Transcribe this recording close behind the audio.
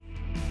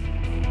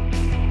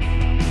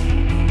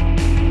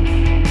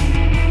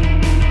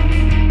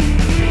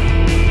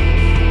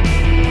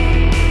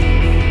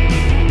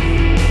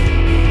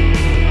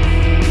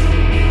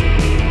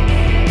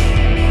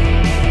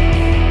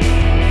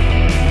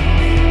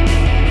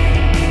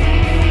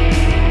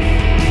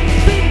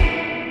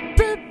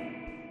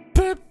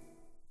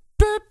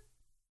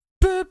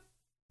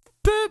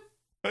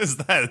What is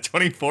that, a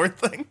 24th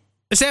thing?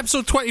 It's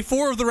episode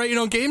 24 of the Writing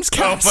on Games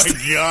cast. Oh my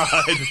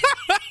god.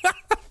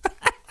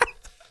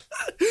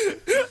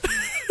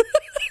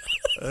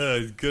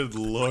 Good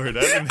lord.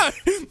 I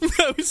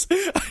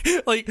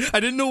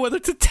didn't know whether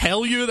to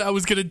tell you that I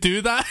was going to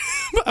do that,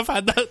 but I've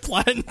had that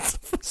planned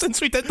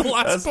since we did the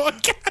last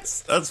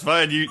podcast. That's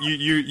fine.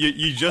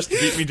 You just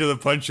beat me to the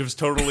punch of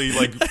totally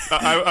like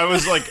I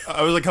was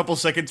a couple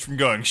seconds from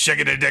going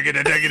shigga digga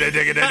digga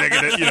digga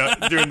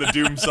digga, doing the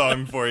Doom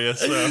song for you.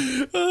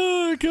 So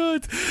oh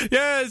god,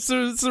 yeah.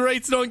 So it's the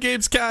Writing on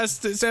Games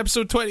cast. It's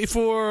episode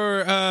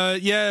 24.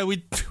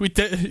 We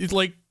did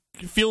like.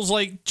 It feels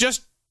like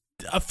just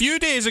a few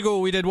days ago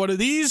we did one of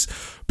these,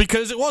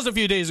 because it was a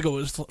few days ago.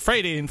 It was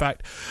Friday, in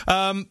fact.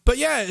 But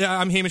yeah,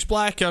 I'm Hamish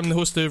Black. I'm the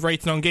host of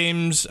Writing on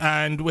Games,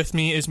 and with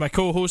me is my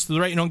co-host of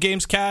the Writing on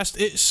Games cast.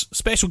 It's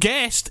special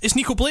guest. It's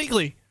Nico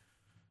Blakely.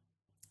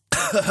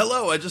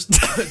 Hello. I just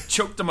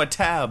choked on my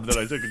tab that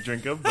I took a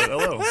drink of, but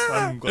hello.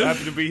 I'm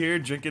happy to be here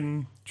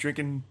drinking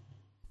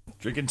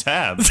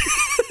tab.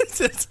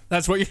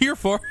 That's what you're here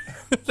for.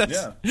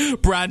 That's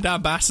brand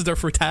ambassador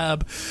for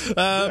Tab.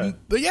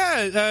 But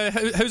yeah,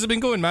 how's it been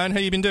going, man? How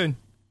you been doing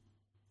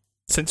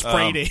since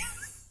Friday?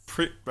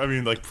 Pretty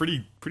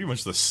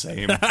much the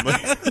same.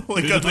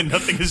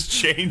 Nothing has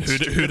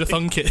changed. Who'd have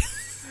thunk it?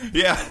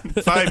 Yeah,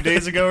 5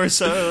 days ago or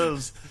so.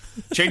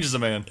 Changes a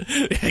man.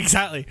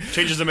 Exactly.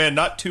 Changes a man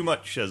not too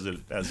much, as it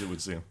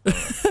would seem.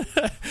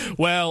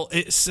 Well,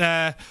 it's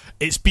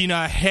been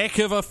a heck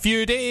of a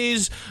few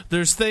days.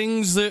 There's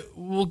things that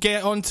we'll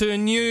get onto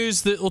in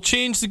news that will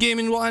change the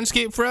gaming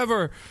landscape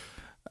forever.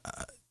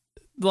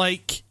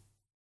 Like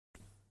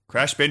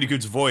Crash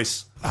Bandicoot's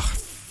voice.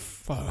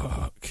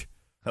 Fuck.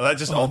 Now that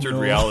just altered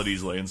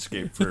reality's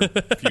landscape for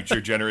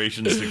future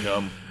generations to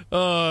come.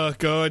 Oh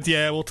god,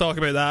 yeah, we'll talk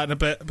about that in a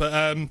bit.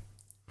 But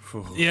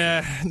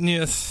yeah,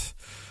 news.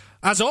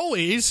 As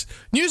always,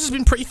 news has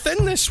been pretty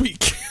thin this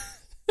week.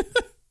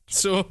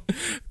 So,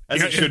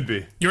 as it should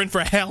be. You're in for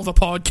a hell of a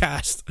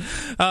podcast.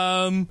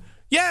 I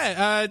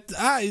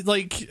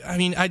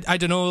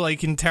don't know,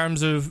 like in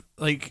terms of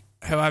like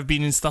how I've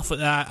been and stuff like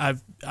that.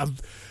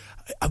 I've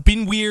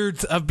been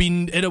weird. I've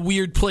been in a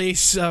weird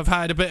place. I've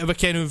had a bit of a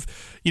kind of,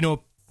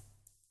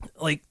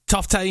 like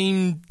tough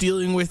time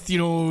dealing with,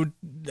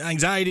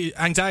 anxiety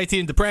and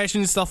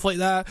depression and stuff like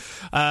that.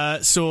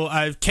 So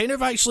I've kind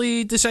of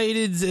actually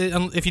decided,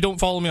 if you don't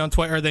follow me on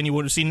Twitter, then you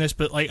won't have seen this,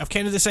 but like I've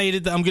kind of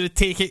decided that I'm going to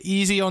take it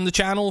easy on the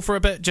channel for a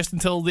bit, just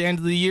until the end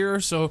of the year.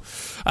 So,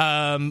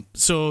 yeah,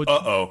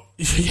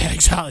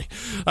 exactly.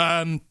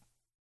 I've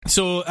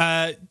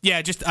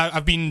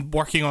been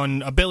working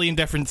on a billion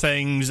different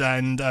things,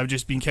 and I've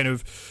just been kind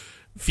of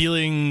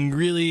feeling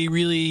really,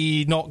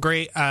 really not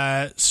great.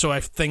 So I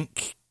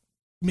think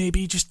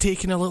maybe just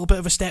taking a little bit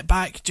of a step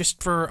back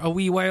just for a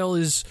wee while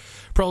is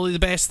probably the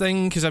best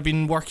thing, because I've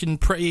been working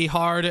pretty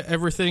hard at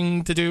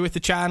everything to do with the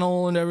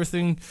channel and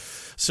everything.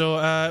 So,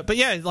 but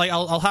yeah, like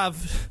I'll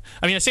have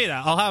a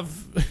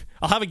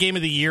Game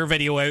of the Year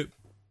video out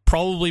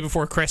probably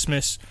before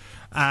Christmas,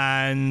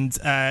 and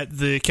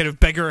the kind of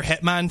bigger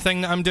Hitman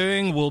thing that I'm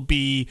doing will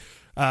be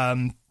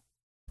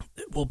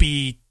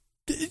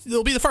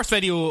it'll be the first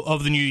video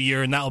of the new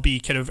year, and that'll be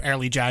kind of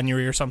early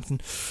January or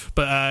something.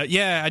 But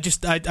I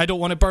don't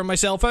want to burn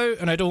myself out,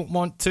 and I don't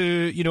want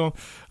to,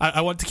 I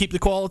want to keep the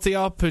quality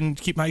up and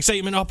keep my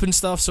excitement up and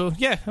stuff. So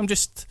yeah, I'm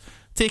just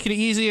taking it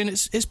easy, and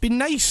it's been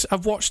nice.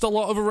 I've watched a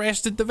lot of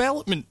Arrested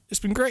Development. It's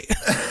been great.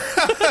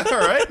 All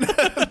right.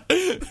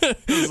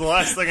 This is the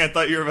last thing I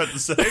thought you were about to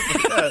say,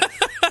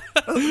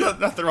 but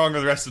nothing wrong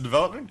with Arrested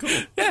Development. Cool.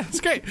 Yeah,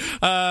 it's great.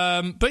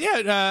 But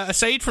yeah,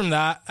 aside from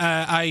that,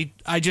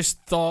 I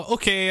just thought,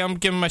 okay, I'm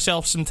giving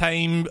myself some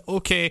time.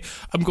 Okay,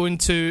 I'm going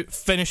to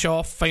finish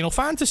off Final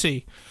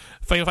Fantasy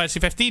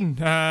 15,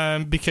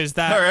 because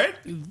that, all right,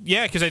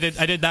 yeah, because I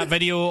did that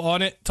video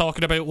on it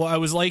talking about what I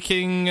was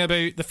liking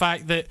about the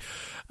fact that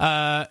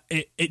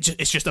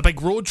it's just a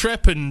big road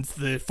trip, and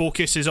the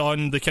focus is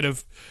on the kind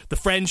of the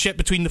friendship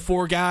between the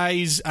four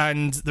guys,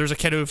 and there's a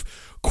kind of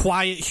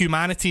quiet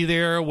humanity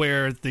there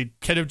where they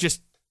kind of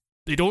just,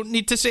 they don't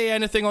need to say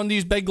anything on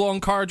these big long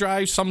car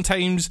drives.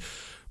 Sometimes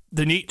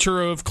the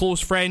nature of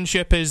close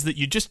friendship is that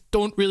you just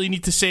don't really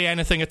need to say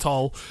anything at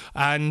all.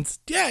 And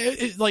yeah,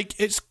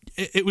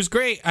 it was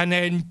great. And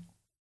then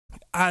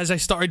as I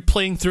started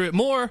playing through it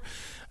more,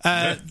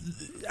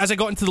 as I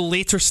got into the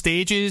later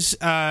stages,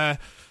 I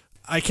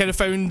kind of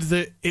found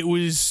that it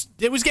was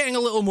getting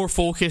a little more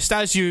focused,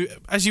 as you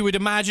would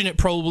imagine it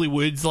probably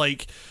would.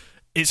 Like,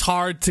 it's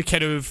hard to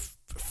kind of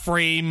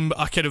frame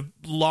a kind of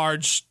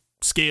large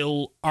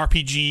scale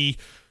RPG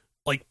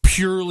like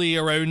purely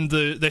around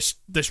this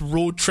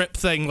road trip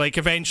thing. Like,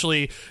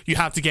 eventually you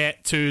have to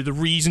get to the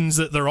reasons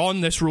that they're on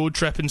this road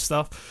trip and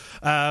stuff.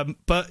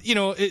 But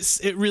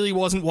it really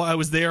wasn't what I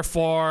was there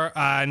for.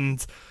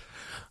 And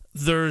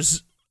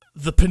there's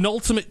the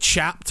penultimate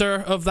chapter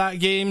of that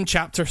game,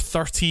 chapter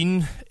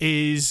 13,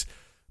 is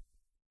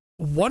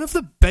one of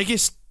the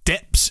biggest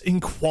dips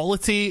in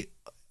quality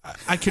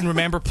I can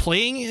remember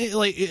playing.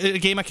 Like, a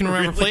game I can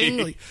remember playing.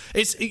 Like,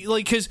 it's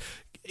like, because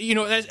you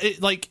know,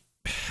 like,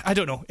 I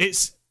don't know,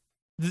 it's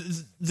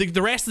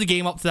the rest of the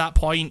game up to that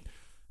point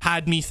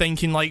had me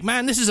thinking, like,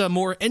 man, this is a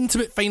more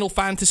intimate Final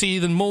Fantasy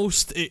than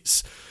most.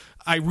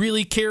 I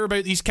really care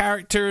about these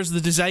characters.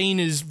 The design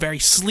is very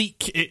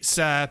sleek. It's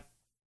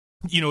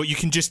you know, you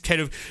can just kind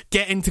of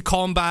get into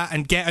combat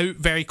and get out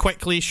very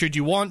quickly should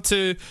you want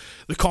to.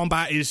 The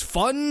combat is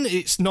fun.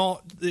 It's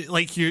not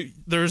like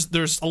there's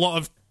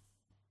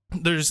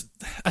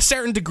a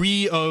certain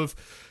degree of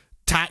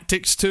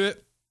tactics to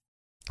it.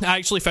 I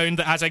actually found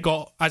that as I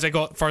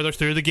got further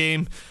through the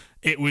game,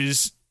 it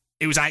was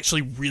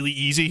actually really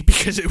easy,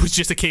 because it was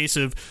just a case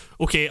of,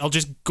 okay, I'll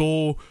just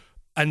go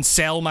and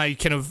sell my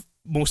kind of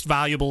most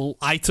valuable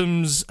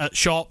items at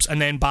shops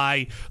and then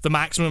buy the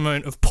maximum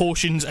amount of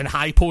potions and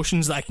high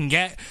potions that I can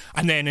get,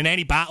 and then in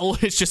any battle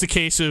it's just a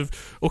case of,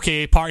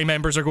 okay, party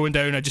members are going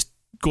down, I just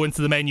go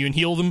into the menu and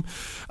heal them.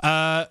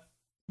 But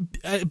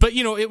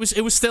you know, it was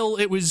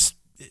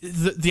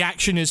the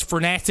action is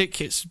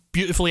frenetic, it's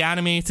beautifully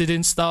animated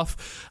and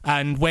stuff,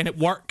 and when it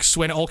works,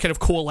 when it all kind of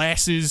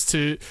coalesces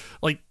to,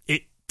 like,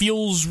 it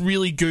feels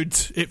really good,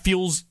 it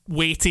feels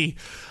weighty.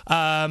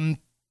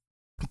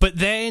 But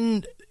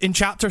then in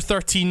chapter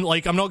 13,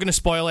 like, I'm not going to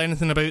spoil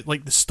anything about,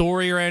 like, the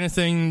story or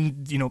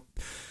anything, you know,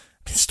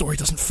 the story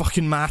doesn't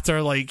fucking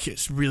matter, like,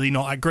 it's really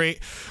not that great.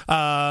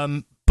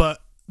 But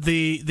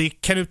they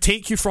kind of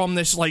take you from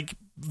this, like,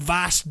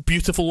 vast,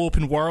 beautiful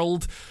open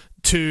world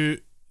to,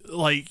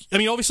 like, I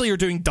mean, obviously you're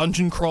doing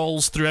dungeon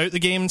crawls throughout the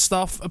game and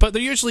stuff, but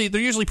they're usually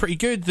pretty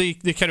good. They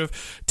kind of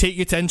take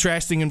you to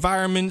interesting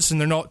environments,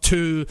 and they're not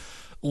too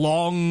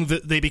long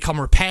that they become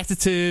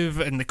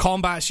repetitive, and the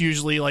combat's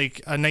usually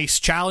like a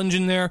nice challenge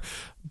in there.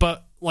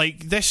 But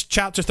like this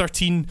chapter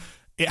 13,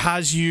 it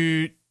has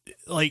you,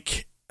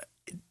 like,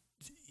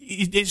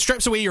 it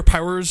strips away your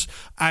powers,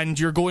 and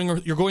you're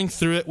going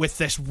through it with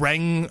this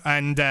ring,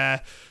 and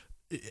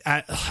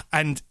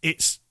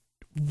it's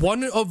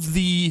one of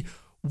the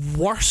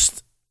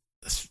worst,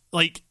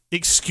 like,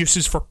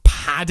 excuses for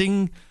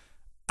padding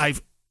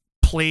I've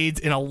played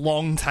in a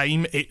long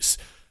time. It's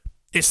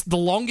the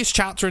longest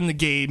chapter in the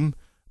game,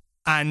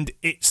 and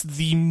it's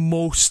the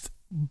most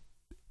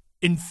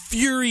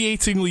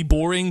infuriatingly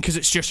boring,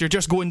 because you're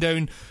just going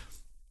down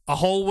a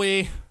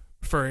hallway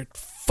for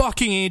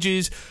fucking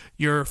ages.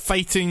 You're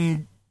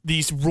fighting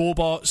these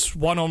robots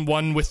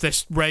one-on-one with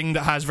this ring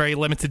that has very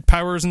limited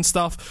powers and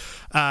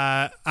stuff,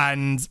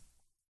 and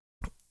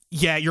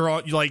yeah, you're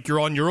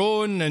on your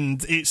own,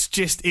 and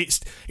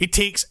it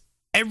takes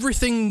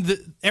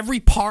every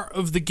part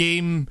of the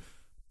game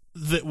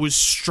that was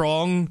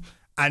strong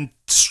and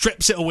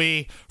strips it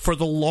away for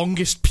the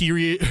longest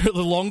period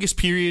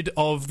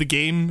of the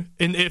game,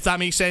 and if that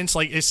makes sense.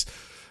 Like, it's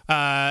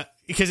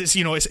because it's,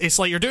 you know, it's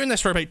like you're doing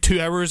this for about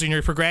 2 hours, and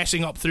you're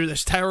progressing up through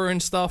this tower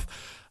and stuff,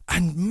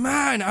 and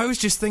man, I was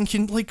just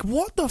thinking, like,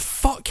 what the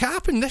fuck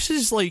happened? This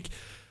is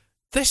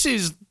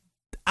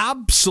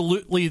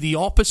absolutely the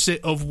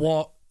opposite of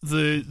what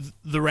the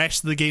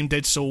rest of the game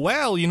did so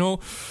well, you know.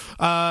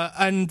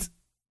 And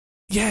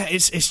yeah,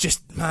 it's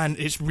just, man,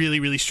 it's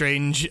really, really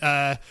strange.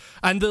 And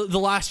the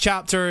last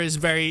chapter is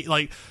very,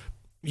 like,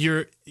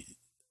 you're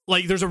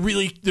like, there's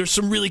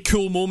some really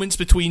cool moments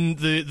between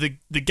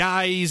the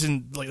guys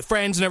and, like, the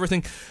friends and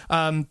everything.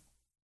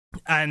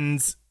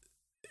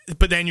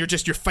 But then you're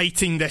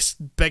fighting this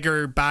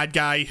bigger bad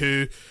guy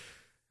who,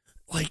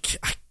 like,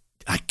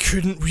 I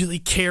couldn't really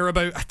care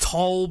about at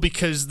all,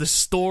 because the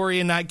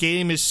story in that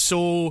game is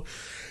so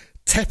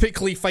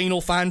typically Final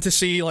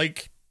Fantasy,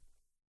 like,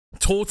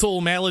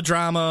 total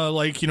melodrama,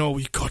 like, you know,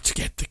 we got to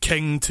get the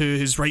king to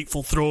his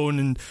rightful throne,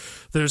 and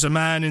there's a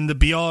man in the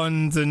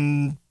beyond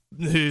and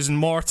who's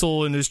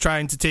immortal and is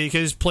trying to take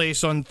his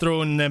place on the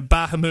throne, and then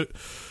Bahamut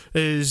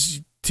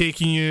is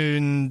taking you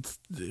and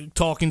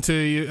talking to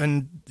you,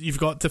 and you've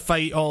got to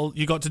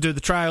do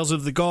the trials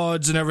of the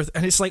gods and everything,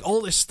 and it's like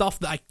all this stuff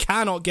that I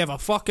cannot give a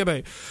fuck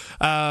about.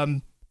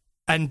 And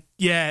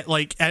yeah,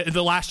 like,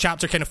 the last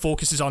chapter kind of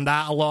focuses on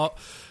that a lot,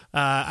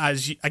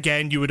 as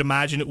again you would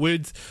imagine it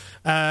would,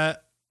 but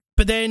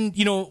then,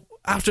 you know,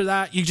 after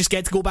that you just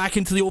get to go back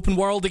into the open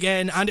world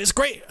again, and it's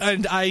great,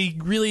 and I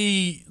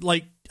really,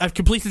 like, I've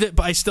completed it,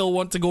 but I still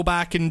want to go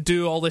back and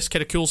do all this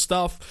kind of cool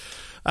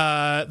stuff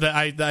that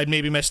I'd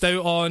maybe missed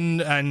out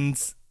on.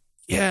 And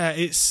yeah,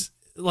 it's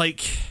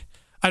like,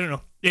 I don't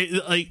know,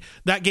 like,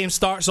 that game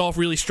starts off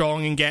really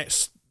strong and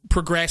gets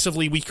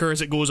progressively weaker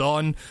as it goes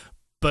on,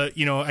 but,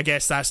 you know, I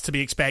guess that's to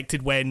be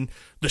expected when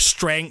the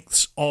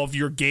strengths of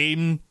your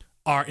game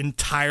are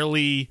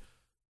entirely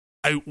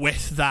out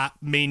with that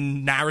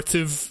main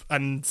narrative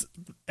and,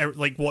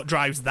 like, what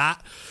drives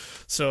that.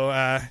 So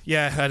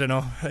yeah, I don't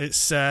know,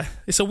 it's a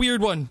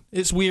weird one.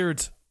 It's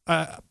weird.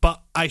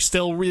 But I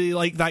still really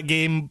like that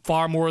game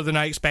far more than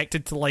I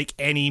expected to like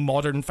any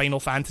modern Final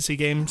Fantasy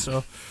game.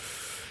 So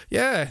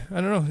yeah,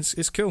 I don't know,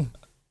 it's cool.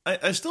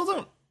 I still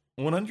don't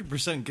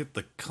 100% get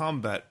the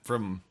combat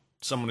from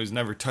someone who's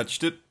never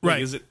touched it. Like,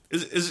 right? Is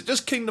it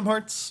just Kingdom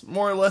Hearts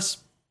more or less?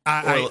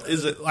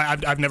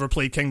 I've never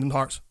played Kingdom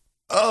Hearts.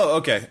 Oh,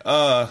 okay.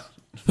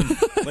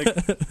 Like,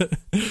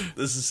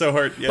 this is so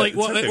hard. Yeah, like,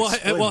 well,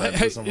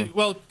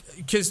 well,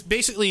 because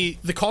basically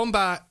the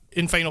combat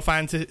in Final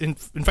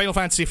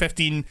Fantasy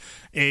 15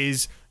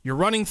 is you're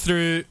running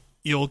through.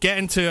 You'll get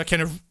into a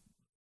kind of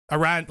a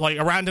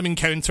random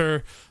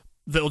encounter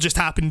that'll just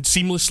happen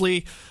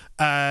seamlessly,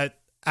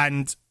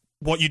 and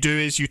what you do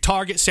is you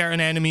target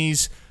certain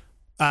enemies.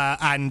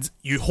 And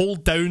you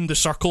hold down the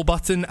circle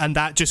button, and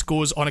that just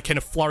goes on a kind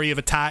of flurry of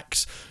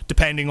attacks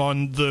depending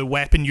on the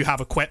weapon you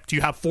have equipped. You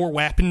have 4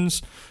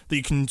 weapons that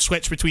you can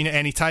switch between at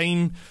any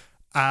time,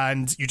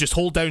 and you just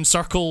hold down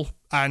circle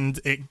and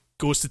it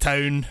goes to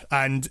town,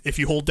 and if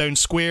you hold down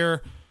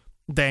square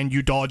then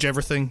you dodge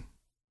everything.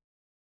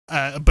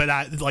 But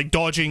that, like,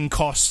 dodging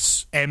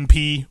costs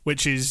MP,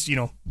 which is, you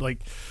know, like,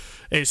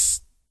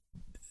 it's...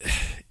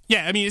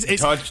 Yeah, I mean,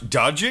 it's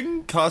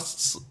dodging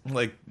costs,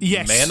 like,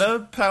 yes, mana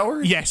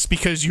power? Yes,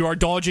 because you are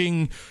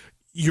dodging,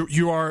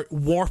 you are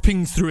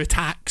warping through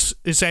attacks,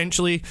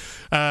 essentially.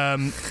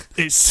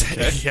 It's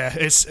okay. Yeah,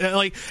 it's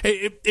like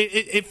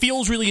it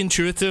feels really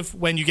intuitive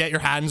when you get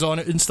your hands on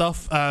it and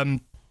stuff.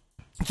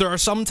 There are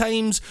some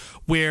times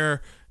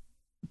where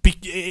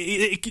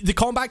the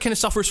combat kind of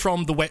suffers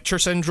from the Witcher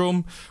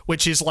syndrome,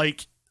 which is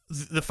like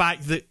the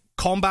fact that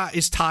combat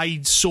is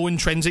tied so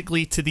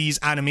intrinsically to these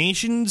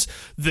animations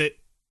that,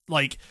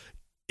 like,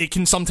 it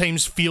can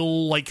sometimes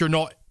feel like you're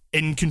not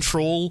in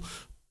control,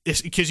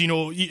 because, you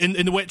know,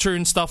 in The Witcher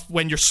and stuff,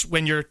 when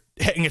you're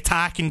hitting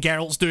attack and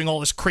Geralt's doing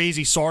all this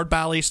crazy sword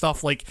ballet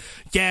stuff, like,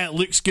 yeah, it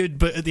looks good,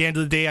 but at the end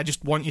of the day, I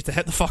just want you to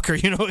hit the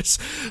fucker, you know. It's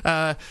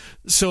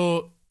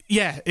so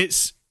yeah,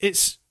 it's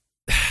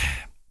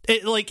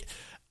like,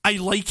 I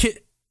like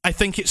it. I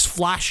think it's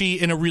flashy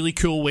in a really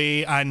cool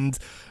way, and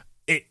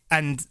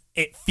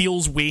it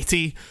feels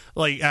weighty.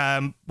 Like,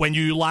 when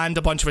you land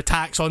a bunch of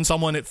attacks on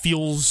someone, it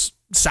feels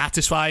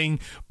satisfying,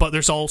 but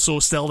there's also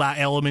still that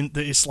element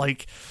that is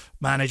like,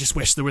 man, I just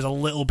wish there was a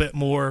little bit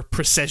more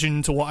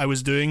precision to what I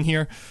was doing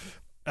here.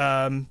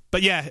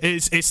 But yeah,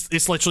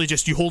 it's literally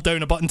just you hold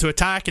down a button to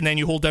attack, and then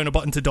you hold down a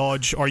button to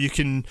dodge, or you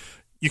can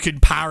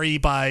parry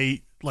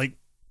by, like,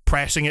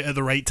 pressing it at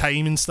the right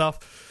time and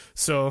stuff.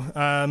 So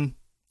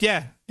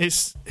yeah, it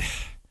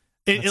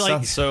like,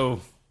 sounds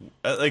so,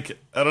 like,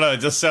 I don't know, it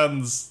just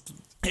sounds...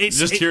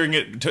 hearing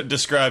it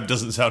described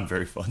doesn't sound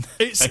very fun.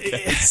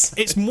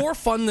 It's more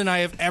fun than I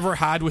have ever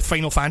had with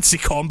Final Fantasy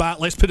combat.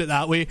 Let's put it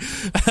that way.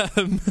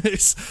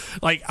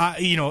 It's like,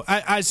 you know,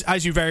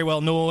 as you very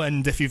well know,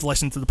 and if you've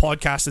listened to the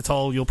podcast at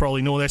all, you'll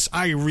probably know this.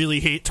 I really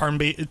hate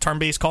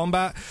turn-based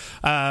combat.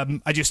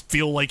 I just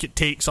feel like it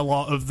takes a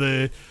lot of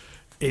the.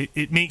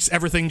 It makes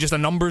everything just a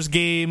numbers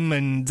game,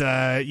 and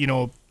you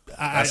know.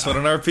 That's what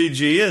an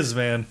RPG is,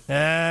 man.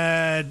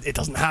 It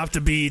doesn't have to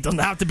be. It doesn't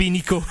have to be,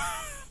 Nico.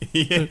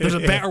 Yeah. There's a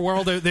better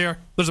world out there.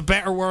 There's a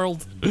better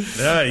world.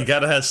 Yeah, you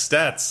gotta have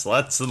stats.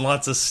 Lots and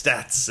lots of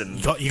stats,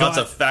 and lots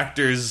of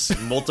factors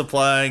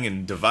multiplying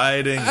and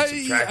dividing and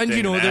subtracting, and,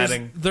 you know, and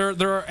adding.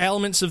 There are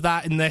elements of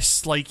that in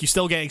this. Like, you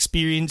still get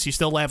experience, you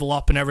still level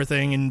up and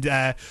everything,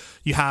 and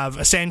you have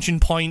ascension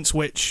points,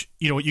 which,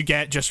 you know, you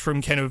get just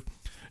from kind of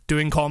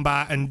doing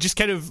combat, and just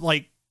kind of,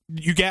 like,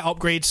 you get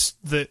upgrades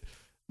that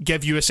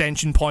give you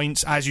ascension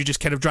points as you just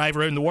kind of drive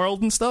around the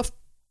world and stuff.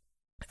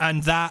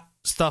 And that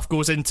stuff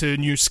goes into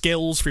new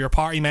skills for your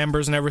party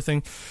members and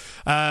everything.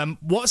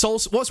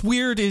 What's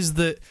weird is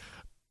that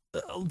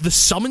the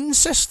summon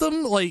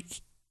system, like,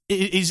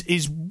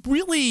 is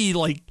really,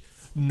 like,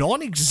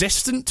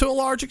 non-existent to a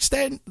large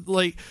extent.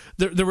 Like,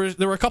 there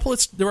were a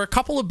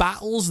couple of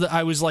battles that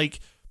I was, like,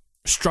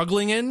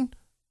 struggling in,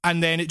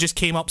 and then it just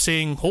came up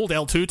saying hold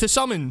L2 to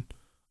summon,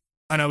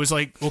 and I was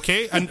like,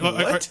 okay, and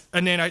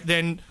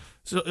then.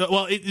 So,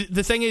 well,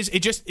 the thing is, it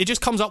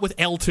just comes up with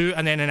L2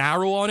 and then an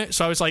arrow on it.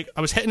 So I was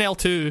hitting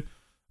L2, I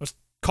was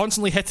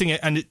constantly hitting it,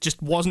 and it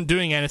just wasn't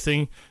doing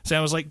anything. So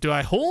I was like, do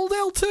I hold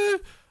L2?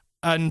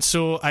 And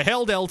so I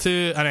held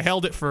L2, and I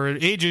held it for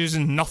ages,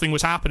 and nothing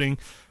was happening.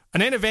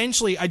 And then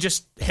eventually I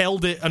just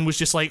held it and was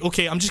just like,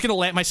 okay, I'm just going to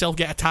let myself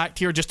get attacked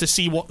here just to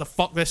see what the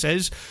fuck this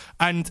is.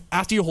 And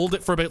after you hold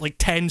it for about, like,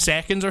 10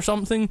 seconds or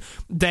something,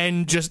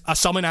 then just a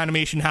summon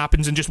animation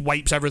happens and just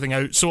wipes everything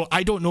out. So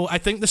I don't know. I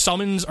think the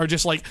summons are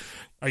just like,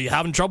 are you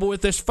having trouble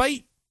with this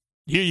fight?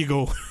 Here you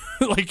go.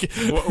 Like,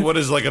 what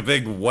is, like, a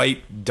big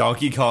white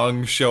Donkey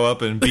Kong show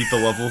up and beat the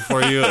level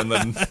for you, and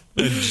then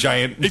a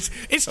giant...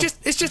 It's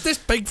just this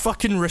big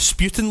fucking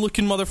Rasputin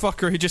looking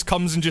motherfucker who just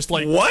comes and just,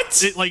 like...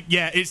 What?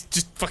 It's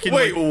just fucking...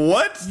 Wait, like,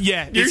 what?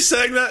 Yeah. You're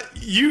saying that?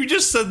 You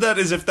just said that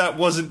as if that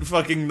wasn't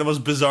fucking the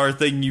most bizarre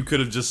thing you could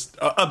have just...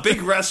 A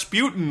big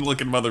Rasputin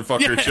looking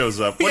motherfucker shows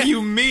up. What do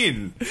you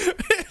mean?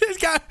 This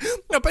guy,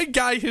 a big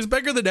guy who's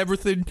bigger than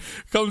everything,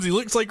 comes, he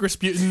looks like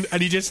Rasputin,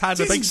 and he just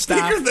has a big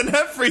staff. Bigger than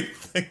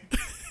everything.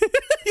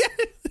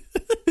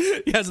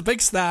 He has a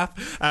big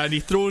staff, and he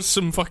throws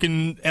some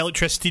fucking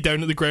electricity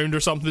down at the ground or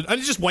something, and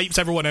it just wipes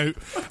everyone out.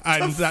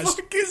 And what the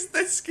fuck is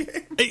this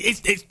game?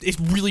 It's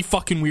really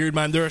fucking weird,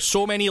 man. There are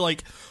so many,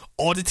 like,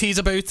 oddities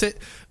about it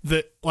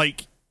that,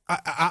 like,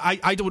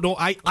 I don't know.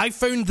 I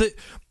found that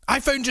I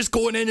found just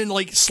going in and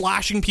like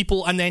slashing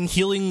people and then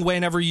healing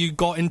whenever you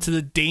got into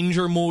the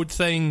danger mode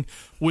thing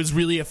was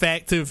really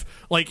effective.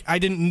 Like, I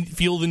didn't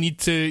feel the need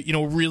to, you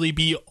know, really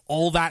be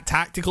all that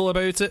tactical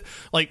about it.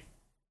 Like,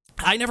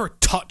 I never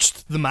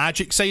touched the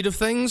magic side of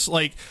things,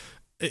 like,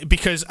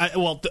 because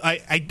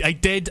I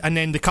did, and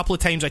then the couple of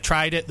times I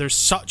tried it, there's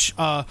such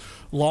a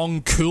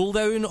long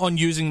cooldown on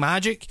using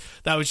magic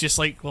that I was just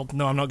like, well,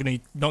 no, I'm not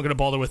gonna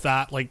bother with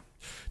that. Like,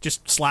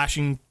 just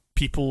slashing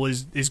people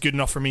is good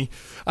enough for me.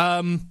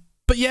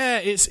 But yeah,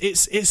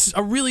 it's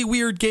a really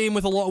weird game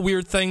with a lot of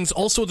weird things.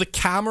 Also, the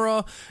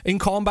camera in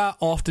combat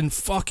often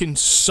fucking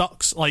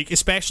sucks, like,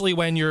 especially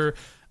when you're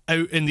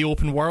out in the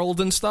open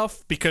world and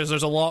stuff, because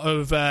there's a lot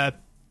of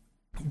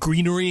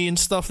greenery and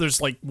stuff.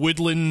 There's like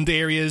woodland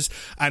areas,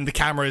 and the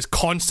camera is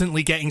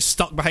constantly getting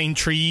stuck behind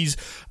trees.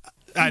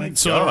 And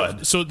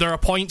so there are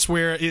points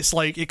where it's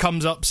like it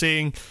comes up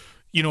saying,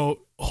 you know,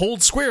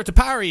 hold square to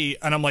parry,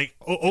 and I'm like,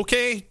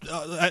 okay,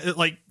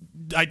 like,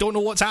 I don't know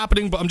what's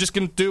happening, but I'm just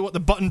going to do what the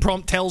button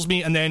prompt tells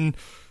me, and then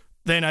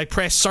I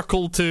press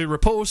circle to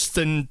riposte,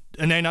 and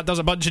then that does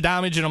a bunch of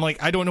damage, and I'm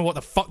like, I don't know what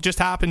the fuck just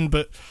happened,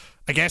 but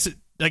I guess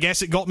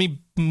it got me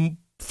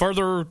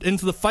further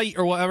into the fight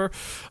or whatever.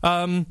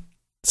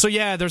 So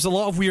yeah, there's a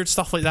lot of weird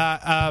stuff like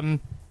that.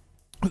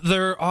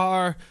 There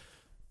are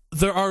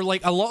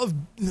like a lot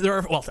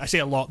of I say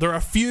a lot. There are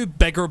a few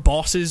bigger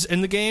bosses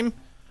in the game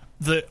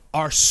that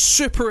are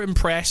super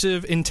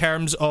impressive in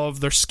terms of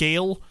their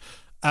scale.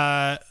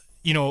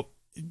 You know,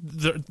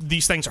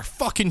 these things are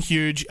fucking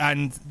huge,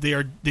 and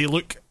they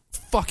look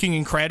fucking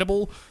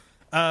incredible.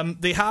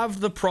 They have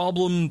the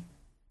problem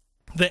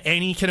that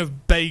any kind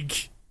of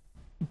big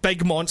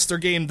monster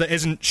game that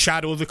isn't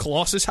Shadow of the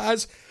Colossus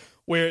has,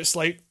 where it's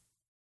like,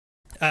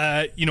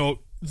 you know,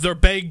 they're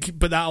big,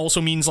 but that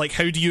also means, like,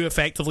 how do you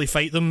effectively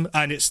fight them?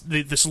 And it's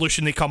the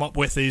solution they come up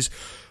with is,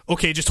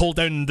 okay, just hold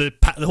down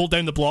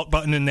the block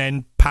button and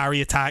then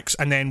parry attacks,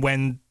 and then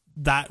when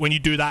you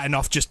do that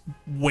enough, just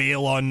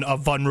wail on a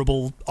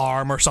vulnerable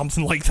arm or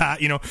something like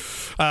that, you know.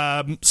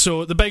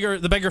 So the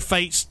bigger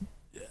fights,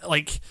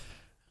 like,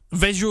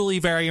 visually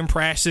very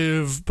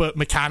impressive, but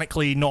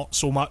mechanically not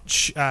so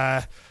much.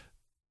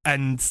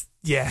 And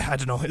yeah, I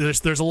don't know.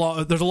 There's a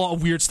lot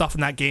of weird stuff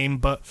in that game,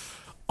 but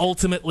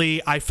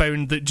ultimately I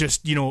found that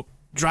just, you know,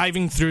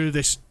 driving through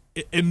this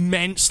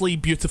immensely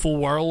beautiful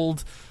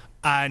world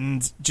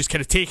and just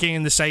kind of taking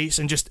in the sights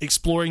and just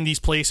exploring these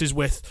places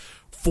with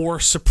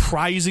 4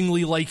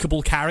 surprisingly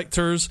likable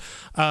characters,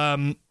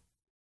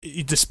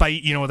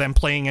 despite, you know, them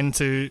playing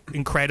into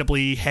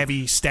incredibly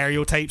heavy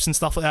stereotypes and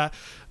stuff like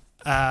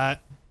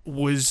that,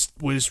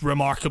 was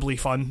remarkably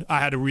fun.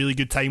 I had a really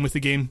good time with the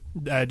game,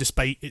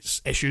 despite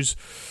its issues.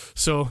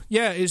 So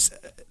yeah, it's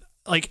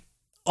like,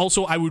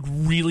 also I would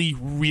really,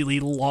 really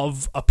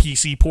love a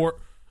PC port.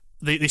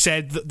 They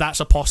said that's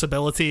a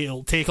possibility.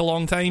 It'll take a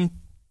long time,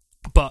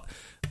 but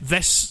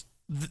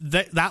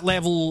that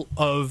level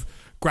of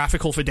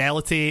graphical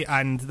fidelity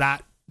and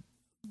that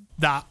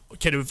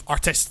kind of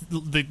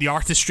the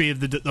artistry of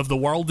the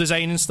world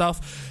design and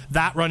stuff,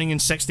 that running in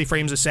 60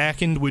 frames a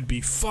second would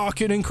be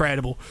fucking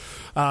incredible.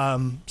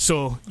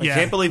 So yeah, I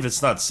can't believe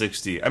it's not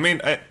 60. I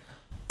mean,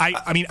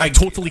 I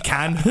totally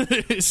can.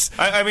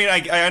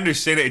 I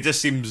understand it. It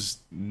just seems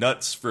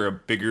nuts for a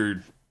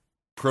bigger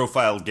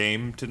profile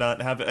game to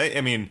not have it.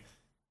 I mean,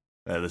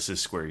 this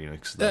is Square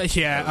Enix.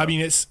 Yeah, I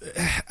mean, it's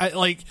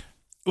like,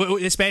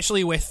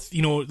 especially with,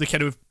 you know, the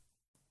kind of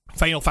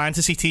Final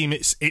Fantasy team,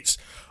 it's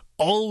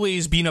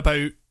always been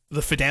about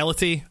the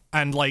fidelity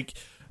and, like,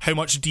 how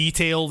much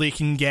detail they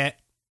can get,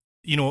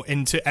 you know,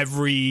 into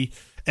every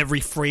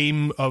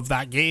frame of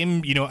that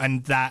game, you know,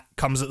 and that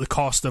comes at the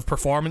cost of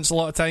performance a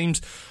lot of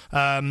times.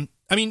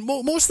 I mean,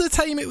 most of the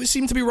time it would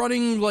seem to be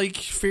running, like,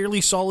 fairly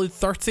solid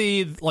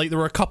 30. Like, there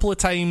were a couple of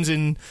times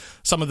in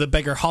some of the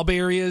bigger hub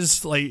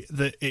areas, like,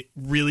 that it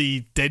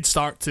really did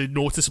start to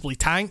noticeably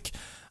tank.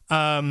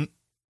 And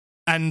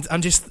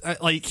I'm just,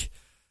 like,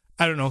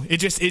 I don't know.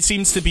 It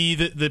seems to be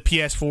that the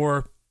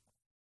PS4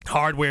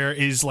 hardware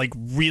is, like,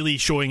 really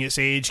showing its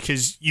age,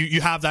 because you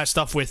have that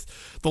stuff with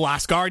The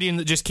Last Guardian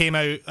that just came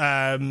out,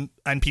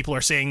 and people are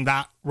saying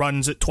that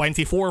runs at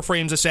 24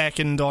 frames a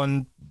second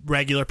on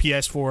regular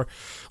PS4.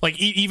 Like,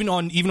 even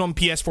on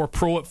PS4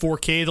 Pro at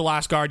 4K, The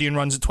Last Guardian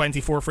runs at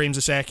 24 frames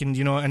a second,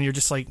 you know, and you're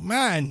just like,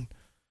 man,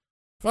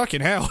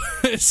 fucking hell.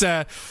 It's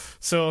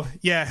so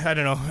yeah, I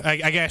don't know.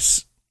 I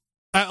guess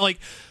like,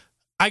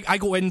 I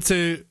go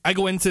into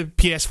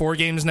PS4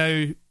 games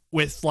now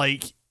with,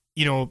 like,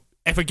 you know,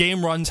 if a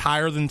game runs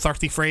higher than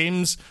 30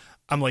 frames,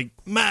 I'm like,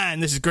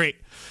 man, this is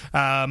great.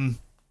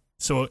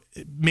 So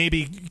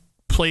maybe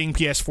playing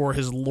PS4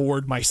 has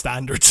lowered my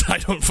standards. I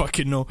don't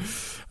fucking know.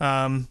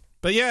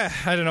 But yeah,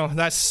 I don't know.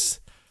 That's,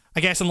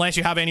 I guess, unless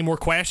you have any more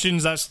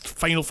questions, that's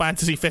Final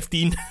Fantasy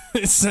 15.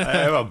 I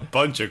have a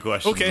bunch of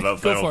questions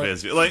about Final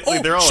Fantasy. Like,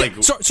 they're all shit.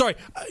 Like, sorry.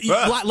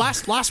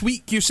 Last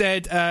week you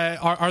said,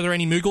 are there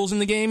any Moogles in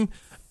the game?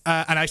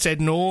 And I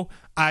said no.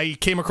 I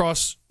came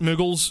across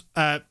Moogles.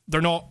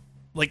 They're not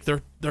like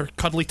they're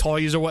cuddly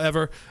toys or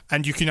whatever,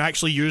 and you can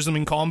actually use them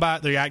in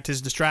combat. They act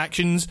as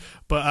distractions,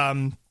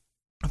 but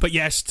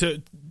yes,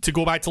 to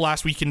go back to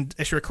last week and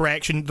issue a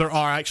correction, there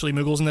are actually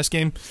Muggles in this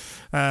game.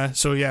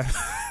 So yeah,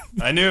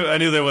 I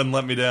knew they wouldn't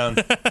let me down.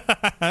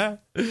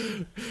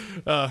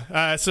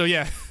 So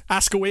yeah,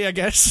 ask away, I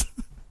guess.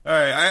 All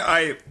right,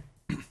 I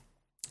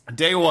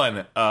day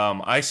one,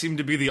 I seem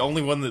to be the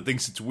only one that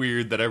thinks it's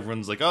weird that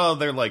everyone's like, oh,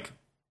 they're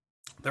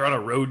on a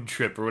road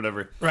trip or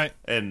whatever, right?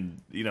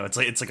 And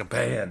it's like a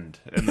band,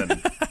 and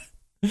then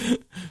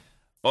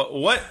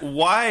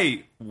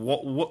why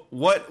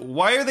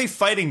are they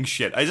fighting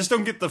shit? I just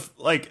don't get the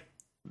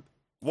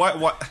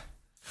why.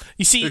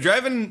 You see, they're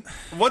driving.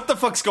 What the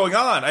fuck's going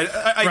on? I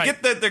right.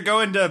 get that they're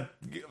going to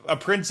a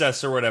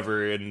princess or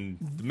whatever, and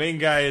the main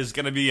guy is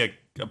gonna be a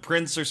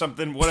prince or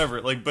something,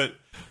 whatever. But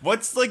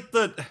what's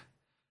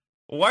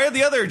why are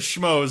the other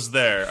schmoes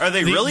there? Are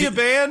they really a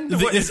band?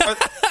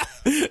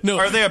 No.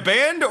 Are they a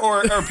band,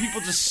 or are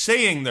people just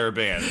saying they're a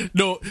band?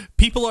 No,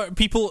 people are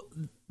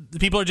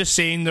just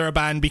saying they're a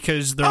band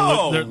because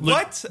their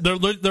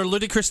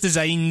ludicrous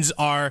designs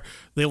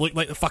they look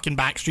like the fucking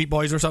Backstreet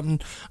Boys or something.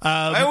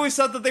 I always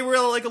thought that they were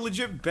like a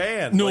legit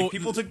band. No,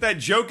 people took that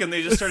joke and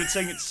they just started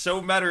saying it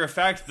so matter of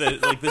fact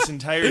that this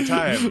entire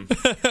time.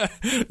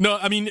 No,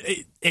 I mean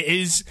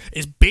it's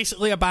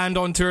basically a band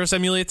on Tour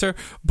Simulator,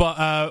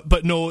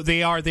 but no,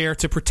 they are there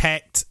to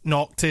protect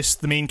Noctis,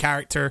 the main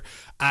character,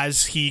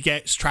 as he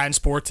gets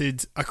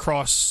transported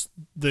across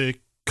the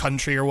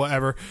country or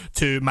whatever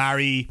to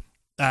marry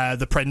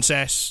the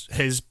princess,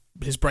 his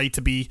bride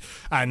to be,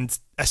 and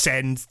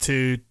ascend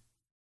to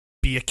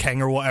be a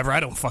king or whatever.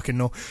 I don't fucking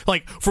know.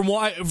 From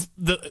what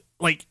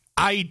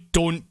I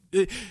don't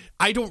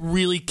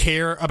really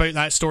care about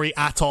that story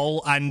at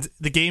all, and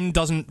the game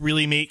doesn't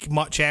really make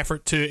much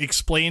effort to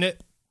explain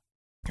it.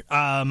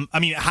 I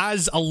mean, it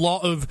has a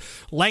lot of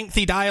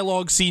lengthy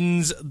dialogue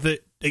scenes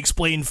that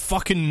explain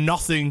fucking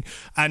nothing,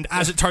 and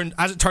as it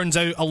turns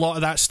out, a lot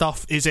of that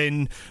stuff is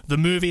in the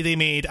movie they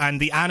made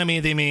and the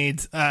anime they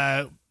made,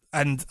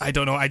 and I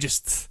don't know, I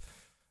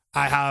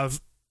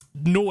have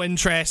no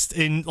interest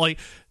in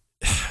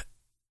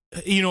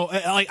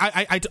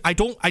I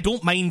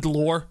don't mind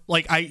lore.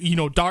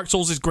 Dark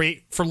Souls is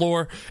great for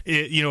lore,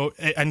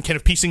 and kind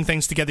of piecing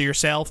things together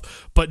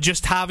yourself. But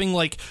just having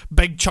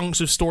big chunks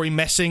of story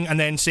missing, and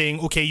then saying,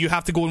 okay, you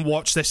have to go and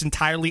watch this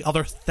entirely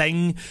other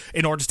thing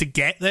in order to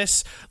get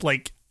this.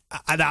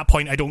 At that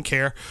point, I don't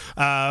care.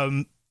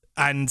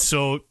 And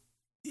so,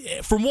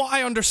 from what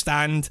I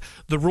understand,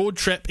 the road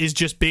trip is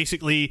just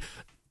basically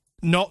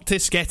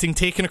Noctis getting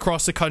taken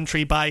across the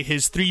country by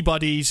his three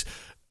buddies,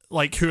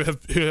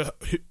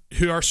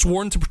 who are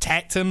sworn to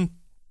protect him,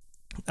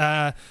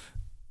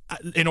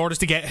 in order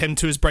to get him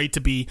to his bride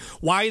to be.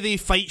 Why they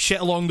fight shit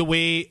along the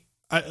way,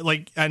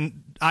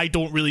 and I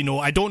don't really know.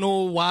 I don't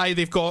know why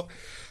they've got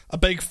a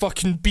big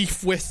fucking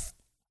beef with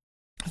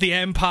the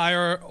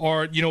Empire,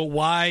 or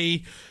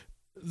why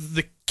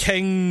the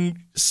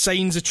king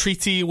signs a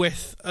treaty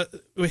with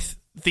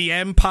the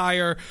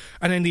Empire,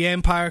 and then the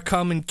Empire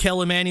come and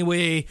kill him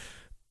anyway.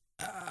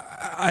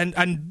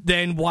 And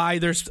then why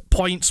there's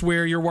points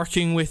where you're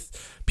working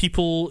with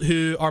people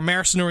who are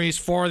mercenaries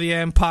for the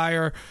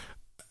Empire.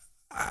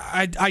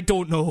 I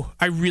don't know.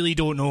 I really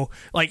don't know.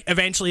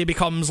 Eventually it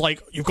becomes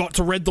you've got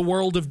to rid the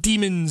world of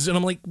demons, and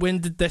I'm like, when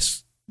did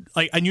this...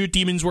 I knew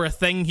demons were a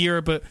thing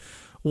here, but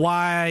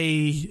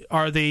why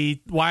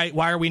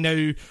are we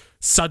now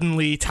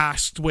suddenly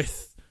tasked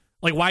with...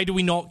 why do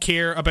we not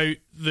care about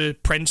the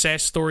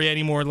princess story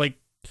anymore?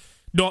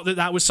 Not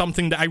that was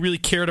something that I really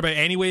cared about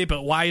anyway,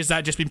 but why has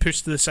that just been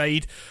pushed to the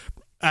side?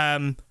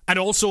 And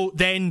also,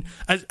 then,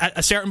 at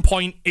a certain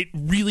point, it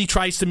really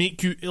tries to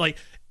make you... it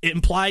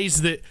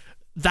implies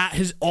that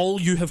is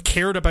all you have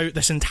cared about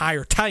this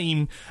entire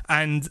time,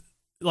 and,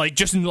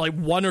 just in,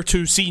 one or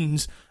two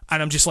scenes,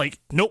 and I'm just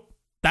nope.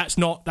 That's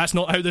not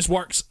how this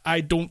works.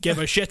 I don't give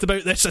a shit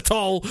about this at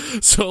all.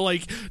 So,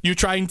 you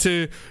trying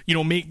to,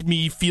 make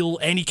me feel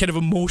any kind of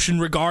emotion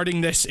regarding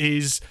this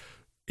is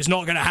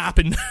not going to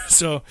happen.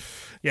 So,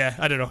 yeah,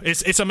 I don't know.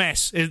 It's a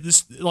mess.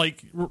 It's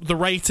the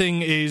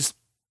writing is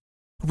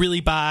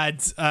really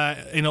bad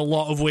in a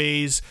lot of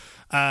ways.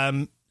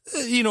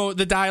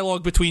 The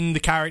dialogue between the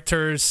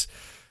characters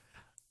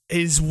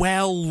is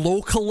well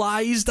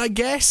localized, I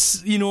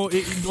guess. What the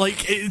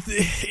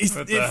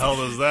hell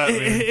does that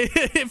mean?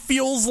 It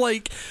feels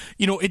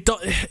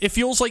it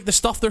feels like the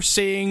stuff they're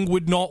saying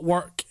would not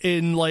work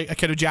in a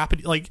kind of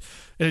Japanese,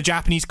 in a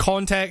Japanese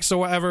context or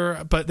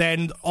whatever. But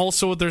then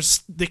also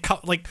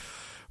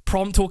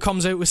Prompto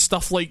comes out with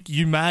stuff like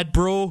 "you mad,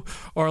 bro,"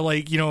 or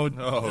I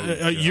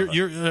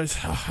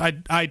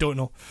don't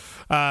know.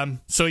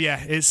 So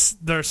yeah,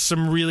 there's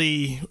some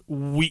really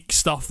weak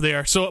stuff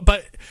there. So,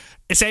 but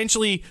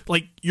essentially,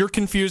 you're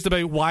confused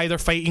about why they're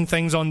fighting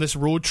things on this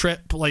road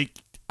trip.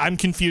 I'm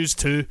confused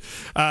too.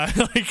 I'm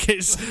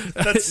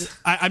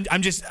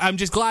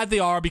just glad they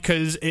are,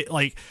 because it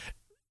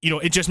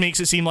it just makes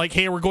it seem like,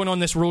 hey, we're going on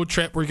this road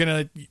trip. We're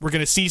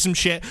gonna see some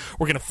shit.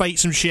 We're gonna fight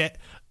some shit.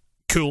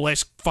 Cool,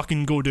 let's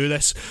fucking go do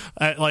this.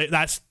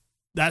 That's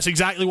that's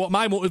exactly what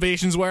my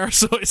motivations were.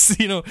 So it's,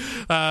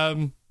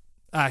 I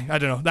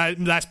don't know.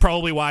 That's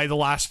probably why the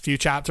last few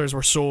chapters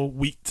were so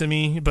weak to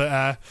me.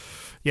 But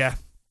yeah.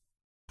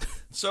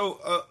 So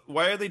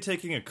why are they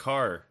taking a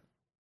car?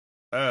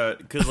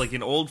 Because like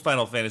in old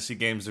Final Fantasy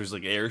games, there's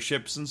like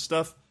airships and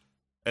stuff,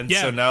 and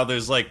so now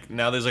there's like a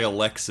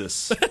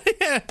Lexus.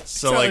 Yeah.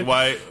 So like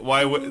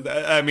why would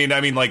I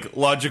mean like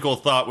logical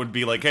thought would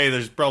be like, hey,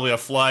 there's probably a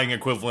flying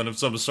equivalent of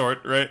some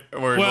sort, right?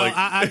 Or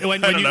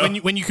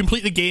when you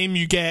complete the game,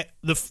 you get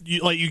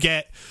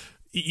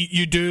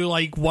you do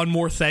like one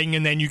more thing,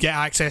 and then you get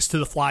access to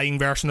the flying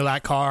version of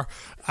that car.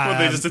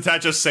 They just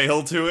attach a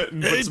sail to it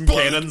and put some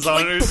cannons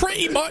on it.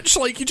 Pretty much,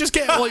 like you just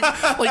get like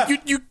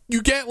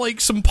you get like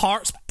some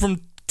parts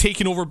from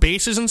taking over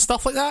bases and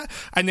stuff like that,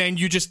 and then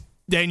you just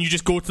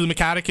go to the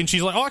mechanic, and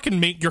she's like, "Oh, I can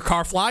make your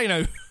car fly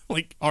now."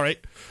 Like, all right,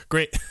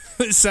 great.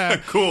 It's,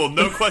 cool,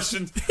 no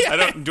questions.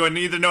 Yeah. Do I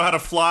need to know how to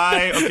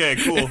fly? Okay,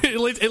 cool.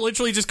 It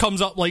literally just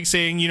comes up like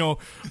saying,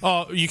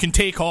 oh, you can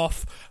take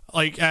off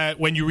like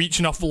when you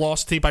reach enough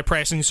velocity by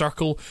pressing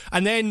circle,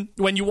 and then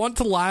when you want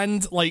to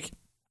land, like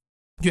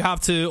you have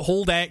to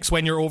hold X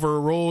when you're over a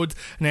road,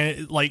 and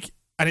then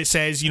it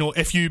says,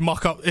 if you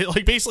muck up,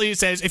 it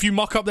says if you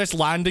muck up this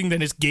landing,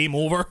 then it's game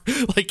over.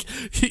 Like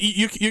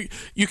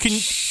you can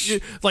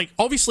like,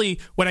 obviously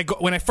when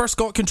I first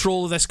got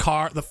control of this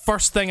car, the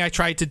first thing I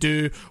tried to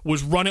do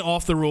was run it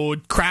off the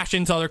road, crash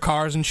into other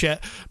cars and shit,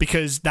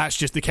 because that's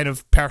just the kind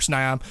of person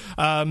I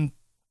am.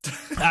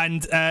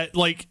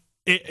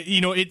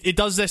 It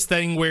does this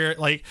thing where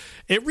like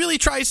it really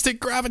tries to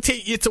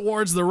gravitate you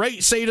towards the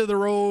right side of the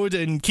road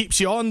and keeps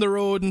you on the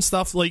road and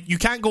stuff. Like you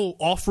can't go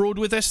off road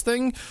with this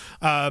thing,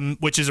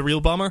 which is a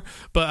real bummer.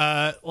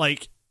 But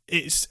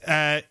it's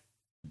there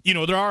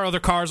are other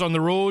cars on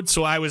the road,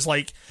 so I was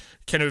like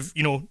kind of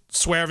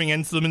swerving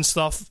into them and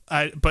stuff.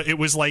 But it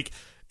was like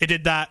it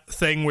did that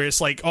thing where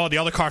it's like, oh, the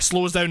other car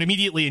slows down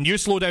immediately and you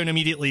slow down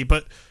immediately,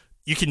 but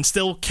you can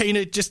still kind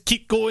of just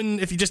keep going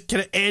if you just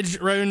kind of edge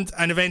around,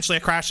 and eventually I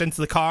crashed into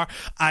the car,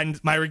 and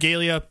my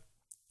regalia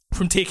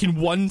from taking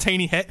one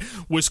tiny hit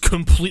was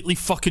completely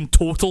fucking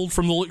totaled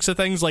from the looks of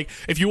things. Like,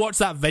 if you watch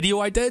that video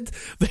I did,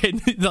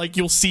 then like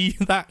you'll see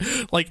that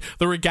like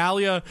the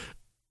regalia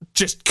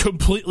just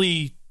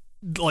completely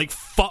like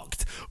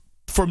fucked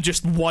from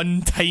just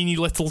one tiny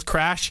little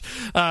crash.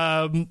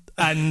 But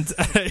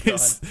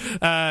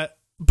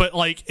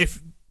like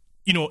if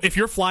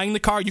you're flying the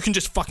car, you can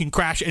just fucking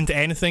crash into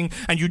anything,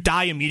 and you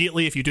die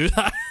immediately if you do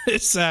that.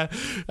 It's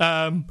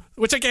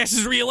which I guess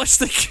is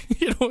realistic.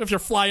 If you're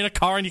flying a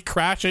car and you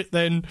crash it,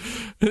 then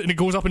and it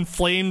goes up in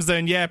flames,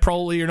 then yeah,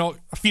 probably you're not.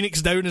 A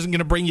Phoenix Down isn't going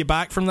to bring you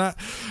back from that.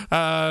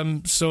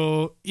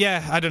 So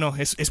yeah, I don't know.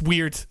 It's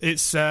weird.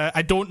 It's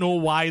I don't know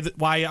why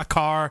a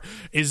car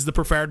is the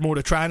preferred mode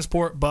of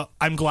transport, but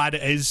I'm glad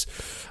it is.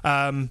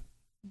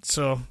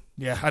 So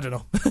yeah, I don't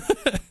know.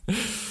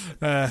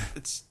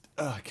 It's.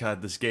 Oh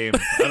god, this game.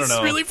 I don't know.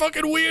 It's really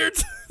fucking weird.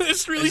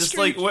 It's really just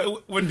strange. Like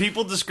when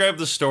people describe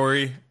the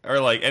story or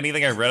like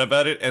anything I read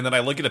about it, and then I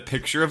look at a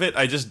picture of it,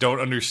 I just don't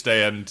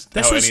understand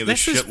how any of this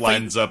shit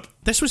lines up.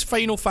 This was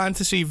Final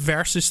Fantasy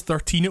Versus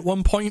 13 at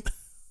one point.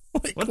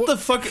 Like, what the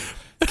fuck?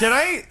 Am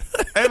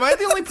I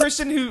the only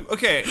person who?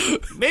 Okay,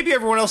 maybe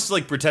everyone else is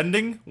like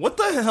pretending. What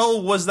the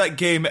hell was that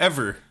game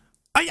ever?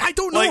 I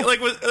don't know.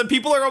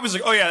 People are always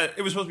like, oh yeah,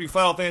 it was supposed to be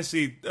Final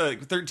Fantasy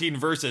 13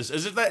 Versus,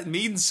 as if that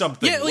means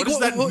something. Yeah, like, what does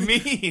that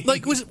mean?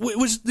 Like,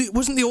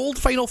 wasn't the old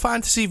Final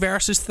Fantasy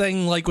Versus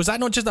thing, like, was that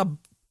not just a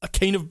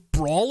kind of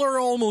brawler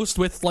almost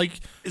with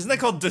like? Isn't that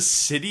called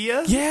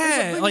Dissidia?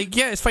 Yeah,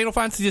 it's Final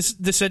Fantasy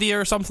Dissidia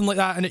or something like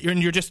that, and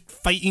you're just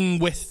fighting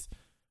with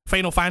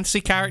Final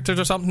Fantasy characters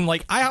or something.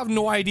 Like, I have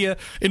no idea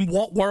in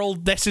what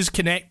world this is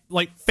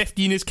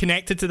 15 is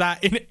connected to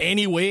that in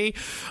any way.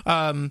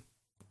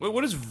 Wait,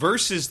 what is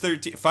Versus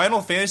 13? Final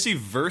Fantasy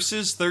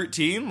Versus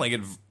 13?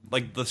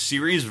 Like the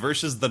series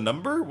versus the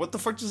number? What the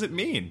fuck does it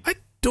mean? I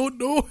don't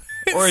know.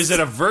 Or is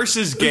it a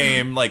versus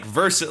game? Like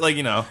versus, like,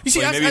 you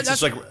see, maybe it's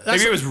just like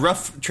maybe it was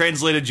rough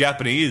translated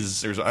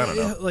Japanese or I don't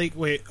know. Like,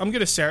 wait, I'm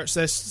gonna search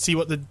this, see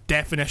what the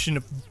definition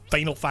of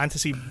Final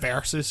Fantasy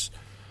Versus.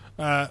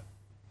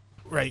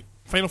 Right,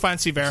 Final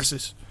Fantasy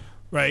Versus.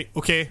 Right,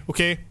 okay.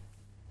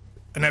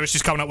 And now it's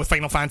just coming up with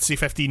Final Fantasy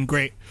 15.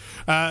 Great.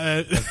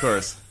 Of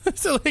course.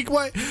 So, like,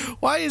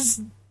 why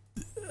is...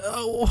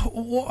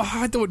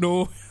 I don't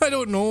know.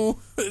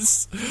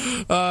 It's,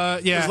 yeah.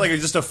 It's like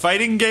just a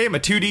fighting game, a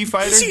 2D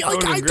fighter? See,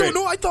 like, I don't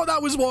know. I thought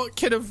that was what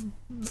kind of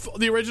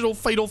the original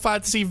Final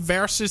Fantasy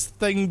Versus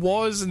thing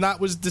was, and that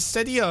was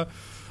Dissidia.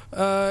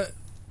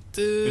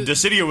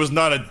 Dissidia was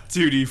not a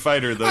 2D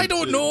fighter, though. I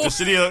don't know.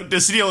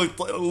 Dissidia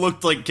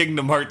looked like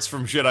Kingdom Hearts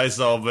from shit I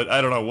saw, but I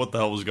don't know what the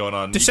hell was going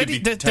on.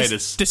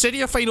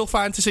 Dissidia Final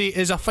Fantasy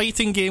is a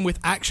fighting game with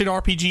action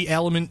RPG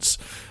elements.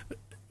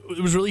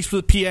 It was released for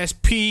the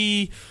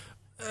PSP.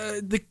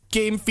 The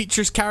game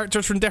features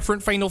characters from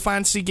different Final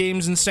Fantasy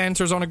games and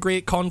centers on a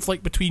great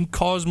conflict between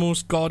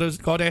Cosmos,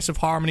 goddess of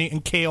harmony,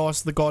 and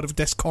Chaos, the god of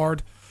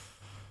discord.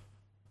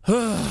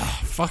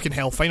 Fucking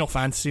hell, Final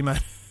Fantasy, man.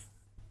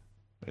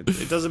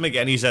 It doesn't make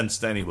any sense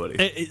to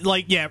anybody.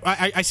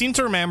 I seem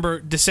to remember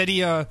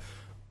Dissidia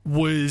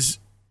was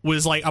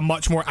like a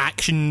much more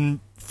action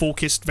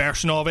focused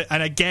version of it,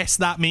 and I guess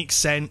that makes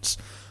sense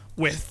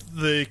with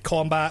the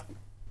combat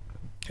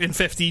in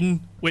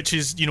 15, which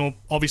is, you know,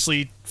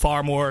 obviously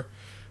far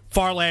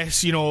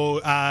less, you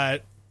know,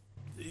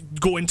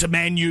 go into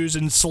menus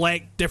and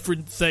select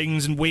different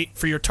things and wait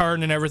for your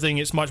turn and everything.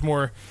 It's much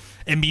more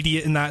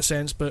immediate in that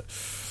sense. But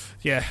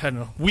yeah, I don't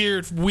know,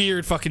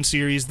 weird fucking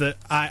series that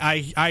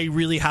I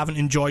really haven't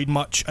enjoyed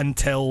much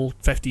until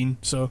 15,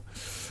 so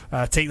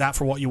take that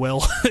for what you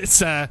will.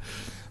 It's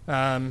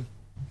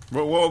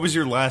what was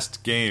your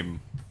last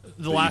game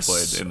you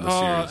played in the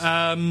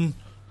series?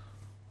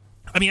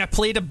 I mean, I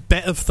played a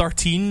bit of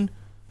 13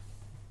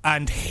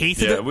 and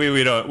hated it.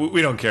 We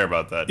don't care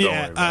about that.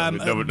 Don't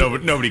worry about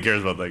it. Nobody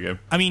cares about that game.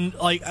 I mean,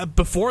 like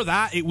before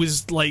that, it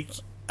was like,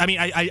 I mean,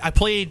 I've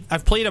played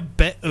a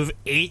bit of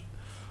 8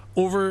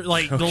 over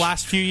like the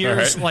last few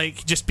years, right.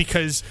 Like just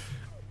because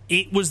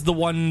 8 was the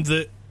one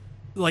that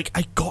like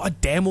I got a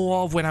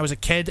demo of when I was a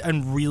kid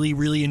and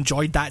really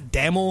enjoyed that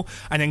demo,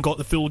 and then got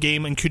the full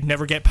game and could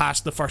never get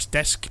past the first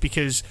disc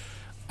because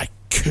I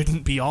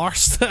couldn't be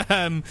arsed.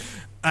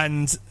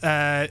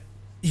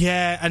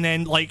 Yeah, and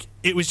then like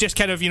it was just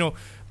kind of, you know,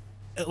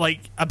 like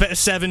a bit of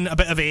 7, a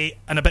bit of 8,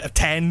 and a bit of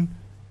 10,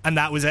 and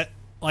that was it.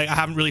 Like I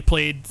haven't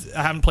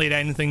played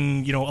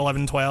anything, you know,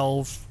 11,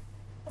 12,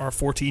 or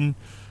 14.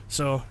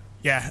 So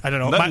yeah, I don't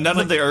know. None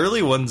of the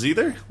early ones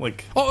either.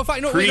 Like if I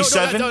know,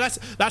 pre-7? No,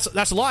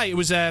 that's a lie. It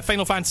was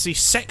Final Fantasy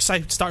VI.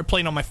 I started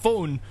playing on my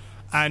phone,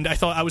 and I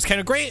thought I was kind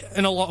of great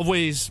in a lot of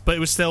ways, but it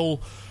was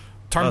still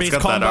turn-based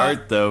it's got combat. that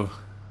art though.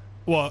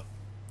 What?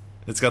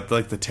 It's got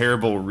like the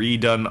terrible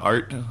redone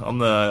art on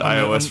the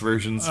iOS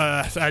versions.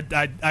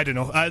 I don't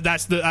know.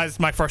 That's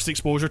my first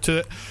exposure to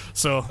it.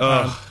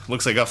 So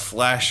looks like a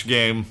Flash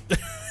game.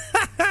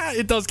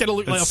 It does kind of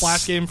look like a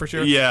Flash game for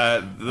sure.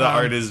 Yeah, the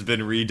art has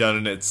been redone,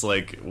 and it's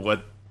like,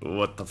 what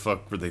the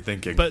fuck were they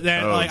thinking? But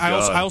then,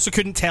 I also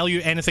couldn't tell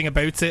you anything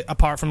about it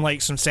apart from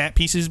like some set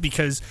pieces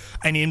because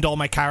I named all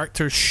my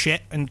characters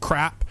shit and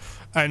crap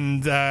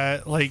and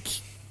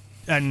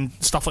and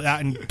stuff like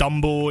that, and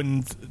Dumbo,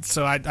 and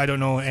so I don't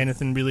know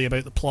anything really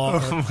about the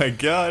plot. Oh my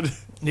god.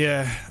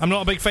 Yeah, I'm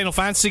not a big Final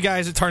Fantasy guy,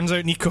 as it turns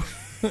out, Nico.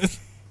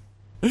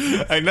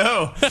 I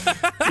know.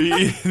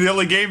 The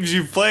only games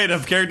you've played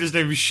have characters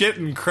named shit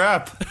and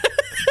crap.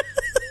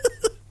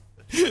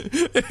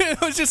 I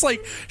was just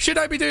like, should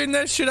I be doing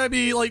this? Should I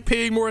be like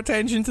paying more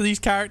attention to these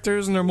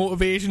characters and their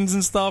motivations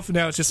and stuff? And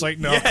now it's just like,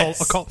 no,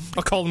 yes.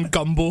 I'll call them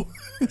Gumbo.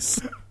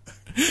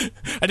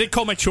 I did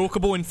call my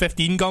Chocobo in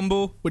 15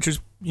 Gumbo, which is,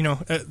 you know,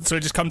 so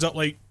it just comes up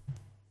like,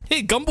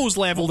 hey, Gumbo's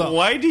leveled up.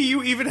 Why do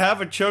you even have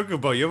a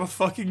Chocobo? You have a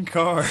fucking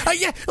car.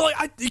 Yeah,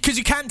 like because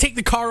you can't take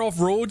the car off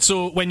road,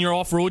 so when you're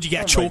off road, you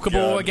get a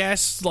Chocobo, I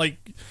guess. Like,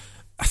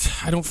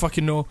 I don't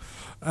fucking know.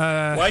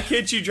 Why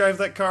can't you drive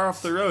that car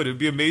off the road? It'd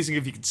be amazing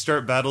if you could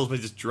start battles by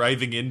just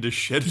driving into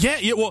shit.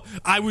 Yeah. Well,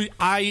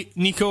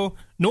 Nico,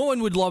 no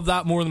one would love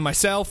that more than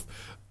myself.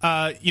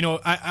 You know,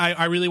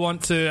 I really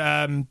want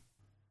to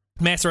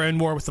mess around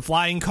more with the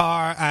flying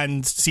car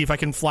and see if I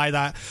can fly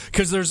that,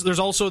 because there's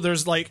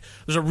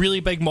a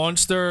really big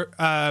monster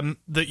that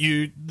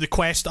the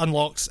quest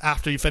unlocks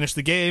after you finish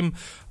the game,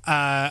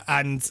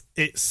 and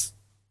it's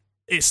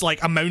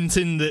like a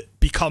mountain that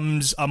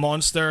becomes a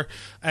monster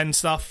and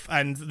stuff,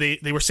 and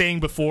they were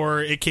saying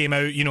before it came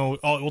out, you know,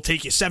 it will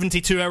take you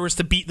 72 hours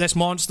to beat this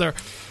monster,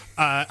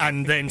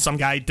 and then some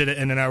guy did it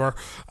in an hour.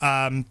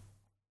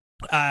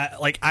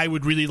 Like, I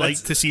would really like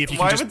to see if you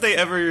can Why would they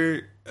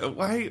ever...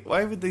 Why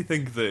would they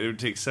think that it would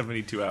take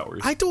 72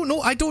 hours? I don't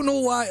know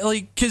why.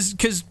 Like,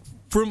 because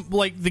from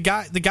like the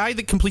guy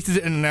that completed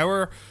it in an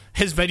hour,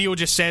 his video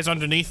just says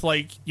underneath,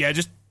 like, yeah,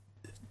 just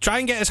try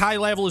and get as high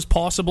level as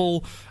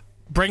possible,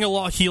 bring a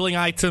lot of healing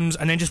items,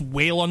 and then just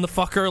wail on the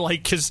fucker,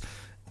 like, because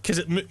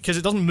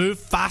it doesn't move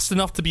fast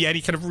enough to be any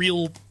kind of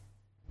real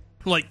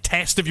like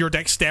test of your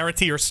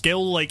dexterity or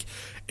skill. Like,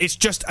 it's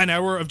just an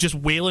hour of just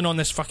wailing on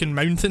this fucking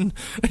mountain.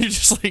 You're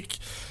just like,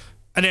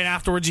 and then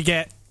afterwards you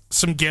get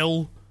some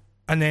gil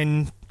and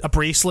then a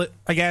bracelet,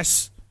 I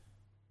guess.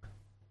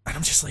 And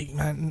I'm just like,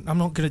 man, I'm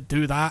not gonna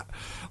do that.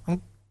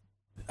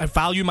 I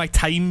value my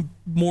time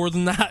more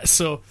than that.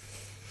 So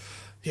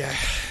yeah,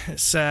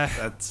 it's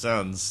that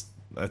sounds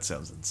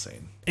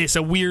insane. It's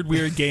a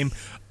weird game.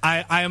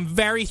 I am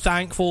very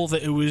thankful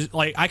that it was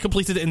like I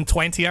completed it in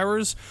 20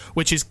 hours,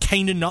 which is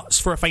kind of nuts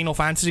for a Final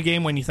Fantasy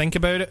game when you think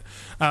about it.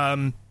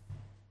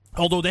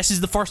 Although this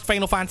is the first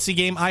Final Fantasy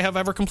game I have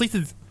ever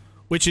completed,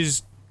 which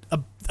is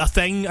a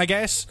thing, I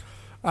guess.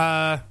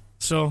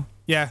 So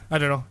yeah, I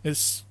don't know.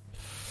 It's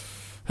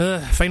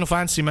Final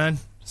Fantasy, man.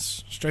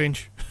 It's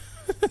strange.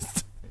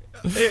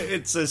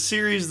 It's a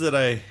series that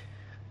I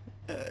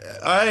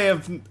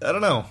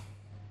don't know.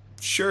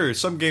 Sure,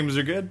 some games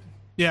are good.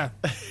 Yeah.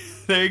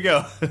 There you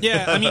go.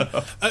 Yeah, I mean,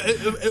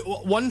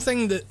 one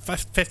thing that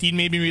 15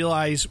 made me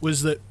realize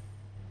was that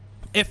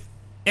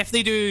if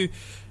they do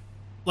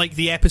like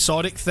the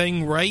episodic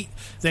thing right,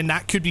 then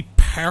that could be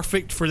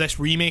perfect for this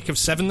remake of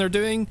 7 they're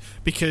doing,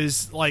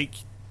 because like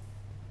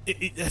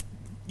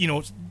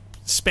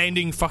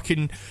spending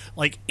fucking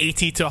like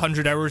 80 to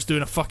 100 hours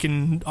doing a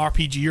fucking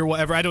RPG or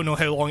whatever. I don't know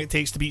how long it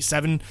takes to beat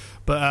 7,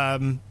 but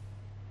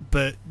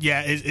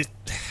yeah, it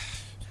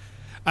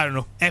I don't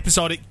know.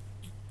 Episodic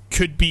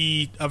could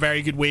be a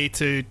very good way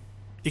to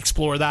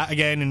explore that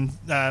again,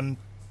 and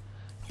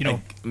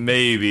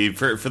maybe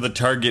for the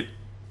target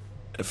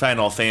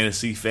Final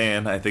Fantasy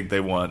fan, I think they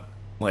want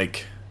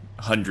like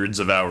hundreds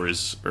of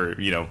hours, or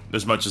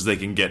as much as they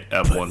can get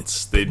at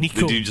once. They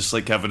do just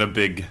like having a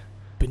big.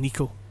 But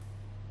Nico,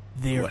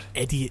 they're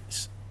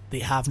idiots. They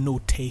have no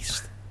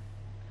taste.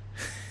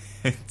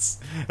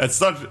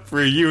 That's not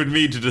for you and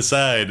me to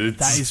decide.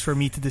 That is for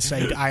me to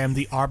decide. I am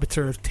the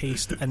arbiter of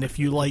taste, and if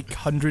you like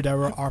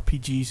 100-hour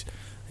RPGs,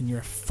 then you're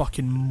a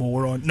fucking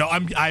moron. No,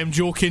 I am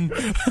joking.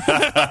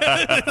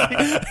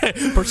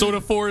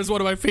 Persona 4 is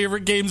one of my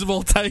favorite games of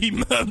all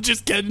time. I'm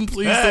just kidding.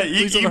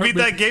 Please, you beat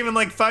that game in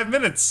like 5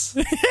 minutes.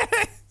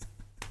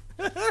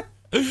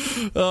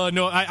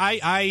 No,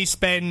 I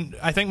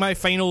think my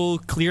final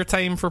clear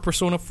time for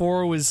Persona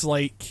 4 was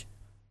like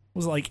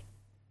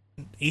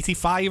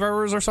 85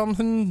 hours or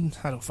something.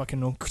 I don't fucking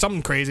know,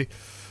 something crazy.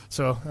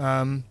 So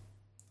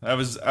I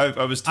was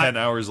 10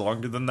 hours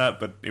longer than that,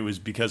 but it was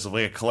because of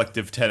like a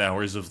collective 10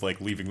 hours of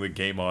like leaving the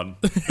game on.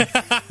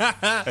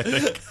 I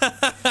think.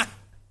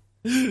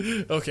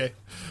 Okay,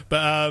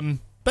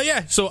 but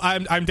yeah, so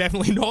I'm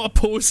definitely not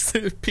opposed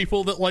to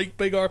people that like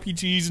big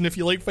RPGs, and if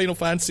you like Final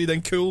Fantasy,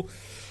 then cool.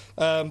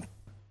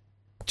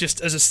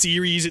 Just as a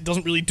series, it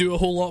doesn't really do a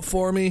whole lot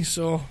for me,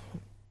 so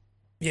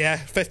yeah,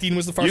 15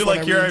 was the first one. You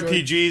like your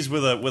RPGs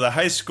with a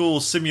high school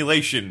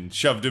simulation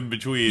shoved in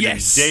between,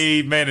 yes, and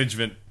day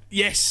management.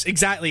 Yes,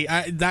 exactly.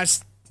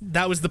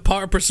 That was the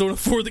part of Persona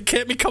 4 that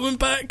kept me coming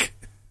back.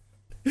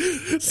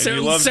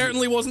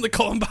 Certainly wasn't the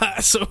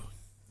combat. So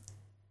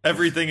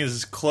everything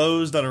is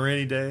closed on a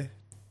rainy day.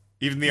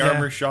 Even the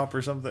armor shop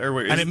or something. Or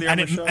wait, is it the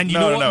armor shop? And you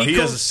know what, Nico? He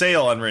has a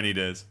sale on rainy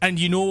days. And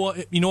you know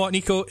what,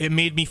 Nico? It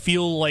made me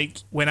feel like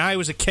when I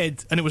was a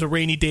kid and it was a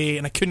rainy day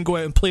and I couldn't go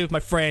out and play with my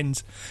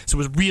friends. So it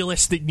was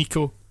realistic,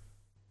 Nico.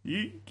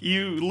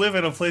 You live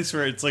in a place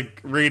where it's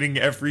like raining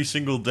every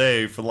single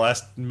day for the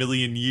last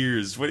million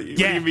years. What do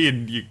you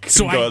mean you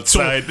couldn't go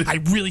outside? So I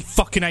really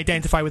fucking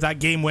identify with that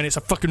game when it's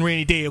a fucking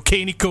rainy day,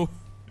 okay, Nico?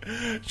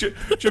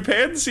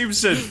 Japan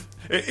seems to...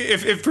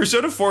 If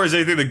Persona 4 is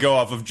anything to go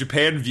off of,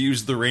 Japan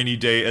views the rainy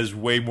day as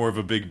way more of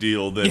a big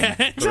deal than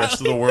the rest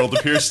of the world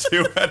appears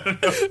to. I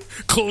don't know.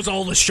 Close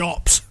all the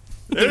shops.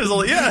 No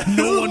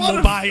one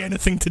will buy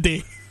anything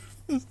today.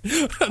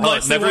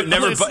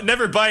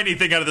 Never buy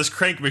anything out of this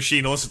crank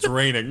machine unless it's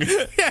raining.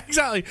 Yeah,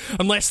 exactly.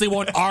 Unless they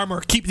want armor,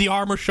 keep the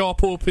armor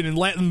shop open and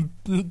let them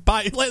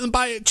buy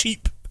it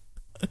cheap.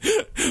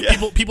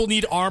 Yeah. People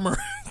need armor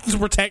to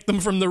protect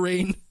them from the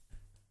rain.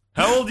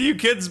 How old are you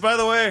kids, by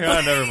the way?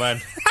 Oh, never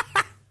mind.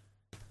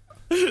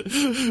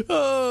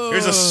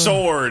 Here's a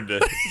sword.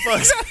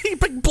 Exactly,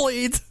 big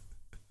blade.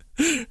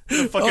 A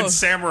fucking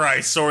samurai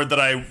sword that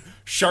I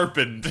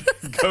sharpened.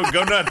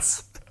 Go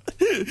nuts.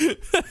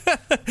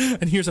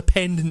 And here's a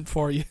pendant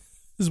for you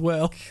as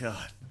well.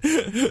 God.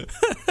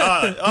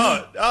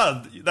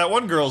 That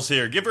one girl's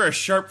here. Give her a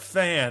sharp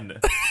fan.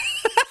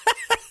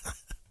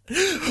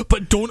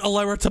 But don't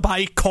allow her to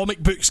buy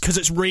comic books because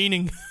it's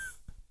raining.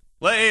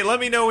 Let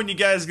me know when you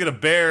guys get a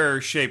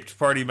bear-shaped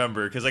party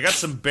member, because I got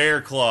some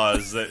bear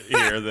claws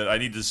here that I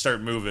need to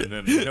start moving,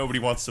 and nobody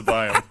wants to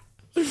buy them.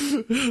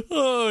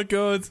 Oh,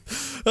 God.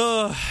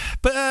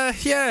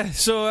 Yeah,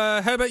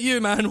 so how about you,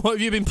 man? What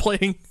have you been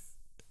playing?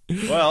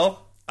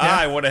 Well,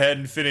 I went ahead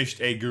and finished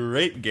a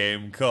great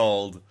game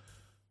called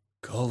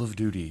Call of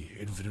Duty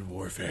Infinite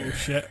Warfare.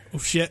 Oh,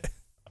 shit.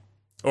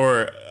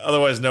 Or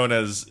otherwise known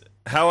as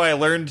How I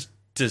Learned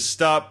to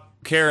Stop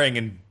Caring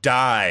and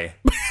Die.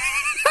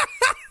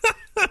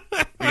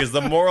 Because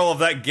the moral of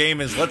that game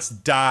is let's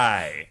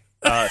die.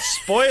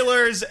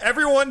 Spoilers,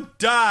 everyone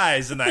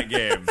dies in that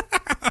game.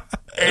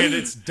 And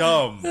it's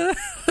dumb.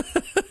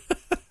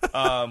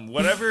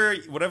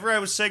 Whatever I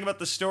was saying about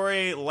the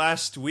story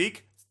last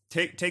week,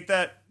 take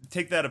that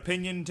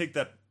opinion, take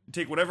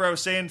whatever I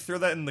was saying, throw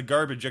that in the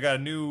garbage. I got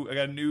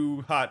a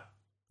new hot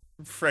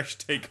fresh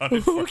take on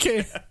it.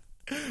 Okay.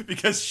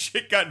 Because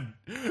shit got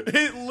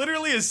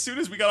literally as soon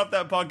as we got off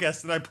that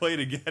podcast and I played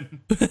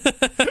again.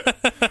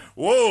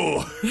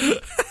 Whoa.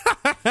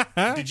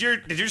 Did your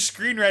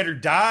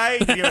screenwriter die?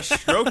 Did you have a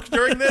stroke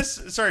during this?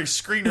 Sorry,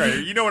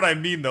 screenwriter. You know what I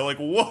mean though. Like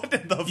what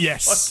in the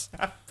fuck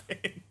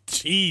happened?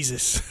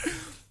 Jesus.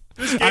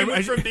 This game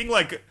went from being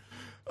like,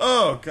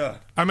 oh god.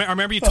 I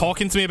remember you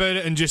talking to me about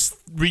it and just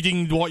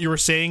reading what you were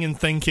saying and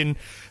thinking,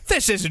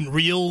 this isn't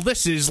real.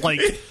 This is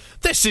like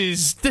This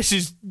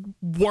is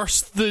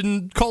worse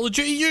than Call of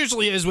Duty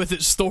usually is with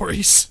its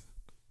stories.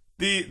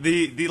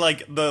 The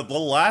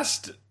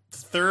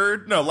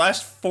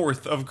last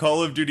fourth of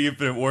Call of Duty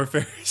Infinite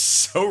Warfare is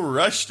so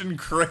rushed and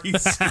crazy.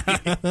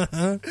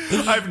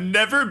 I've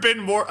never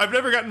gotten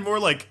more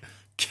like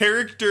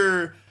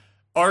character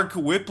arc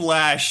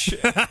whiplash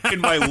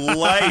in my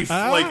life.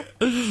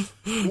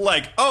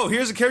 Like, oh,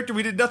 here's a character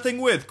we did nothing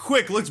with.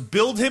 Quick, let's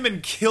build him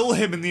and kill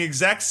him in the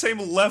exact same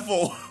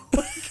level.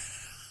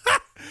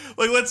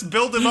 Like, let's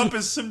build him up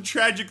as some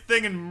tragic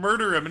thing and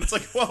murder him. And it's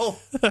like, well,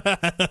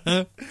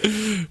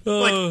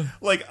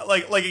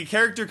 like a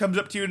character comes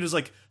up to you and is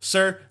like,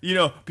 sir,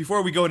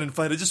 before we go in and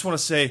fight, I just want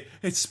to say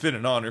it's been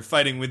an honor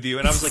fighting with you.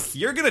 And I was like,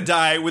 you're gonna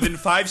die within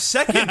 5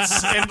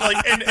 seconds.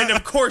 And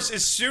of course,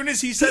 as soon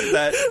as he said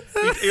that,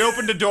 he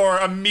opened the door,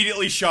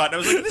 immediately shot. And I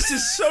was like, this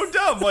is so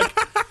dumb. Like,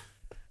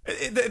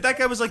 that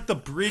guy was like the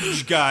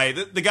bridge guy,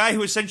 the guy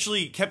who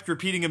essentially kept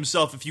repeating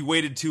himself if you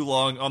waited too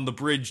long on the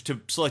bridge to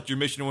select your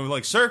mission. And we were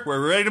like, sir,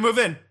 we're ready to move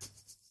in.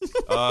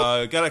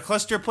 Got a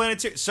cluster of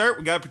planets here. Sir,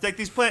 we gotta protect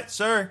these planets,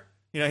 sir.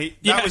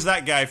 That was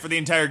that guy for the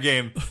entire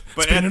game.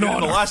 But in the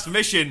last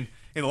mission,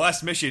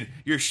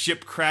 your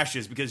ship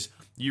crashes because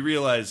you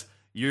realize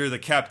you're the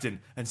captain,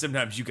 and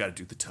sometimes you gotta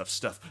do the tough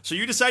stuff. So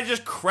you decide to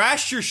just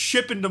crash your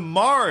ship into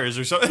Mars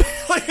or something.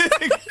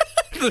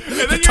 And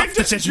then tough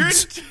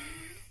decisions.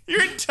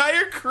 Your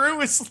entire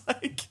crew is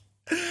like,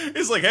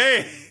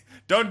 hey,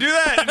 don't do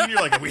that. And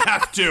you're like, we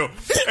have to.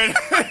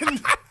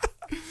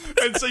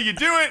 And so you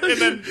do it, and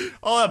then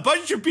a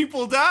bunch of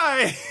people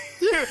die,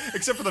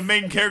 except for the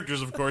main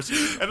characters, of course.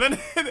 And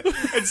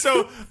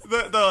so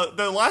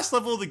the last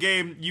level of the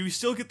game, you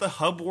still get the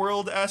hub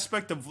world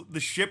aspect of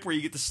the ship where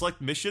you get to select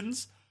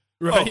missions.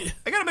 Right. Oh,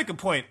 I gotta make a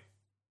point.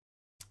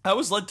 I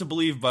was led to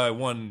believe by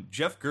one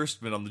Jeff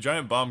Gerstmann on the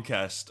Giant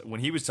Bombcast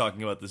when he was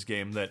talking about this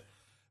game that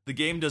the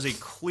game does a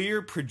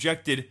clear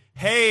projected,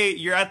 hey,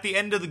 you're at the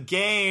end of the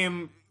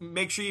game,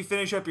 make sure you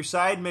finish up your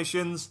side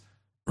missions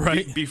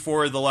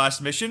before the last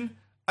mission.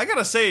 I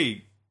gotta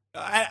say,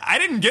 I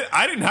didn't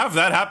have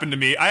that happen to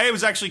me. I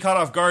was actually caught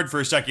off guard for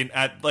a second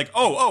at like,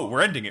 oh,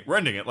 we're ending it.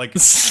 Like,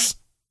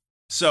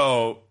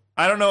 so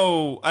I don't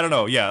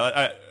know.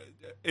 Yeah.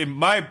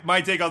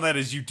 My take on that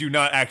is you do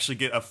not actually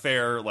get a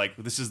fair, like,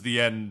 this is the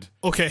end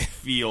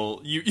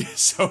feel.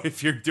 So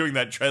if you're doing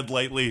that, tread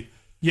lightly.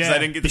 Yeah, I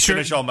didn't get to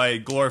finish all my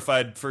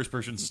glorified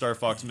first-person Star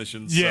Fox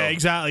missions. Yeah,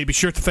 exactly. Be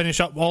sure to finish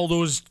up all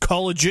those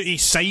Call of Duty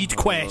side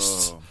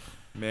quests.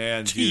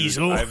 Man, jeez,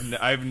 dude,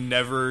 I've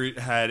never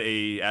had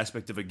a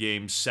aspect of a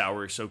game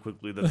sour so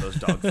quickly than those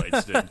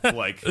dogfights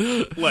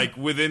did. Like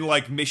within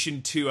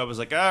mission 2, I was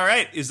like, all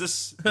right, is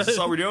this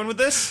all we're doing with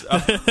this?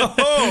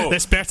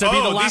 This better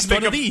be the last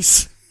one of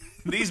these.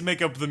 These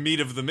make up the meat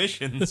of the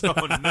missions. Oh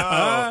no!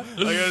 I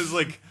was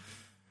like.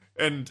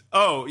 And,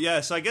 so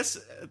I guess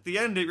at the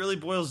end, it really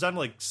boils down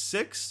to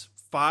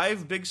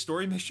 5 big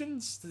story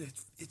missions.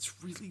 It's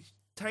really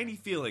tiny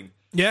feeling.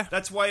 Yeah.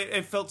 That's why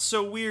it felt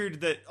so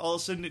weird that all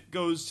of a sudden it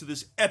goes to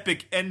this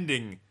epic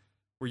ending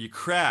where you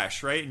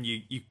crash, right? And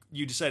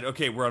you decide,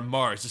 okay, we're on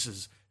Mars. This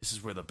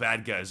is where the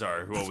bad guys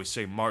are, who always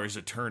say Mars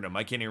Eternum.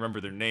 I can't even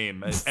remember their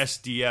name.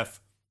 SDF.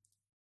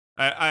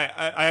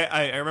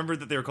 I remember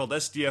that they were called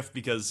SDF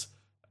because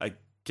I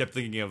kept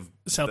thinking of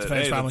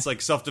Self-Defense Family. It's like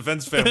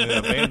Self-Defense Family,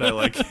 that band I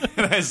like.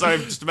 So I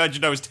just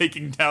imagined I was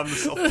taking down the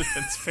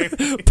Self-Defense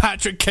Family.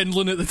 Patrick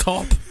Kindlon at the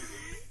top.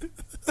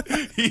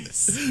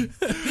 He's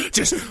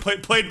just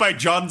played by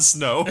Jon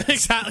Snow.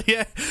 Exactly,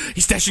 yeah.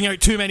 He's dishing out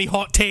too many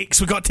hot takes.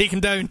 We got to take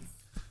him down.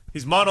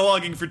 He's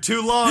monologuing for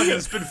too long, and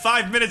it's been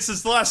 5 minutes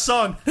since the last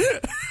song.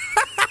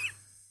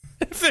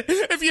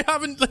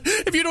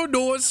 If you don't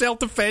know what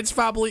Self-Defense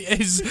Family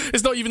is,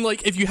 it's not even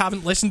like if you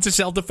haven't listened to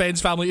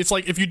Self-Defense Family, it's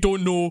like if you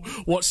don't know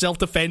what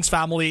Self-Defense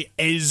Family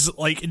is,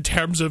 like in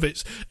terms of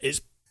its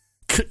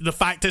the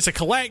fact it's a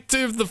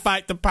collective, the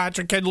fact that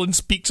Patrick Kindlon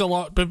speaks a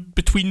lot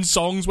between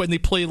songs when they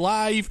play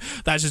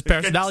live, that's his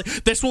personality.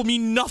 This will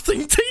mean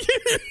nothing to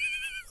you.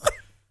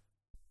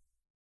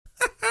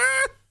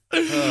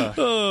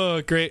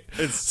 Oh, great.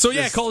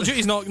 Call of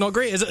Duty's not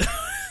great, is it?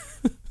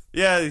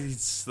 Yeah,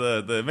 it's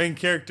the main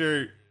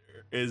character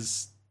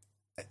is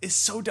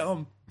so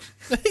dumb.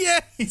 Yeah,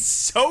 he's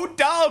so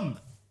dumb.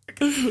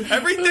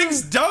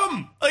 Everything's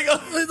dumb. Like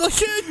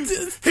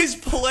his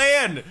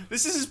plan.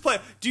 This is his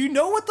plan. Do you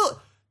know what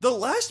the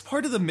last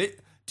part of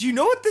do you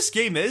know what this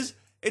game is?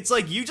 It's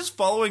like you just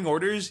following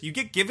orders. You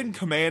get given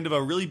command of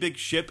a really big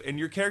ship, and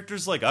your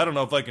character's like, I don't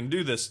know if I can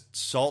do this.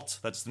 Salt.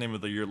 That's the name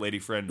of your lady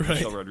friend,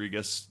 Michelle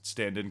Rodriguez,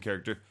 stand-in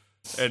character,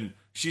 and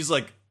she's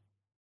like,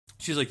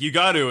 you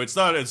got to. It's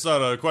not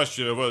a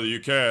question of whether you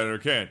can or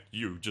can't.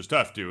 You just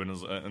have to.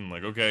 And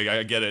like, okay,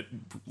 I get it.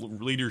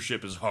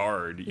 Leadership is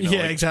hard.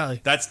 Exactly.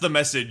 That's the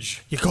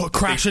message. You got to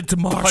crash into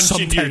Mars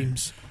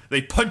sometimes.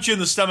 They punch you in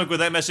the stomach with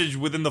that message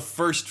within the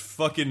first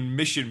fucking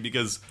mission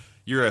because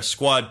you're a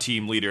squad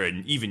team leader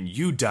and even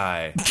you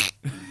die.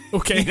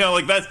 Okay.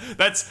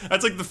 That's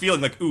like the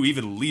feeling like, ooh,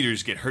 even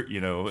leaders get hurt.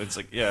 It's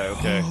like, yeah,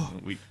 okay,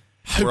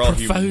 we're all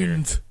profound.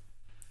 Human here.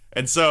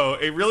 And so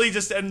it really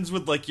just ends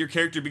with like your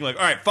character being like,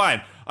 all right,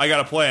 fine, I got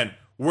a plan.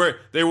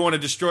 They want to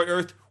destroy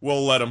Earth,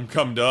 we'll let them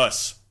come to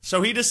us.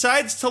 So he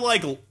decides to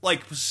like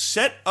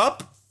set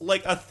up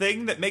like a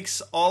thing that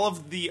makes all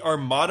of the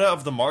armada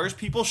of the Mars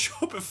people show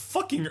up at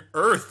fucking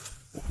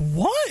Earth.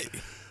 What?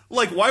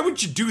 Like, why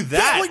would you do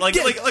that?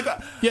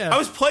 Yeah. I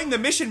was playing the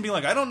mission, being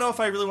like, I don't know if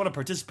I really want to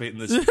participate in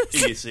this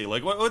idiocy.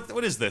 Like,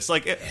 what is this?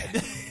 Like,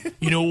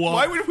 you know what?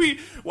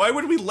 Why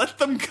would we let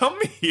them come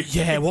here?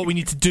 Yeah, what we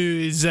need to do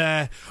is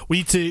we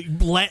need to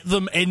let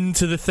them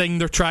into the thing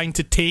they're trying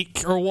to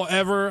take or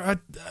whatever.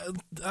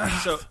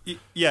 So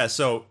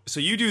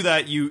you do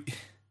that.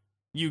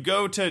 You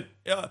go to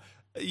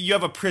you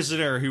have a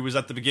prisoner who was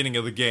at the beginning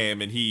of the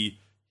game, and he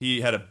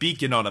had a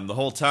beacon on him the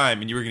whole time,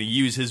 and you were going to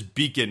use his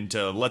beacon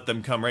to let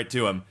them come right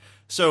to him.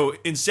 So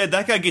instead,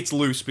 that guy gets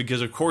loose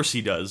because of course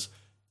he does.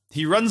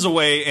 He runs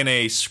away in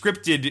a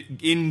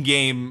scripted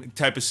in-game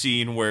type of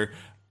scene where,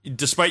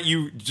 despite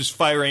you just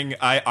firing,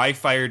 I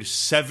fired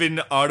 7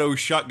 auto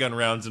shotgun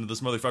rounds into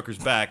this motherfucker's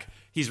back.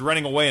 He's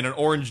running away in an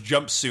orange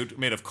jumpsuit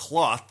made of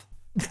cloth.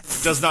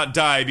 Does not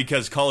die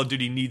because Call of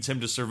Duty needs him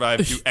to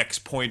survive to X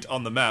point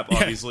on the map,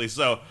 obviously.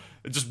 So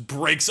it just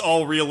breaks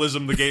all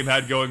realism the game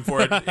had going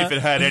for it, if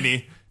it had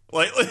any.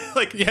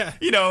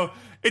 You know,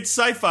 it's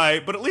sci-fi,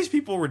 but at least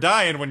people were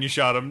dying when you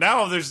shot him.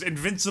 Now there's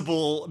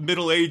invincible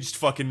middle-aged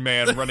fucking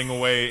man running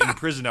away in a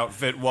prison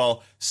outfit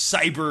while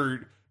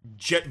cyber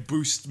jet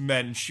boost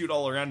men shoot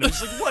all around him.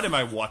 It's like, what am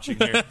I watching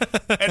here?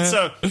 And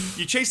so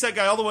you chase that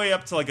guy all the way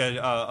up to like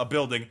a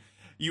building.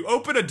 You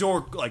open a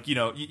door, like, you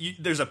know,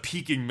 there's a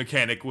peeking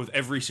mechanic with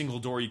every single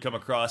door you come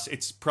across.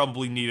 It's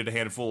probably needed a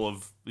handful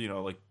of, you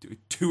know, like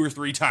 2 or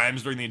 3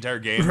 times during the entire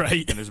game.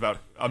 Right. And there's about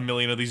 1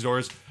 million of these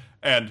doors.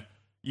 And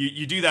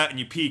you do that and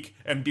you peek.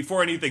 And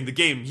before anything, the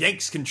game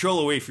yanks control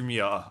away from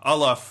you, a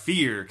la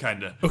Fear,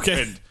 kind of.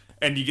 Okay.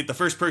 And you get the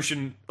first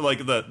person,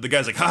 like, the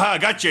guy's like, haha,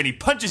 gotcha. And he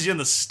punches you in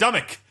the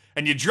stomach.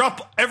 And you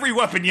drop every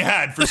weapon you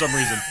had for some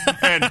reason.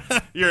 And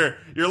you're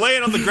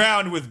laying on the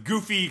ground with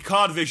goofy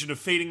COD vision of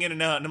fading in and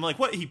out. And I'm like,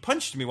 what? He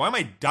punched me. Why am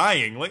I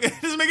dying? Like, it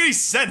doesn't make any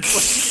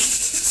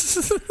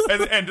sense.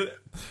 Like, and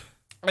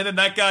then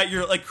that guy,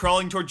 you're like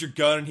crawling towards your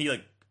gun, and he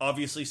like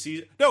obviously sees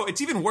it. No,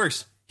 it's even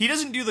worse. He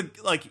doesn't do the,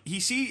 like,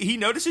 he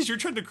notices you're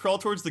trying to crawl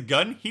towards the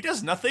gun. He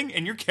does nothing,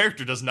 and your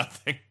character does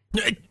nothing.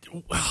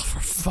 Well,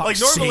 for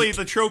fuck's like, normally sake.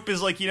 the trope is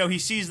like, you know, he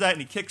sees that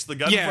and he kicks the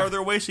gun farther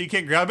away so you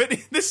can't grab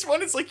it. This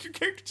one, it's like your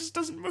character just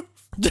doesn't move.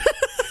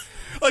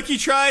 Like, he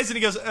tries and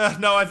he goes,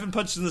 no, I've been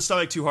punched in the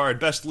stomach too hard.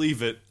 Best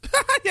leave it.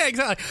 Yeah,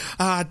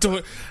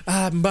 exactly.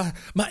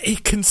 My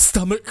aching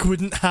stomach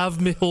wouldn't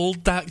have me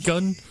hold that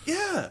gun.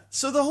 Yeah.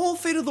 So the whole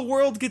fate of the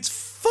world gets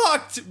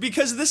fucked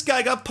because this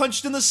guy got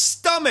punched in the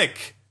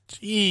stomach.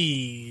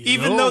 Jeez.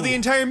 Even though the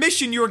entire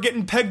mission you were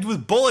getting pegged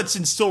with bullets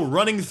and still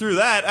running through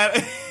that,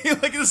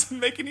 like, it doesn't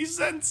make any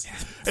sense.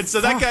 And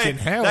so that guy,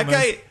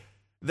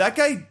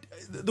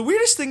 the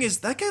weirdest thing is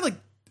that guy, like,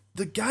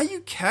 the guy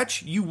you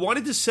catch, you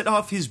wanted to set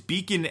off his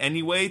beacon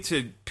anyway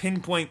to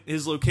pinpoint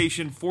his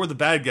location for the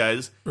bad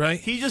guys. Right.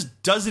 He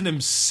just does it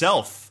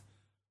himself.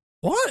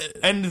 What?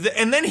 And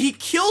then he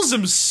kills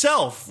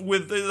himself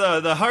with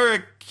the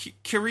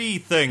harakiri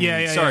thing.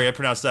 Yeah, Sorry, I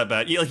pronounced that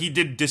bad. He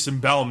did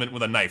disembowelment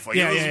with a knife. Like,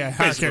 Yeah.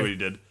 Basically what he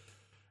did.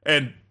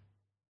 And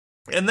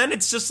then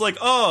it's just like,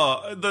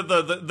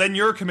 then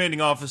your commanding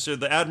officer,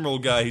 the admiral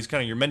guy, he's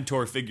kind of your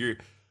mentor figure,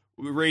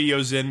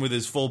 radios in with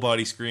his full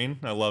body screen.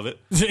 I love it.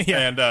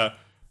 Yeah.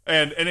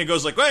 And it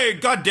goes like, hey,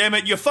 god damn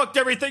it, you fucked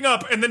everything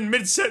up, and then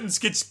mid-sentence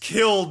gets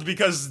killed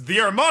because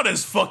the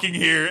Armada's fucking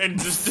here and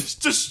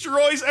just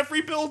destroys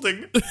every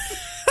building.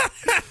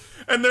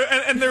 And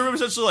they're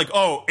essentially like,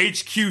 oh,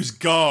 HQ's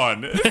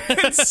gone.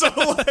 and so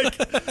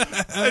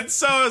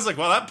I was like,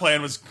 well, that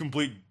plan was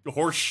complete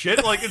horse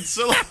shit. Like, and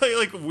so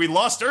like we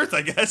lost Earth,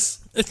 I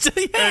guess.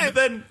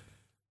 Yeah.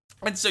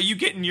 And so you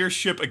get in your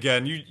ship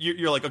again.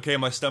 You're like, okay,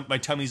 my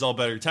tummy's all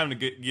better. Time to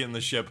get in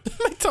the ship.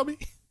 My tummy.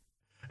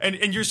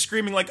 And you're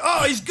screaming like,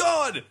 oh, he's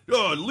gone.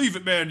 Oh, leave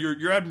it, man.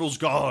 Your admiral's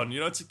gone. You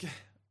know, it's like,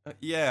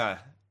 yeah,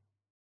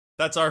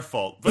 that's our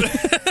fault.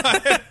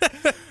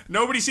 But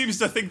nobody seems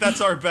to think that's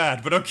our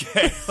bad. But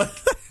okay.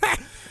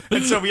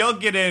 And so we all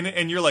get in,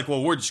 and you're like,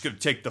 well, we're just gonna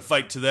take the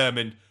fight to them.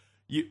 And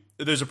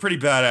there's a pretty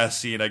badass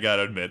scene, I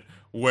gotta admit,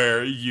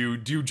 where you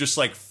do just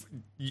like.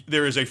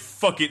 There is a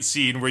fuck it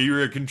scene where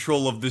you're in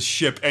control of this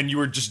ship and you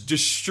are just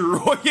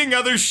destroying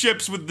other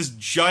ships with this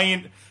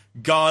giant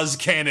gauze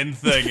cannon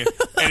thing,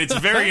 and it's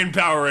very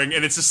empowering.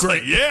 And it's just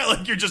like, yeah,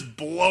 like you're just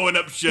blowing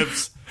up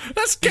ships.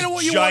 That's kind of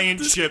what you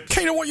giant want. Ships.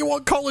 Kind of what you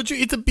want Call of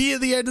Duty to be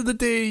at the end of the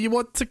day. You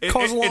want to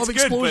cause a lot of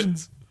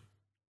explosions.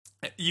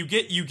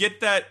 Good,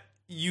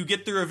 you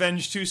get the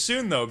revenge too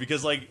soon though,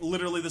 because like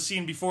literally the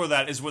scene before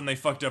that is when they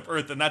fucked up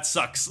Earth, and that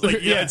sucks.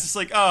 Like, yeah, it's just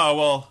like, oh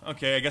well,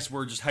 okay, I guess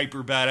we're just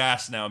hyper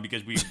badass now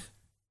because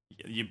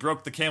you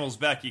broke the camel's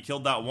back. You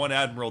killed that one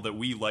admiral that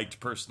we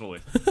liked personally,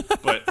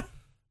 but.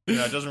 You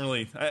know, it doesn't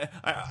really.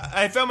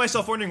 I found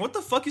myself wondering what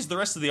the fuck is the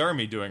rest of the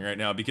army doing right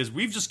now, because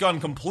we've just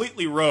gone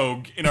completely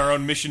rogue in our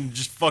own mission to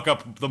just fuck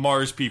up the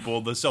Mars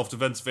people, the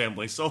self-defense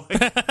family. So,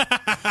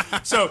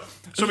 like, so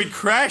we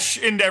crash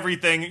into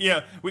everything.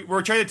 Yeah,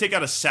 we're trying to take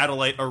out a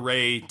satellite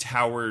array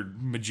tower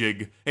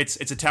majig. It's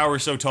a tower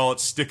so tall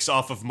it sticks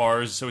off of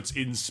Mars, so it's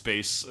in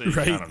space.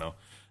 Right.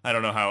 I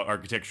don't know how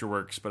architecture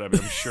works, but I'm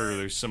sure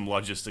there's some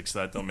logistics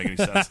that don't make any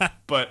sense.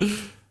 But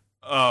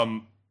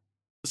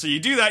So you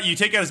do that, you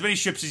take out as many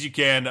ships as you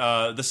can.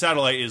 The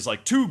satellite is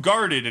like too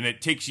guarded and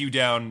it takes you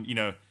down. You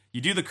know,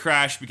 you do the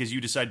crash because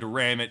you decide to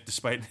ram it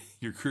despite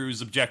your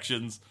crew's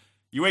objections.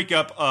 You wake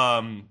up,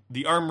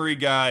 the armory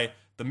guy,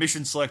 the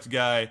mission select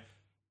guy,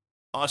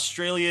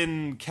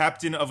 Australian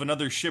captain of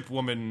another ship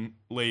woman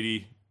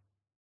lady.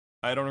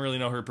 I don't really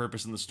know her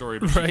purpose in the story,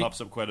 but she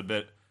pops up quite a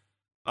bit.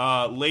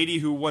 Lady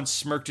who once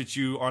smirked at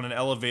you on an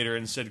elevator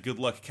and said "Good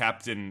luck,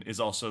 Captain"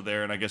 is also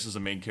there, and I guess is a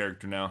main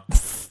character now.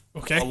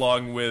 Okay.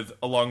 Along with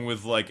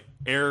like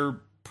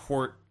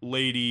airport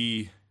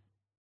lady.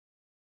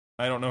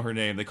 I don't know her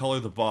name. They call her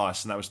the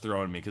boss, and that was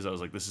throwing me because I was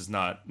like, that's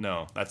not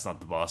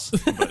the boss.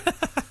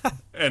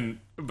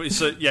 But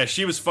so yeah,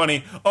 she was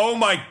funny. Oh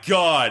my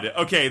god.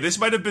 Okay, this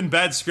might have been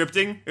bad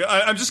scripting.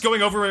 I'm just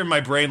going over in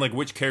my brain like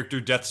which character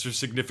deaths are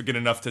significant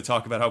enough to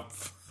talk about how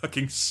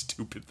fucking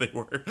stupid they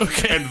were.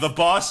 Okay. And the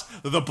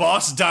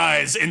boss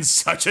dies in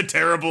such a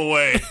terrible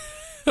way.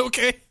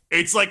 Okay.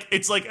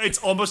 It's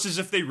almost as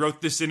if they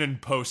wrote this in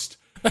post.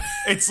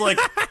 It's like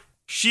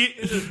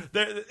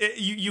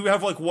you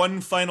have like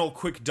one final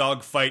quick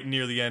dog fight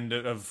near the end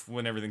of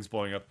when everything's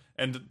blowing up,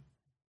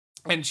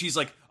 and she's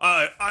like,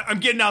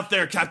 I'm getting out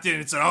there, Captain.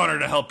 It's an honor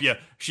to help you.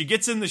 She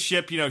gets in the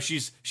ship. You know,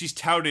 she's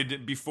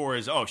touted before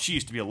as, she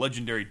used to be a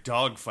legendary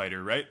dog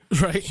fighter, right?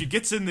 Right. She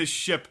gets in this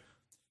ship.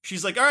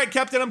 She's like, all right,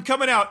 Captain, I'm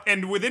coming out.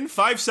 And within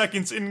 5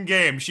 seconds in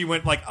game, she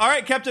went like, all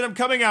right, Captain, I'm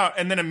coming out.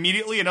 And then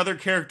immediately another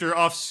character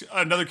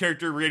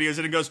radios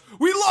in and goes,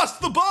 we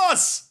lost the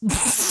boss.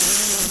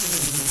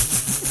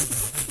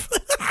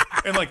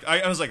 And like,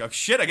 I was like, oh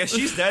shit, I guess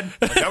she's dead.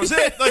 Like, that was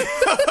it. Like,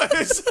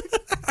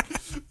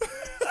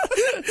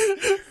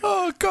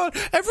 oh god,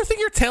 everything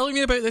you're telling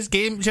me about this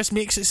game just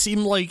makes it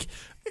seem like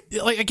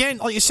again,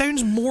 like it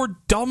sounds more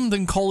dumb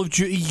than Call of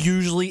Duty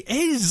usually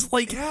is.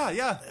 Like,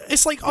 yeah,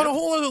 it's like on a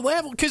whole other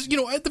level because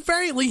at the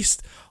very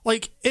least,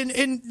 like in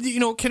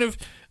kind of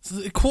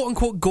the quote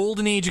unquote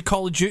golden age of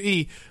Call of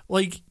Duty,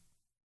 like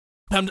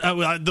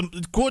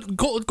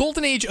the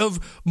golden age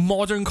of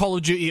modern Call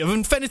of Duty, of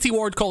Infinity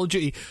Ward Call of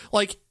Duty,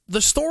 like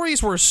the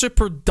stories were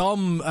super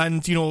dumb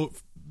and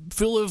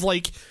full of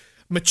like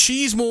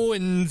machismo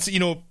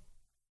and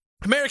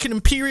American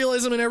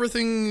imperialism and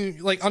everything,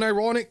 like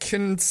unironic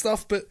and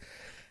stuff, but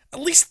at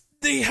least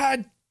they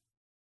had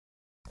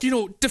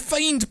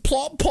defined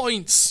plot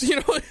points.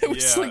 It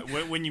was like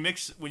when you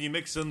mix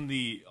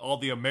in all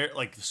the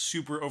like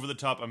super over the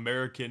top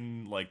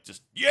American, like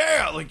just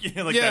that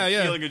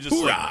feeling of just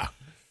hoorah!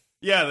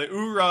 The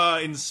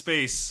hoorah in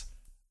space,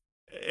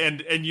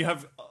 and you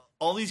have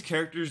all these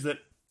characters that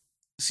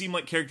seem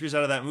like characters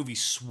out of that movie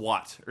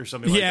SWAT or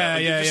something like that.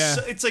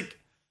 Like, it's like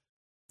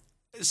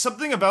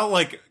something about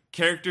like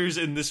characters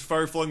in this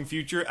far-flung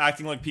future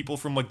acting like people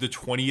from like the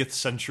 20th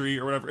century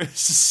or whatever.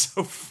 It's just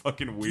so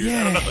fucking weird.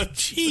 Yeah, I don't know.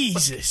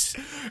 Jesus.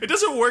 It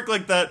doesn't work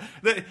like that.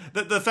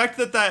 The fact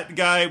that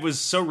guy was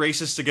so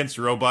racist against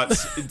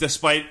robots,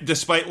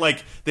 despite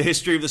like the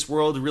history of this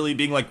world really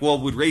being like, well,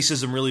 would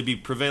racism really be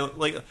prevalent?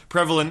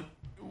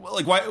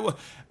 Like why?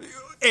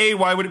 A,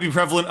 why would it be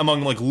prevalent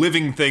among like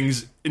living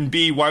things? And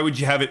B, why would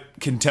you have it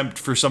contempt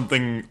for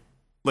something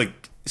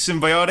like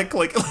symbiotic?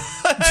 Like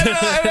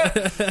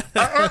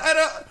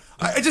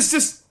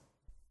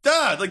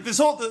like this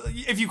whole,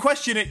 if you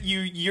question it,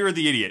 you're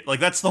the idiot.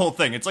 Like that's the whole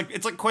thing. It's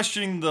like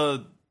questioning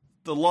the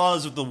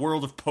laws of the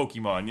world of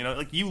Pokemon.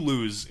 Like you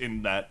lose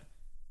in that.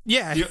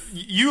 Yeah,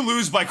 you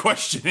lose by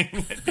questioning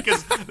it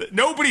because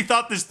nobody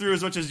thought this through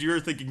as much as you're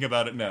thinking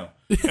about it now.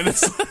 And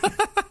it's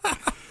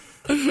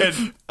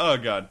and oh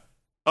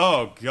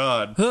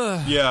god,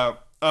 yeah.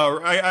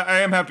 I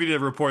am happy to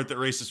report that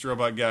racist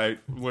robot guy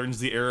learns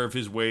the error of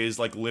his ways,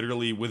 like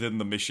literally within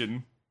the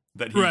mission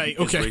that he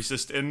is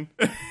racist in.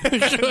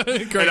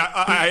 Great. And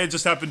I had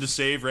just happened to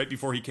save right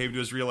before he came to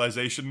his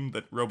realization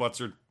that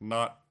robots are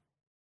not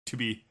to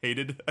be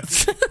hated.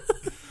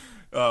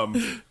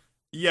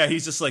 Yeah,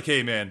 he's just like,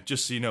 hey man,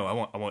 just so you know,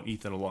 I want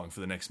Ethan along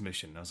for the next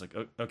mission. And I was like,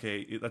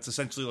 okay, that's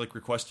essentially like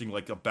requesting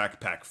like a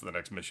backpack for the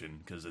next mission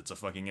because it's a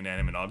fucking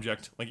inanimate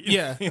object. Like,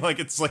 yeah, like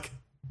it's like.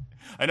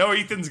 I know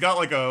Ethan's got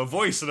like a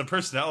voice and a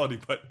personality,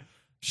 but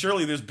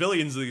surely there's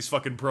billions of these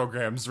fucking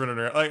programs running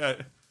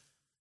around.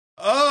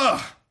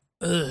 I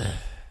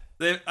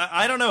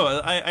don't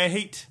know. I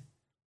hate.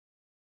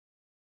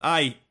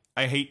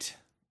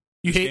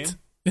 You hate?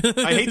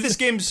 I hate this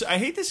game's. I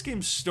hate this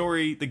game's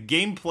story. The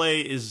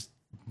gameplay is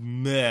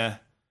meh,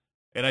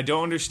 and I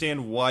don't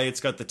understand why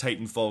it's got the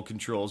Titanfall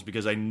controls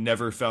because I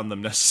never found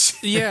them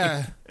necessary.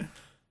 Yeah,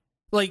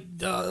 like.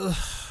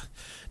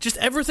 Just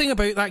everything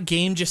about that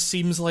game just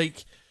seems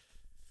like,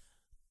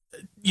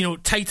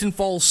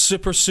 Titanfall's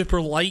super,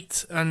 super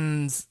light,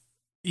 and,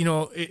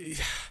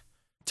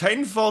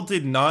 Titanfall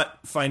did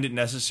not find it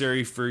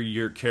necessary for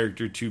your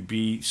character to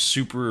be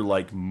super,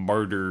 like,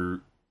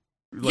 martyr.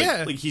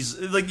 Like, like he's,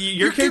 like,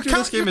 your character in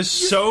this game is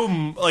so,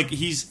 like,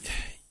 he's...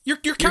 Your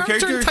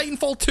character in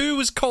Titanfall 2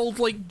 is called,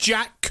 like,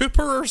 Jack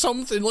Cooper or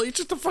something. Like,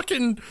 just a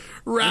fucking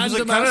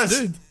random ass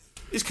dude.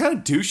 is kind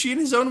of douchey in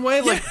his own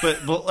way, like,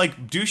 but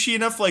like douchey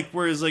enough, like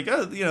where it's like,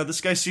 oh, you know,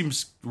 this guy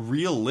seems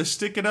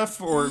realistic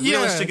enough, or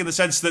realistic in the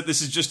sense that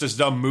this is just a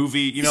dumb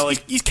movie, you know,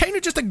 like he's kind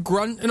of just a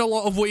grunt in a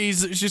lot of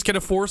ways. That's just kind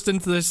of forced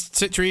into this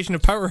situation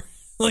of power.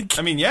 Like,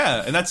 I mean,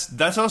 yeah, and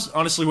that's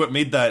honestly what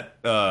made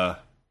that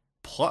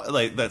plot,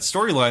 like that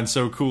storyline,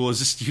 so cool. Is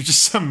just you're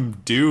just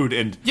some dude,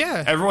 and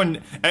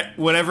everyone,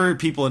 whenever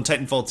people in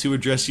Titanfall 2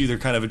 address you, they're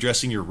kind of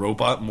addressing your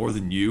robot more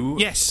than you.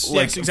 Yes,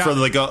 like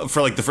exactly.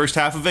 For the first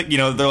half of it, you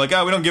know, they're like,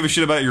 oh, we don't give a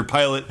shit about your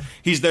pilot.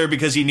 He's there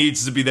because he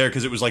needs to be there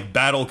because it was like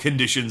battle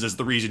conditions is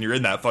the reason you're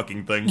in that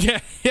fucking thing. Yeah,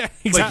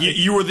 exactly. Like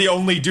you were the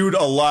only dude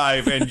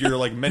alive, and your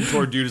like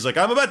mentor dude is like,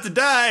 I'm about to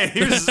die.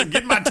 Here's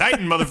get my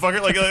Titan,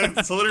 motherfucker. Like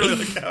it's literally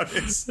like how it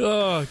is.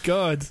 Oh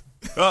god.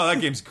 Oh, that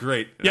game's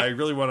great. Yep. I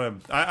really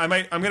want to. I'm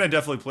gonna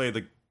definitely play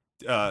the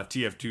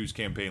TF2's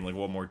campaign like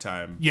one more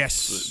time.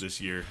 Yes, this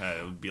year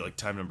it would be like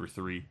time number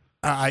 3.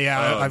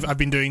 I've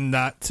been doing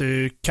that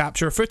to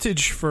capture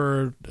footage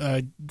for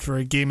a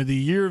Game of the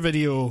Year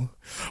video.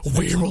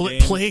 Where will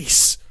it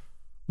place?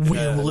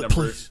 Where will it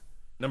place?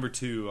 Number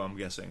 2, I'm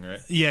guessing, right?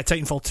 Yeah,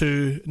 Titanfall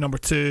 2, number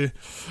 2.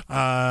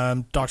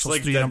 Dark Souls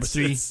 3, number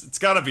 3. It's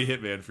got to be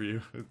Hitman for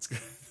you.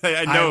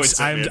 I know it's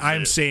Hitman.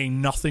 I'm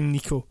saying nothing,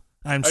 Nico.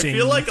 I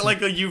feel like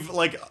you've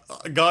like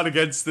gone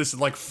against this in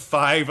like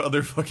 5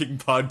 other fucking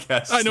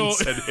podcasts. I know. And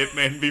said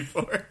Hitman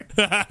before.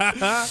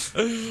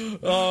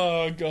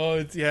 Oh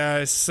god, yeah.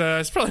 It's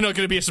probably not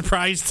going to be a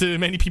surprise to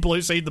many people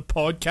outside the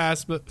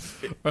podcast, but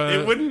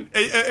it wouldn't.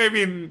 I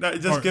mean,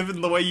 given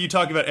the way you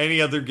talk about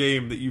any other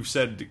game that you've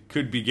said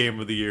could be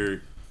Game of the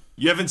Year,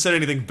 you haven't said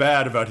anything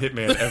bad about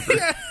Hitman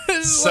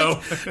ever.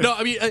 So no,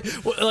 I mean,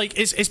 like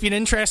it's been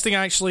interesting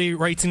actually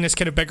writing this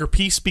kind of bigger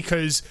piece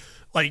because.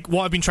 Like,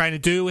 what I've been trying to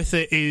do with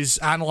it is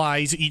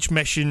analyse each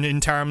mission in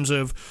terms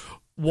of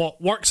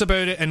what works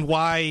about it and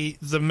why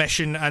the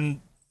mission and,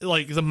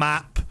 like, the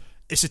map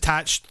is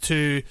attached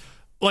to...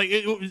 Like,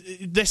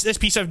 this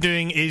piece I'm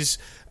doing is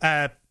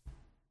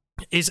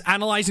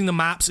analysing the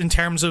maps in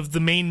terms of the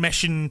main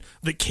mission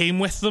that came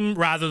with them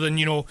rather than,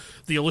 you know,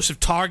 the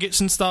elusive targets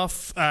and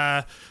stuff.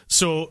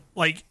 So,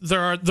 like,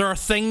 there are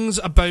things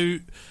about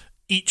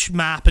each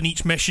map and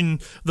each mission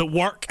that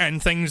work and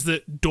things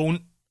that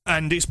don't.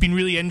 And it's been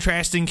really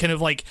interesting kind of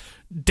like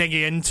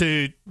digging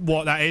into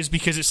what that is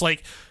because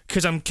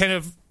I'm kind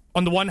of,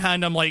 on the one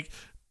hand, I'm like,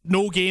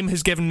 no game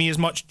has given me as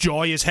much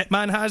joy as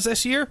Hitman has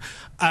this year.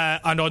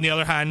 And on the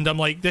other hand, I'm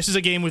like, this is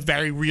a game with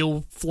very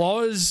real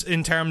flaws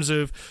in terms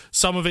of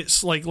some of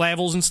its like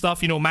levels and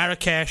stuff. You know,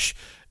 Marrakesh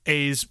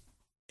is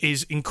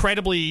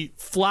incredibly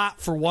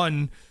flat for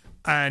one,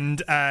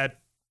 and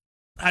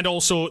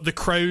also the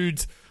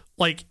crowd.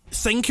 Like,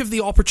 think of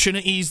the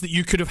opportunities that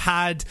you could have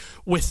had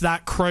with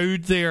that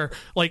crowd there,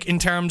 like, in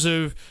terms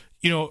of,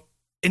 you know,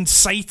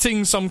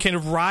 inciting some kind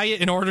of riot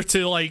in order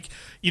to, like,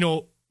 you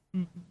know,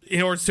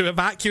 in order to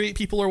evacuate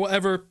people or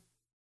whatever,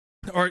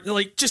 or,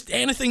 like, just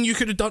anything you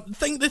could have done.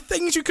 The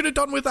things you could have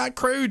done with that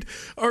crowd,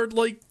 or,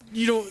 like,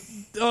 you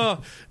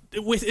know,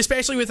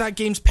 especially with that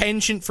game's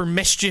penchant for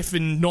mischief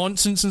and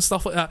nonsense and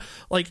stuff like that,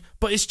 like,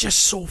 but it's just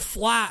so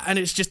flat and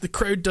it's just the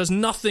crowd does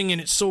nothing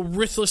and it's so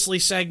ruthlessly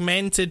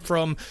segmented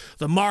from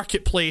the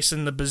marketplace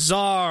and the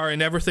bazaar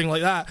and everything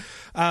like that.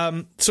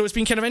 So it's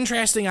been kind of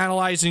interesting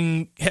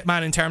analysing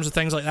Hitman in terms of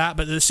things like that,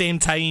 but at the same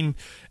time,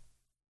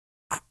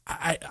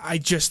 I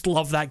just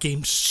love that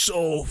game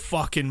so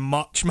fucking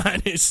much,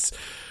 man. It's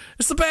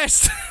the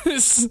best.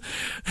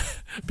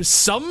 But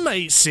some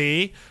might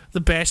say the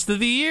best of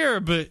the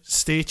year, but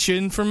stay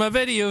tuned for my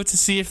video to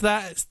see if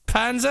that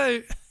pans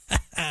out.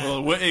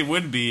 Well, it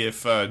would be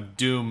if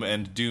Doom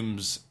and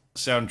Doom's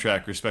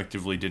soundtrack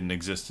respectively didn't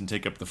exist and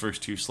take up the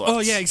first 2 slots. Oh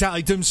yeah,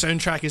 exactly. Doom's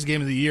soundtrack is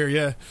Game of the Year,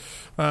 yeah.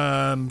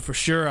 For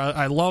sure.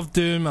 I love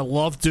Doom. I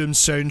love Doom's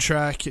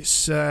soundtrack.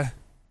 It's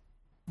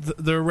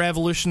they're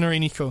revolutionary,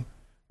 Nico.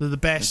 They're the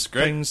best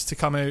things to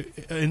come out.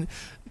 And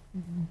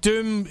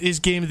Doom is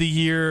Game of the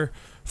Year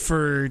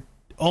for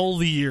all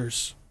the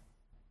years.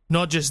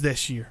 Not just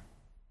this year.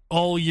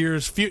 All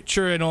years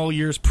future and all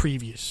years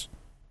previous.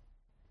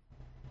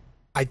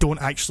 I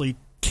don't actually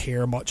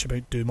care much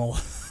about Doom all.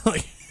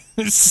 Like,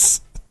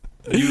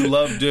 you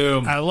love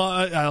Doom. I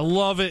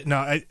love it.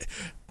 No,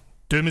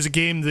 Doom is a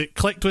game that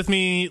clicked with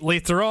me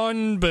later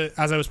on, but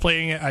as I was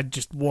playing it, I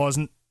just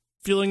wasn't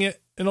feeling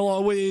it in a lot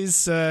of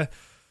ways.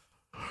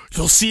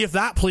 You'll see if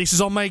that place is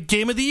on my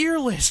Game of the Year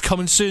list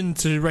coming soon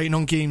to Writing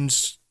on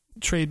Games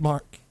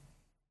trademark.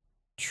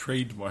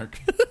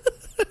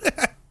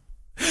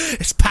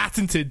 It's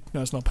patented.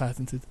 No, it's not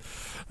patented.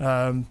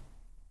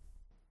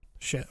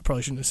 Shit, I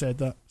probably shouldn't have said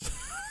that.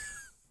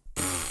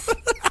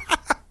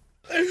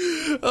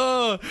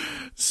 Oh,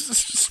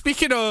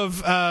 speaking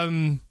of,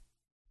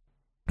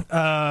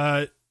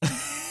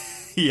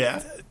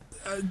 yeah.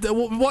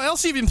 What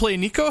else have you been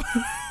playing, Nico?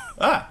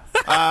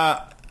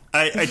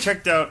 I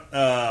checked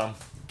out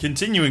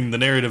continuing the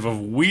narrative of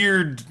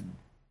weird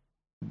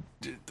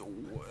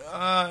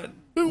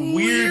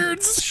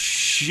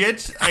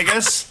shit, I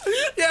guess.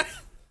 Yeah.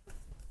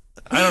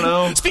 I don't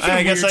know. Speaking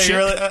of weird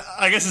shit.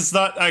 I guess it's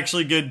not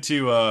actually good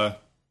to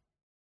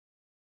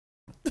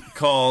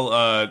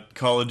call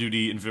Call of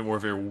Duty Infinite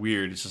Warfare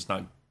weird. It's just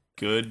not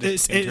good in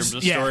terms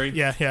of story.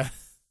 Yeah.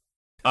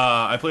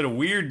 I played a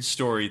weird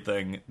story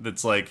thing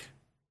that's like,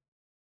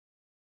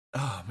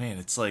 oh man,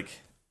 it's like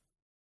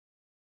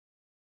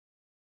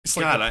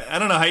God, I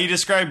don't know how you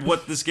describe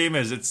what this game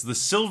is. It's the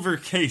Silver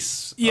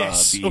Case.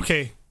 Yes.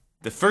 Okay.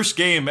 The first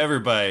game ever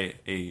by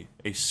a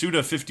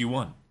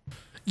Suda51.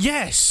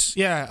 Yes.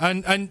 Yeah.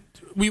 And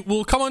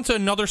we'll come on to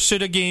another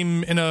Suda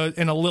game in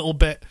a little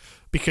bit,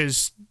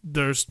 because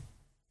there's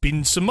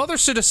been some other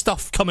Suda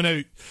stuff coming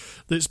out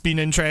that's been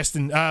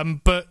interesting.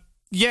 But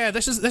yeah,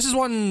 this is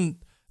one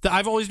that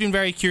I've always been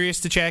very curious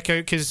to check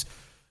out, because,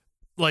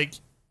 like,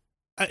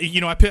 I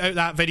put out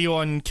that video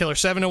on Killer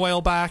 7 a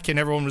while back, and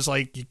everyone was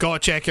like, you gotta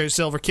check out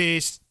Silver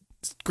Case,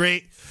 it's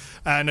great,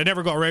 and I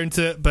never got around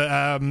to it,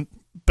 but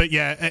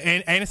yeah,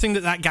 anything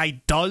that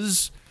guy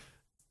does,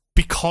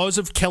 because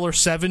of Killer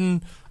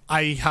 7,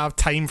 I have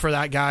time for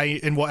that guy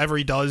in whatever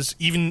he does,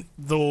 even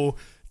though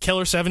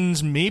Killer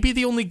 7's maybe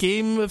the only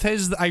game of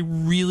his that I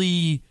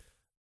really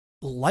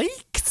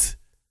liked.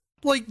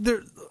 Like,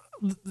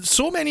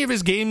 so many of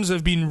his games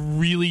have been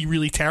really,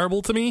 really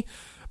terrible to me,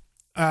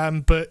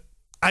 but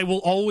I will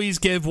always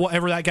give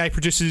whatever that guy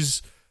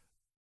produces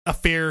a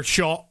fair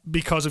shot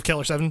because of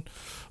Killer 7.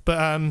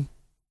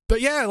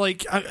 But yeah,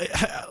 like,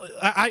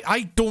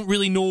 I don't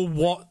really know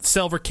what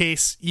Silver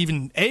Case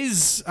even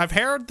is. I've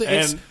heard that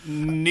it's...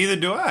 And neither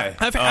do I.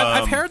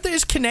 I've heard that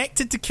it's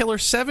connected to Killer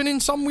 7 in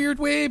some weird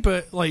way,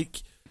 but,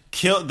 like...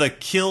 Kill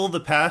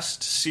the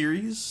Past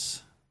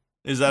series?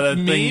 Is that a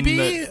maybe?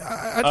 thing?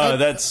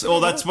 That's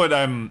what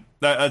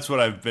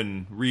I've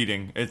been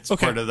reading. It's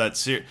part of that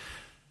series.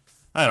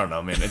 I don't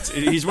know, man.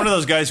 He's one of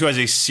those guys who has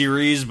a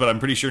series, but I'm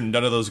pretty sure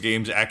none of those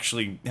games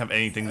actually have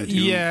anything to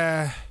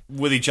do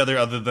with each other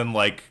other than,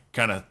 like,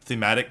 kind of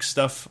thematic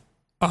stuff.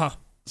 I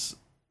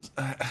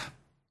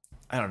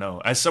don't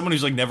know. As someone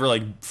who's, like, never,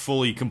 like,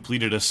 fully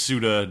completed a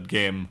Suda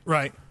game,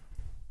 right?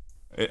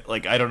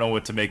 I don't know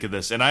what to make of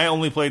this. And I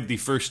only played the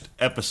first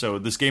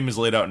episode. This game is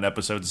laid out in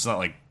episodes. It's not,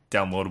 like,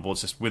 downloadable.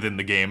 It's just within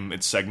the game.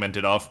 It's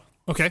segmented off.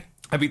 Okay.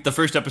 I beat the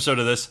first episode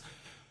of this.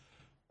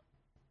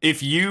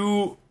 If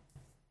you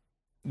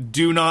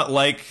do not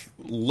like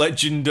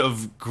Legend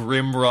of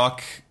Grimrock,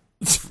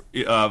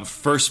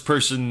 first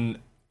person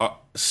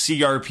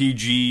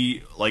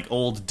CRPG, like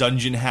old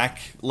dungeon hack,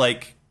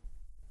 like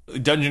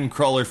dungeon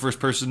crawler, first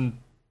person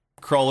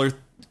crawler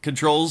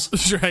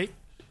controls, right?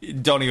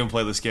 Don't even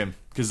play this game,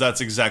 because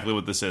that's exactly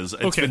what this is.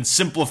 It's been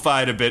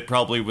simplified a bit,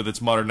 probably, with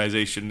its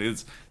modernization.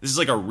 This is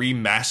like a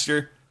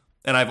remaster,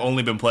 and I've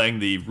only been playing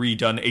the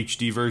redone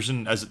HD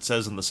version, as it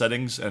says in the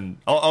settings, and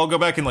I'll go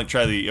back and, like,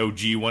 try the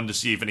OG one to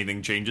see if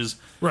anything changes.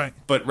 Right.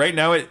 But right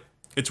now,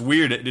 it's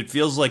weird. It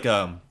feels like,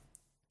 God,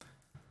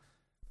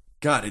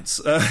 it's,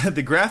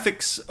 the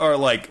graphics are,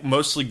 like,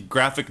 mostly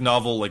graphic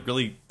novel, like,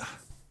 really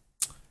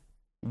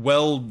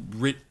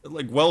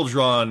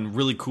well-drawn,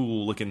 really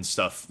cool-looking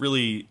stuff.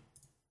 Really,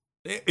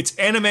 it's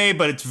anime,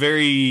 but it's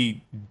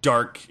very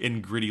dark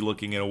and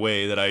gritty-looking in a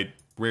way that I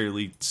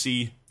rarely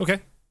see. Okay.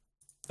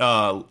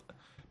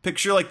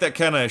 Picture, like, that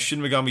kind of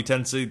Shin Megami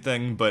Tensei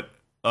thing, but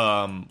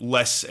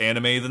less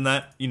anime than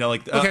that. You know,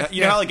 like, you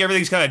know how, like,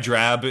 everything's kind of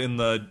drab in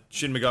the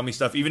Shin Megami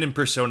stuff? Even in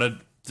Persona,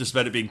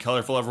 despite it being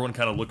colorful, everyone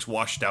kind of looks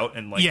washed out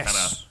and, like, kind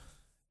of...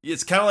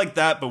 It's kind of like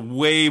that, but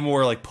way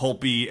more, like,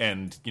 pulpy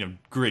and, you know,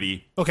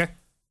 gritty. Okay.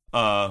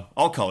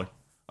 All color.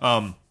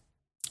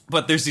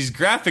 But there's these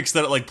graphics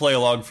that, like, play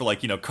along for,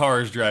 like, you know,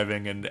 cars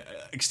driving and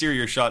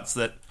exterior shots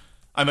that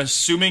I'm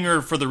assuming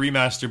are for the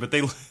remaster, but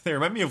they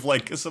remind me of,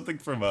 like, something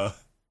from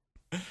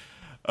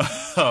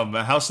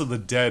House of the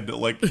Dead,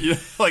 like, you know,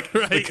 like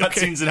right, the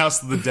cutscenes in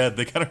House of the Dead.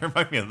 They kind of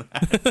remind me of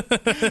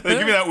that. They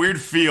give me that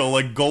weird feel,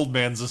 like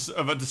Goldman's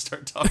about to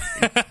start talking.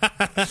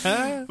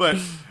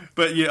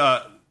 but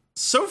yeah,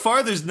 so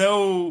far there's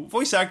no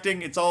voice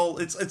acting. It's all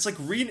it's like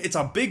it's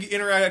a big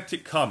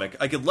interactive comic.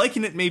 I could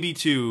liken it maybe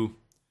to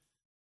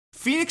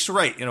Phoenix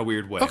Wright in a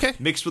weird way,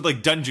 mixed with,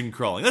 like, dungeon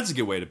crawling. That's a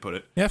good way to put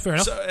it. Yeah, fair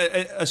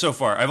enough. So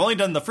far, I've only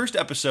done the first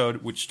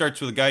episode, which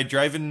starts with a guy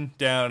driving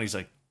down. He's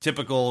like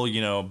typical,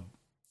 you know,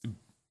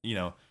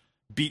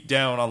 beat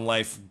down on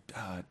life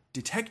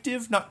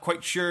detective. Not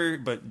quite sure,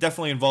 but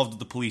definitely involved with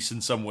the police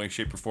in some way,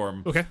 shape, or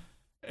form. Okay.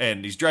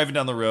 And he's driving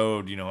down the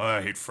road. You know,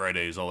 I hate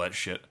Fridays, all that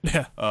shit.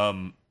 Yeah.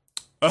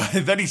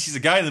 Then he sees a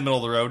guy in the middle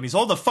of the road, and he's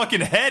holding a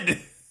fucking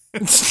head.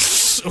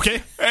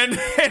 Okay. And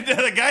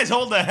the guy's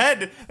holding a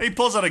head, and he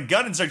pulls out a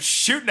gun and starts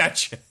shooting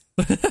at you.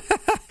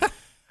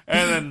 And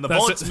then the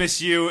bullets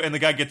miss you, and the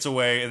guy gets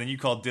away, and then you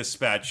call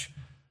dispatch.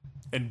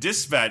 And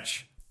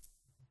dispatch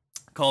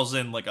calls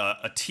in, like,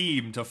 a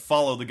team to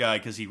follow the guy,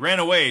 because he ran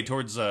away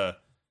towards a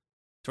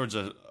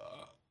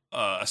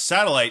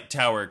satellite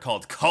tower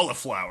called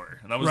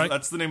Cauliflower. And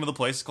that's the name of the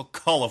place. It's called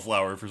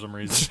Cauliflower for some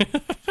reason.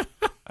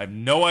 I have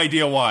no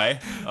idea why.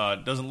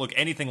 It doesn't look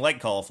anything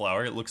like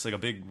Cauliflower. It looks like a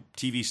big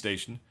TV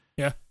station.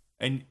 Yeah.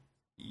 And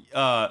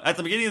at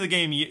the beginning of the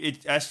game,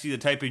 it asks you to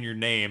type in your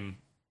name.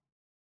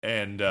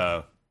 And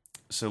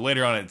so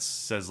later on it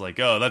says, like,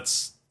 oh,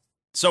 that's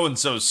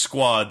so-and-so's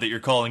squad that you're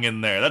calling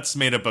in there. That's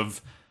made up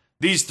of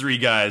these 3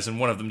 guys, and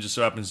one of them just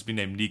so happens to be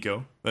named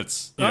Nico.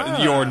 That's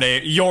your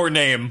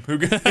name. So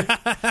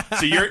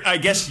I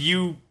guess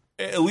you,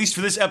 at least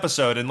for this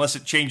episode, unless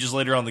it changes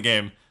later on in the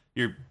game,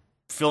 you're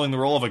filling the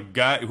role of a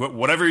guy,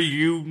 whatever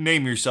you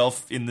name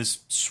yourself, in this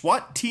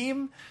SWAT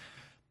team.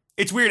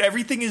 It's weird.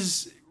 Everything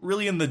is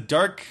really in the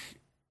dark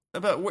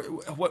about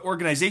what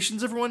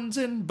organizations everyone's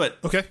in, but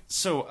okay.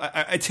 So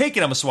I take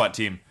it I'm a SWAT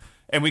team,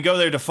 and we go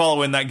there to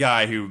follow in that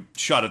guy who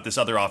shot at this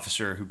other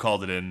officer who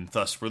called it in.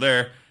 Thus, we're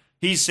there.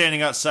 He's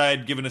standing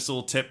outside giving us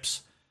little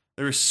tips.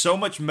 There is so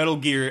much Metal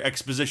Gear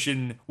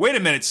exposition. Wait a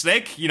minute,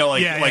 Snake. You know,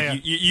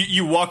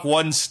 you walk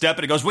one step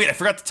and it goes, wait, I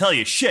forgot to tell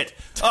you. Shit.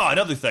 Oh,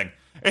 another thing.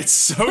 It's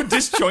so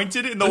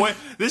disjointed in the way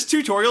this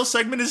tutorial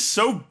segment is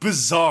so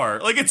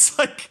bizarre. Like, it's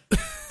like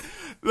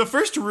the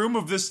first room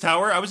of this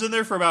tower, I was in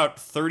there for about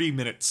 30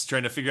 minutes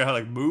trying to figure out how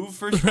to move,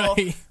 first of all.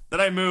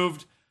 Then I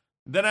moved.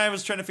 Then I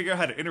was trying to figure out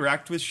how to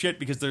interact with shit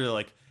because they're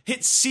like,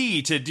 hit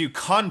C to do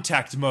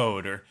contact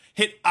mode, or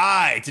hit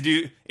I to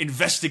do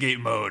investigate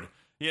mode.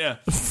 Yeah.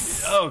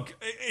 Oh,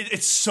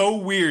 it's so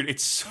weird.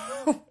 It's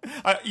so...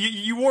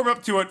 you warm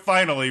up to it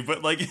finally,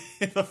 but like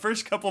in the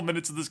first couple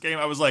minutes of this game,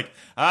 I was like,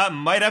 I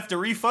might have to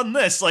refund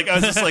this. Like, I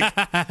was just like...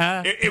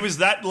 it was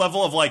that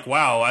level of like,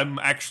 wow, I'm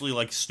actually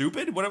like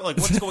stupid? Whatever, like,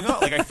 what's going on?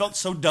 Like, I felt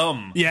so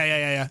dumb.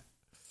 Yeah.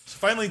 So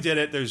finally did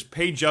it. There's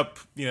page up,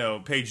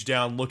 page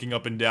down, looking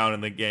up and down in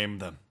the game.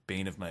 The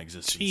bane of my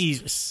existence.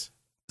 Jesus.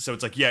 So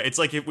it's like, it's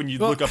like when you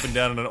look up and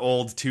down in an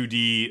old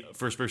 2D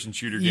first-person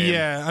shooter game.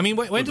 Yeah, I mean,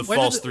 when did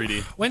false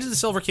 3D? When did the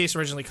Silver Case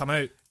originally come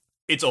out?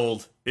 It's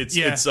old. It's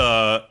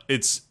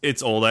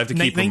old. I have to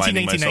keep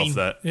reminding myself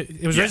that.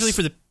 It was originally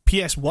for the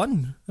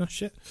PS1. Oh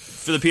shit.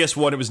 For the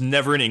PS1, it was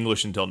never in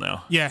English until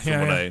now. Yeah, from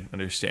what I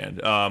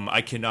understand.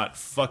 I cannot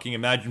fucking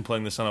imagine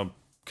playing this on a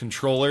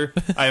controller.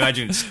 I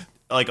imagine it's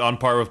like on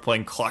par with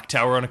playing Clock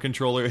Tower on a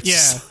controller.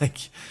 It's like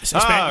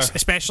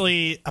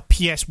especially a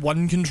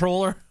PS1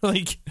 controller.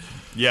 Like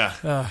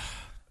yeah,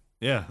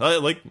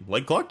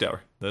 like Clock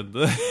Tower.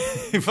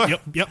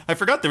 Yep. I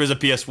forgot there was a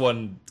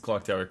PS1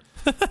 Clock Tower,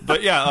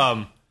 but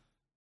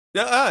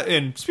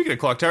and speaking of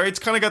Clock Tower, it's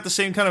kind of got the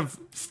same kind of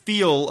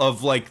feel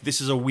of like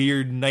this is a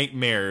weird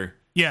nightmare.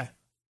 Yeah,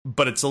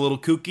 but it's a little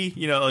kooky. A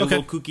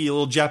little kooky, a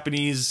little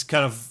Japanese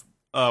kind of.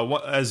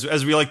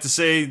 As we like to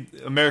say,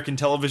 American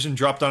television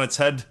dropped on its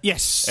head.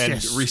 Yes, and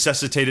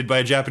resuscitated by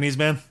a Japanese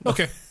man.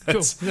 Okay,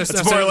 cool.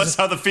 That's more or less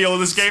how the feel of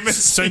this game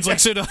is. Sounds like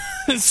Suda.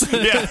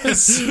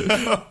 Yes.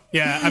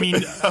 Yeah, I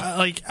mean,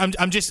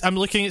 I'm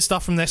looking at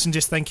stuff from this and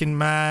just thinking,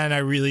 man, I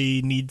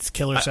really need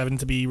Killer 7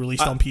 to be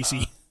released on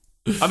PC.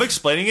 I'm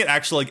explaining it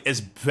actually like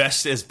as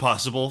best as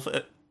possible.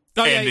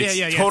 Oh, and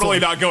it's totally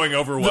not going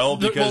over well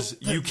because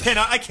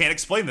I can't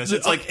explain this.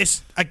 It's like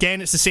it's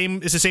the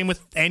same with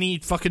any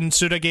fucking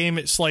Suda game.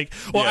 It's like,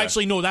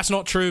 actually no, that's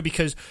not true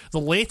because the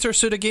later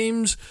Suda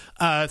games,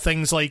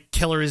 things like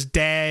Killer is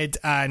Dead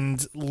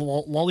and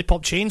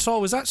Lollipop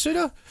Chainsaw, was that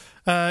Suda?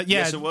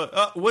 Yes, it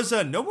was. Was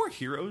No More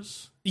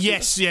Heroes?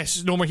 Suda?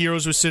 Yes, No More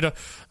Heroes was Suda.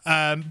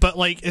 But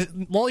like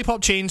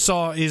Lollipop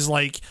Chainsaw is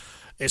like,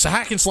 it's a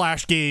hack and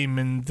slash game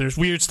and there's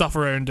weird stuff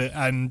around it,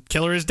 and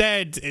Killer is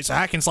Dead, it's a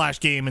hack and slash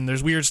game and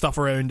there's weird stuff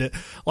around it.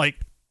 Like,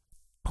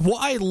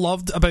 what I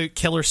loved about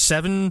Killer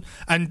 7,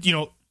 and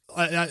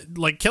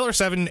like Killer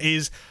 7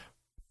 is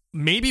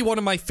maybe one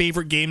of my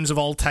favorite games of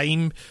all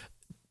time.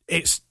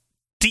 It's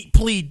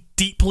deeply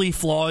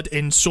flawed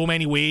in so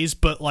many ways,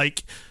 but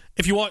like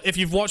if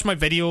you've watched my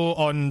video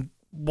on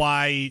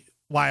why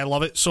I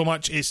love it so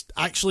much, it's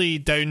actually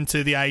down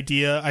to the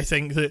idea, I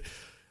think, that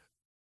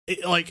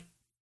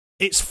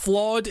it's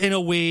flawed in a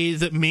way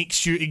that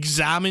makes you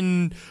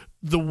examine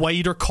the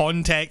wider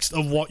context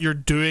of what you're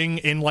doing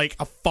in like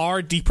a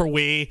far deeper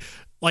way.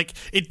 Like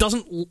it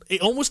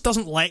almost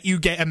doesn't let you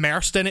get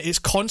immersed in it. It's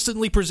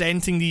constantly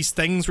presenting these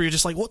things where you're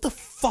just like, what the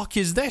fuck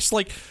is this?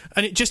 Like,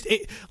 and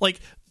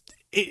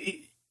it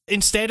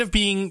instead of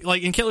being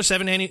like in Killer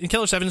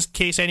 7's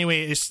case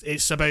anyway,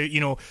 it's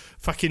about,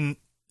 fucking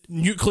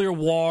nuclear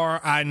war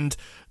and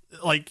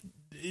like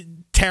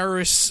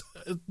terrorists,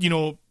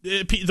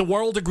 the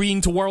world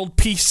agreeing to world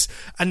peace,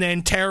 and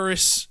then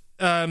terrorists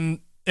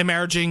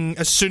emerging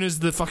as soon as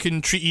the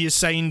fucking treaty is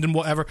signed and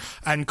whatever,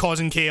 and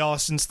causing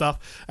chaos and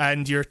stuff,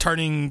 and you're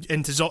turning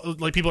into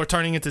people are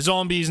turning into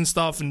zombies and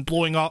stuff and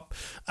blowing up.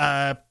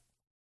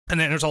 And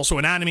then there's also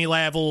an anime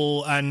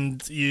level,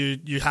 and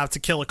you have to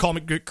kill a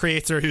comic book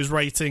creator who's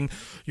writing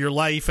your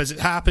life as it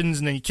happens,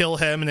 and then you kill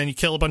him, and then you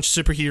kill a bunch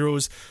of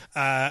superheroes,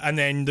 and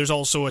then there's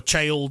also a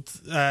child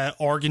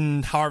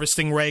organ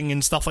harvesting ring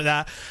and stuff like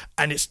that.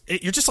 And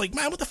you're just like,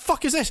 man, what the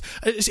fuck is this?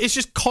 It's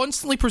just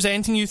constantly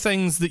presenting you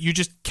things that you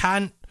just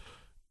can't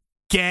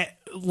get,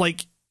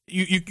 like,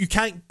 you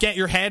can't get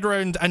your head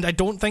around, and I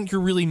don't think you're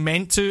really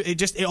meant to.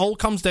 It all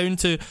comes down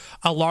to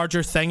a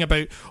larger thing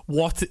about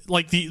what,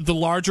 like, the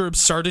larger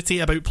absurdity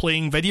about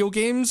playing video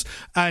games,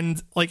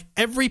 and like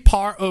every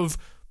part of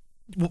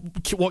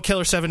what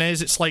Killer 7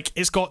 is, it's like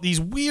it's got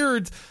these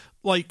weird,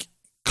 like,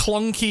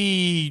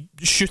 clunky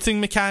shooting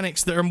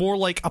mechanics that are more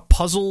like a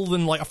puzzle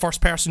than like a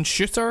first-person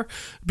shooter,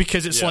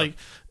 because it's like,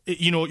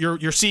 you know,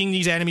 you're seeing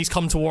these enemies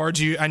come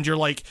towards you and you're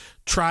like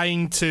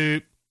trying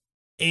to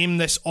aim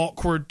this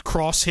awkward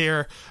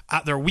crosshair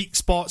at their weak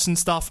spots and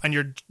stuff, and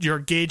you're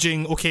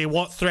gauging, okay,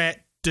 what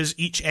threat does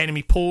each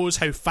enemy pose,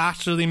 how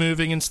fast are they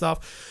moving and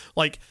stuff,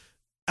 like,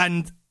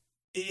 and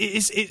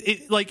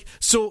it like,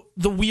 so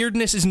the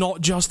weirdness is not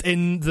just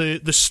in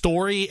the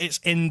story, it's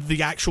in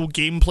the actual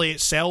gameplay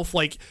itself.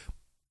 Like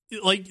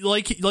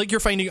you're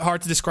finding it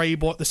hard to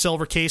describe what the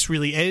Silver Case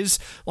really is.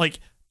 Like,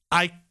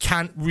 I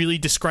can't really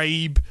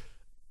describe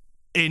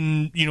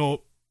in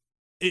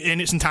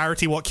its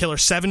entirety what Killer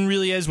 7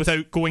 really is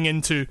without going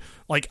into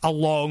like a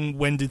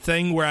long-winded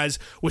thing, whereas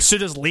with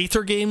Suda's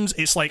later games,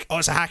 it's like, oh,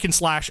 it's a hack and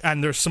slash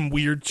and there's some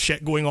weird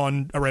shit going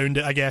on around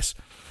it, I guess.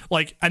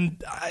 Like,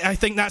 and I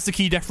think that's the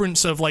key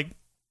difference of, like,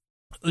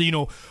 you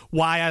know,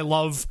 why I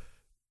love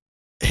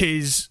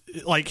his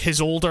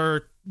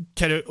older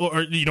kind of,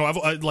 or, you know,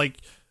 I've like,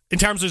 in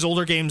terms of his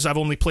older games, I've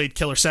only played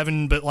Killer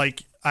 7, but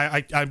like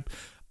I'm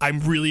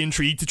really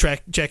intrigued to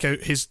check out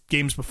his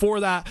games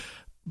before that.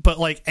 But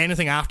like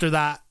anything after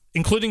that,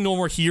 including No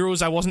More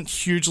Heroes, I wasn't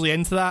hugely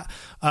into that.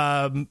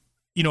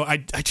 You know, I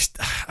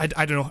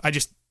don't know. I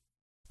just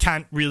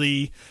can't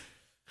really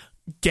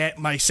get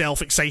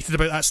myself excited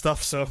about that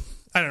stuff. So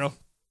I don't know.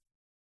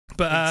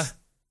 But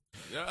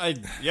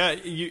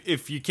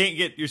if you can't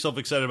get yourself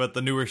excited about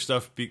the newer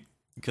stuff,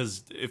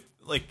 because if,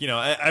 like, you know,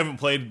 I haven't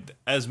played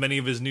as many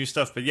of his new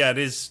stuff, but yeah, it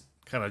is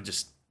kind of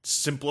just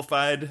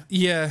simplified.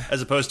 Yeah.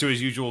 As opposed to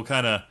his usual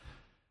kind of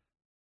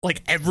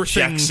like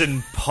everything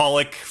Jackson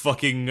Pollock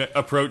fucking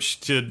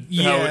approach to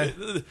how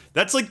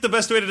that's like the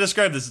best way to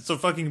describe this. It's a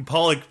fucking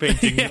Pollock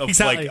painting of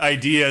exactly. Like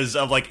ideas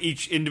of like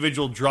each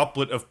individual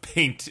droplet of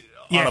paint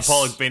on a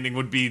Pollock painting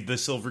would be the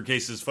Silver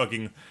Case's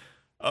fucking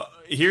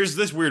here's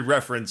this weird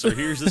reference, or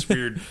here's this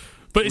weird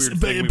weird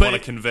thing we want to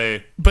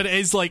convey. But it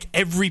is like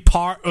every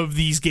part of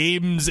these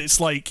games, it's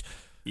like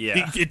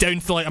it down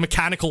to like a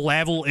mechanical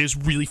level is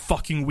really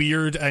fucking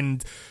weird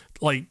and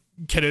like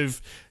kind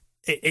of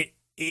it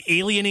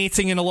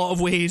alienating in a lot of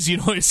ways, you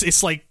know.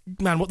 It's like,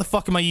 man, what the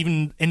fuck am I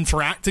even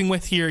interacting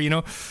with here, you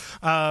know?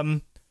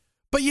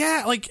 But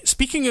yeah, like,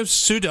 speaking of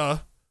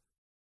Suda,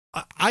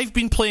 I've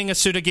been playing a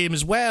Suda game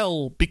as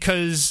well,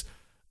 because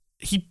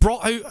he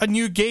brought out a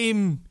new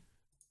game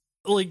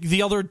like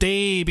the other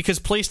day, because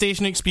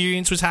PlayStation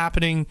Experience was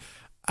happening,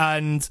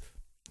 and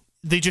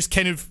they just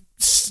kind of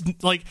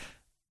like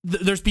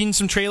there's been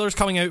some trailers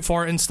coming out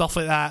for it and stuff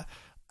like that,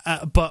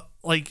 but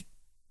like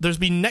there's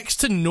been next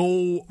to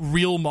no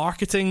real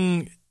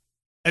marketing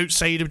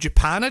outside of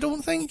Japan, I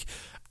don't think.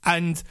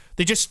 And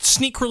they just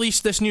sneak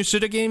released this new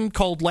Suda game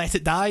called Let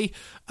It Die.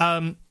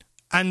 And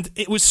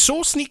it was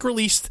so sneak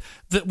released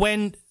that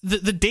when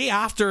the day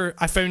after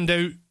I found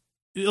out,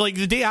 like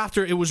the day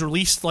after it was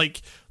released,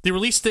 like they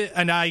released it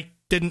and I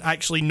didn't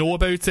actually know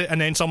about it. And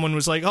then someone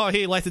was like, oh,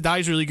 hey, Let It Die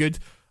is really good.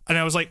 And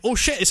I was like, oh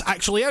shit, it's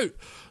actually out.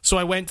 So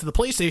I went to the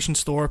PlayStation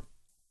Store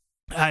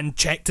and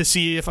check to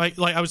see if I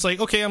was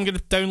like, okay, I'm going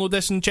to download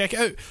this and check it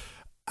out.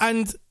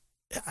 And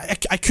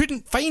I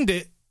couldn't find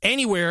it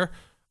anywhere.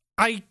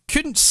 I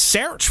couldn't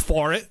search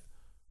for it.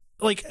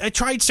 Like, I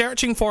tried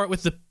searching for it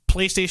with the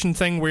PlayStation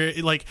thing where,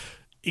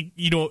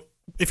 you know,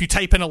 if you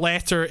type in a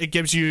letter, it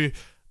gives you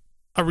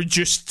a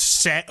reduced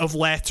set of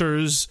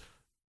letters,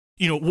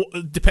 you know,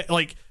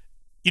 like,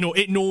 you know,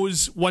 it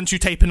knows once you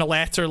type in a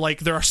letter, like,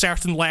 there are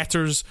certain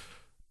letters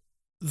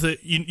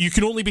that you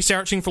can only be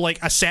searching for like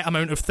a set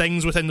amount of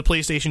things within the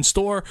PlayStation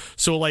Store.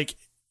 So like,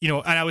 you know,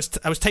 and I was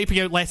typing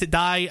out Let It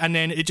Die, and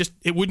then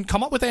it wouldn't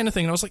come up with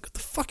anything, and I was like, what the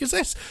fuck is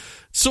this?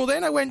 So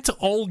then I went to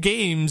All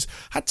Games,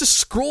 had to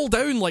scroll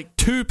down like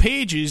 2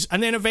 pages,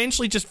 and then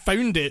eventually just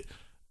found it.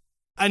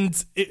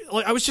 And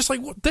I was just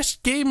like, what? This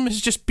game has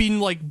just been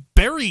like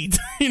buried,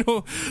 you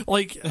know,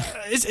 like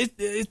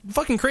it's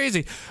fucking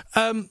crazy.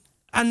 And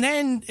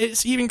then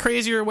it's even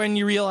crazier when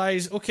you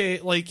realize, okay,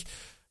 like,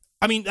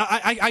 I mean,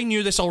 I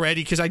knew this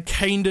already because I'd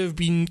kind of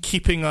been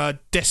keeping a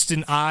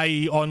distant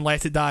eye on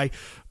Let It Die,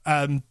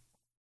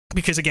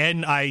 because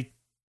again, I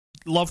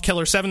love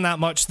Killer 7 that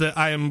much that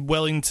I am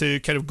willing to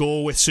kind of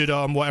go with Suda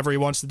on whatever he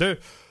wants to do.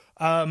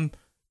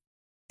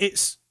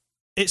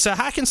 It's a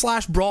hack and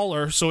slash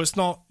brawler, so it's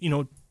not, you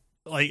know,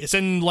 like, it's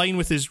in line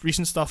with his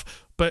recent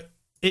stuff, but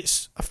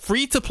it's a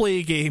free to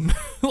play game,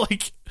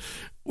 like,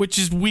 which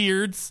is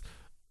weird,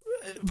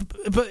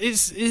 but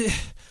it's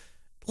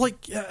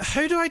like,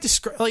 how do I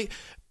describe, like,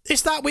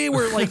 it's that way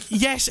where, like,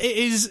 yes,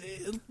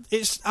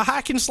 it's a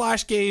hack and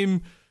slash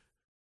game,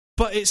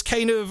 but it's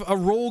kind of a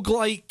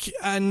roguelike,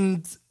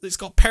 and it's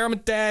got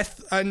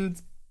permadeath,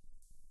 and,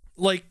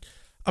 like,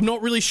 I'm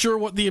not really sure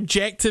what the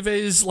objective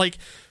is. Like,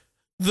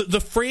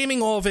 the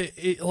framing of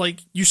it,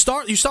 like, you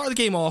start the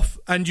game off,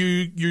 and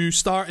you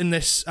start in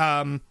this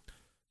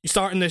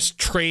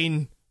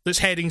train that's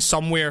heading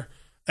somewhere,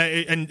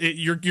 and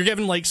you're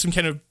given like some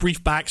kind of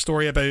brief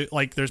backstory about,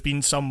 like, there's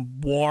been some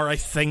war, I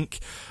think,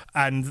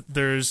 and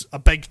there's a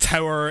big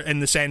tower in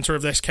the center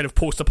of this kind of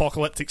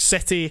post-apocalyptic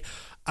city,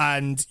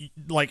 and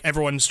like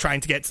everyone's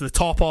trying to get to the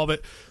top of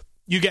it.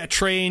 You get a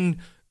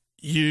train,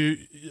 you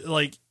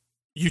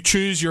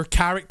choose your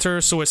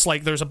character, so it's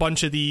like there's a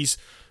bunch of these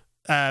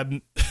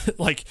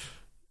like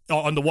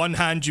on the one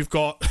hand you've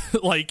got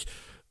like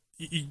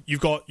you've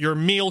got your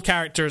male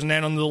characters, and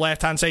then on the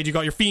left hand side you've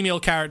got your female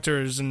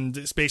characters, and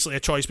it's basically a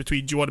choice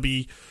between do you want to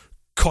be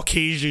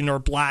Caucasian or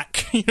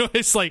black.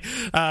 It's like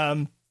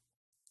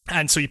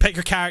and so you pick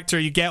your character,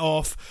 you get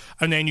off,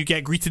 and then you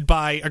get greeted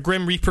by a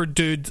Grim Reaper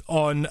dude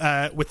on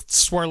with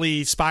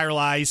swirly spiral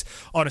eyes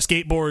on a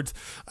skateboard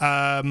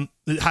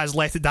that has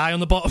 "Let It Die" on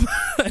the bottom,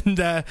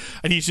 and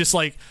he's just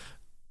like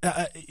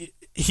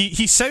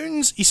he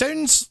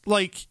sounds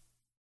like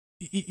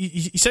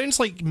he sounds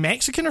like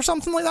Mexican or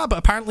something like that, but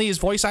apparently his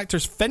voice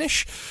actor's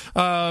Finnish.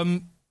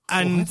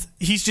 And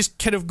he's just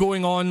kind of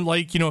going on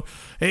like,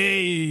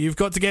 hey, you've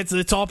got to get to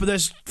the top of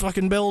this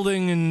fucking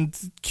building and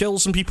kill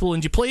some people,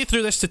 and you play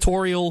through this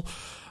tutorial,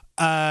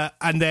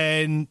 and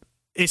then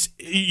it's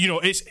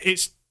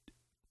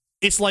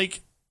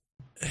like,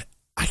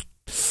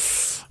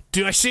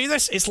 do I say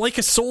this? It's like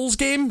a Souls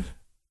game.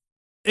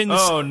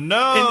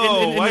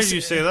 Why did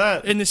you say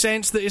that? In the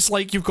sense that it's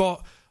like you've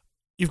got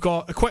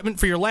equipment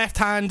for your left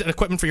hand and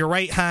equipment for your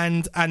right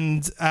hand,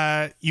 and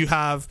you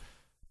have,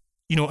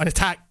 an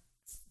attack.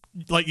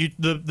 Like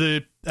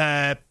the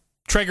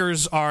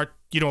triggers are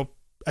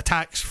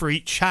attacks for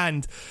each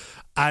hand,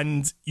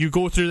 and you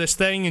go through this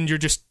thing, and you're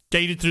just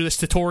guided through this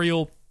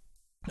tutorial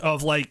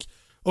of like,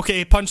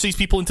 okay, punch these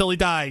people until they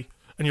die,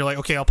 and you're like,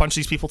 okay, I'll punch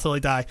these people till they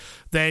die.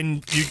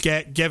 Then you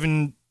get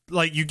given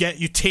like you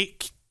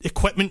take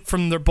equipment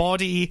from their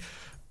body,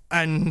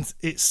 and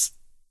it's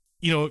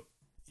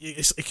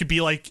it could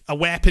be like a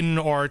weapon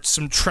or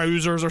some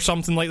trousers or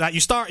something like that. You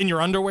start in your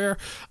underwear,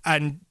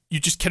 and you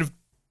just kind of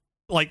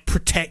like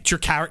protect your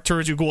character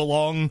as you go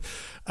along,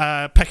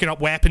 picking up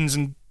weapons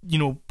and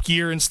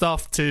gear and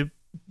stuff to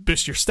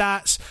boost your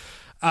stats,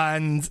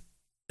 and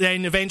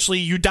then eventually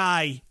you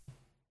die,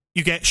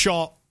 you get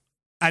shot,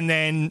 and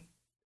then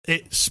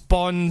it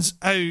spawns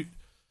out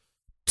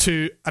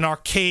to an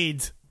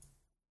arcade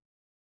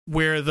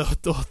where the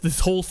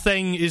whole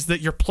thing is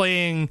that you're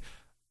playing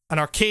an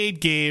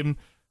arcade game,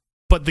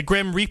 but the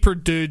Grim Reaper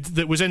dude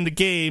that was in the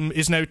game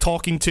is now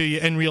talking to you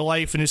in real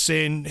life and is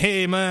saying,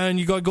 hey man,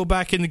 you gotta go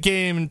back in the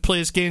game and play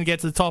this game and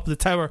get to the top of the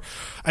tower.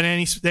 And then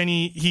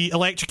he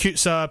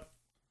electrocutes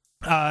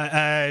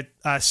a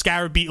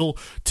scarab beetle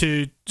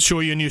to show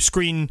you a new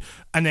screen,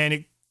 and then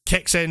it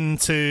kicks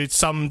into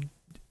some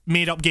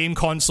made up game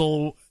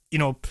console,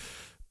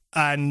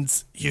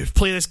 and you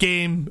play this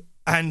game,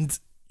 and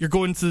you're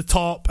going to the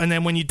top, and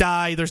then when you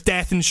die, there's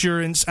death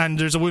insurance, and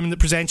there's a woman that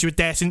presents you with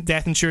death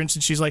insurance,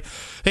 and she's like,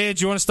 hey,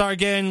 do you want to start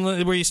again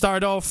where you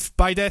started off?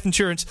 Buy death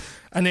insurance.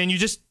 And then you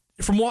just,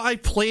 from what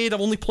I've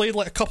only played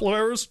like a couple of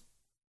hours,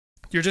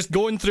 you're just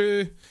going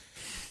through,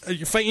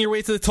 you're fighting your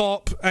way to the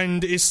top,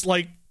 and it's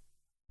like,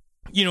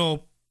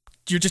 you're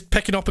just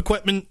picking up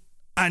equipment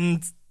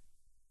and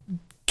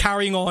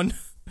carrying on,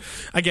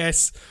 I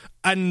guess.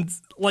 And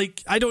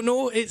like, I don't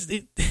know,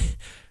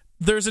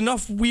 there's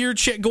enough weird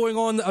shit going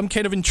on that I'm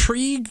kind of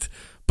intrigued,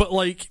 but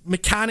like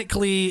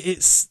mechanically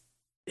it's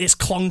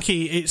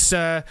clunky. It's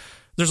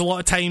there's a lot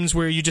of times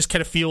where you just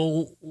kind of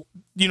feel,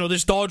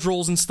 there's dodge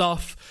rolls and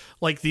stuff,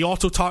 like the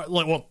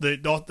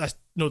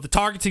the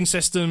targeting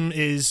system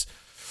is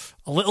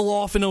a little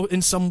off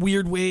in some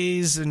weird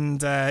ways,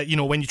 and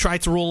when you try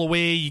to roll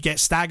away, you get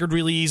staggered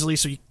really easily,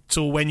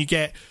 so when you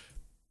get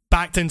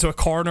backed into a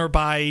corner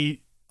by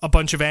a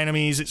bunch of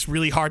enemies, it's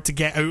really hard to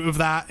get out of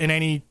that in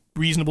any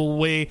reasonable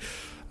way,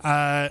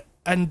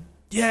 and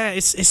yeah,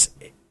 it's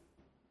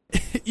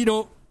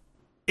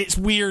it's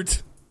weird.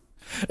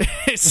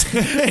 It's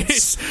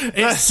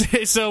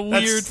a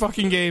weird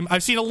fucking game.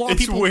 I've seen a lot of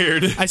people.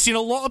 Weird. I've seen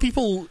a lot of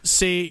people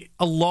say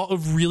a lot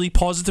of really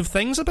positive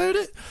things about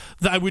it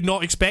that I would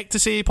not expect to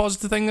say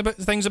positive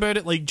things about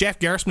it. Like Jeff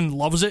Gerstmann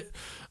loves it.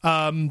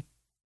 I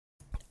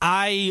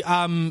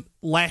am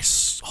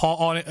less hot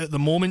on it at the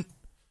moment,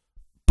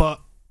 but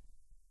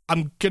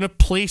I'm gonna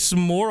play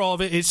some more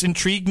of it. It's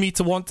intrigued me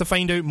to want to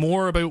find out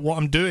more about what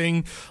I'm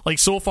doing. Like,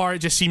 so far it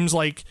just seems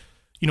like,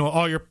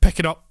 you're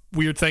picking up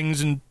weird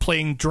things and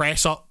playing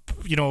dress up,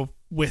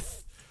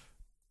 with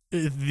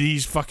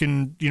these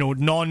fucking,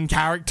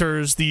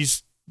 non-characters,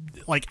 these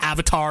like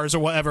avatars or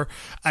whatever,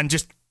 and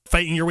just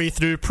fighting your way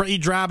through pretty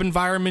drab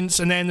environments.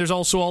 And then there's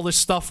also all this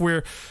stuff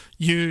where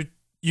you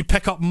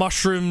pick up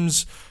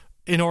mushrooms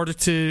in order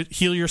to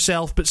heal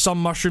yourself, but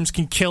some mushrooms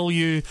can kill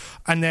you,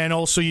 and then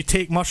also you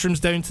take mushrooms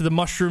down to the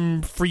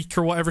mushroom freak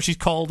or whatever she's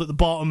called at the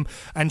bottom,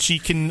 and she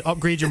can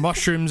upgrade your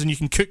mushrooms, and you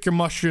can cook your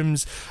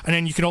mushrooms, and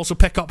then you can also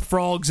pick up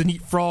frogs and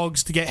eat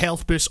frogs to get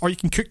health boosts, or you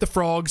can cook the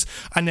frogs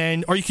and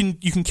then, or you can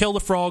kill the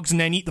frogs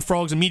and then eat the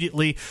frogs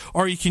immediately,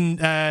 or you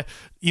can I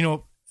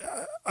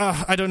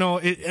don't know,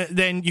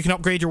 then you can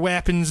upgrade your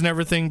weapons and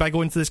everything by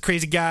going to this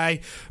crazy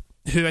guy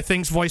who I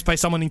think's voiced by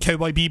someone in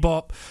Cowboy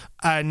Bebop,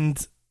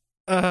 and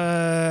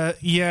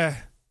yeah.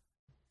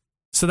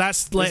 So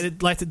that's Let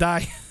It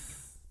Die.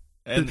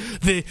 And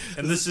the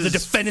this the is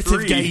definitive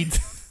free. guide.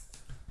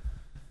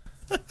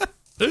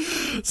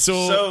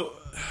 So,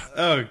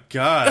 oh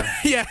god,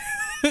 yeah,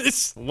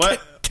 it's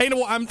what kind of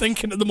what I'm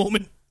thinking at the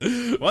moment.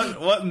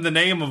 What in the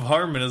name of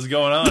Harmon is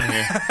going on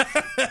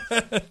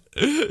here?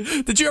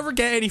 Did you ever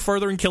get any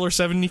further in Killer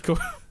 7, Nico?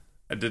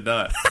 I did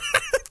not.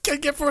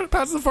 Can't get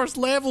past the first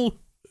level.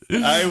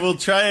 I will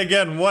try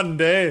again one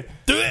day.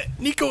 Do it,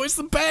 Nico. It's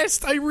the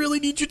best. I really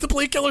need you to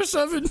play Killer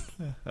 7.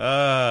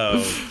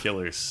 Oh,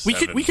 Killer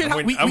 7.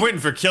 I'm waiting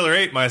for Killer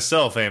 8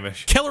 myself,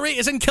 Hamish. Killer 8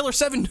 is in Killer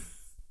 7.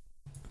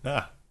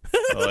 Well,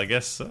 I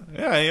guess so.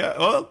 Yeah.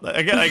 Well,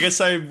 I guess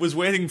I was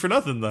waiting for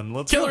nothing then.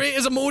 Killer 8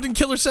 is a mode in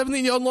Killer 7 that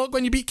you unlock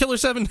when you beat Killer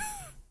 7.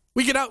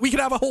 We could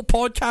have a whole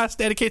podcast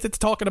dedicated to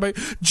talking about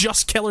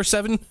just Killer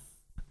 7.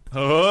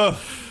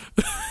 Oh.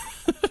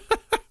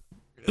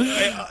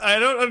 I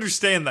don't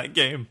understand that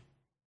game.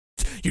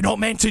 You're not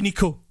meant to,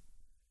 Nico.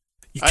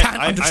 You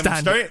can't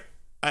understand.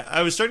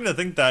 I was starting to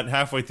think that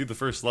halfway through the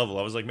first level.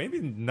 I was like, maybe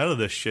none of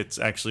this shit's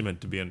actually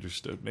meant to be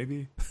understood.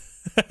 Maybe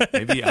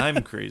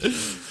I'm crazy.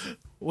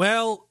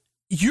 Well,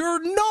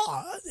 you're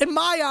not. In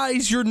my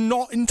eyes, you're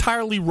not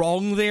entirely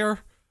wrong there.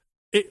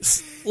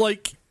 It's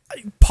like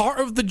part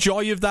of the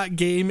joy of that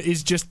game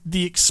is just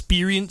the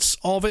experience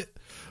of it,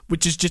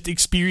 which is just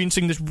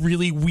experiencing this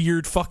really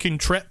weird fucking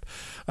trip.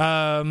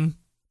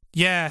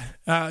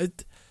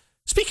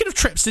 Speaking of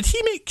trips, did he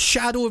make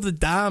Shadow of the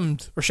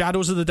Damned or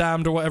Shadows of the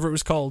Damned or whatever it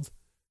was called?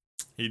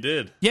 He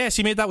did. Yes,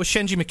 he made that with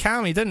Shinji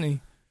Mikami, didn't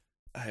he?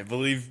 I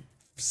believe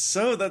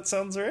so. That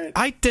sounds right.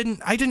 I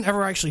didn't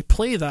ever actually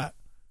play that.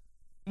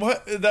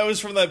 What? That was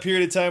from that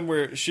period of time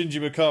where Shinji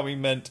Mikami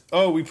meant,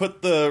 oh, we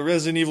put the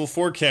Resident Evil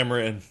 4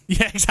 camera in.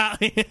 Yeah,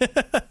 exactly.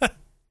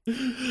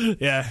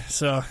 Yeah,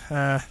 so,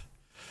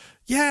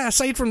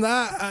 aside from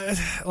that,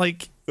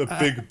 The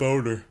big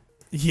boner.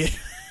 Yeah.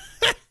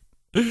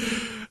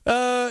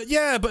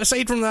 But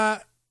aside from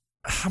that,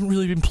 I haven't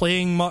really been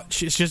playing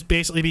much. It's just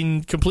basically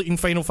been completing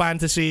Final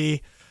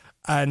Fantasy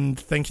and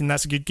thinking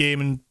that's a good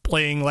game, and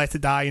playing Let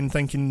It Die and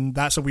thinking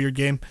that's a weird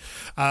game.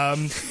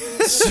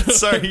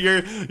 Sorry,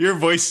 your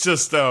voice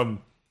just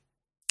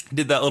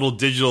did that little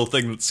digital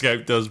thing that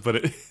Skype does, but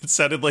it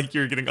sounded like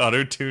you were getting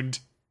auto-tuned.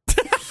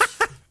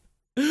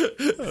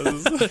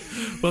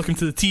 Welcome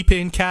to the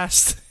T-Pain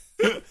cast.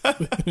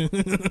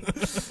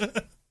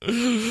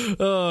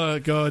 Oh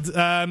god.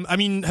 I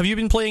mean, have you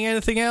been playing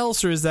anything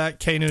else, or is that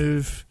kind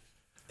of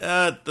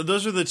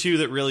those are the two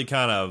that really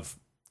kind of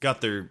got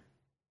their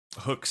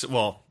hooks.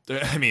 Well,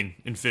 I mean,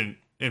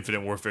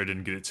 Infinite Warfare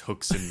didn't get its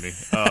hooks in me.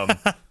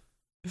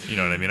 You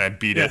know what I mean? I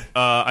beat it.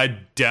 I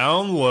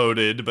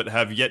downloaded but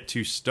have yet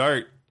to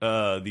start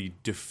the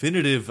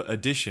definitive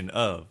edition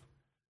of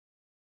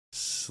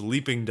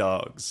Sleeping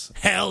Dogs.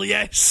 Hell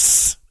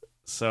yes.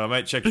 So I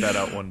might check that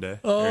out one day.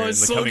 Oh, in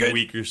it's the so coming good.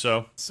 week or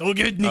so. So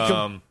good,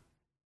 Nico.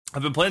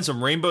 I've been playing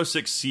some Rainbow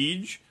Six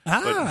Siege,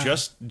 but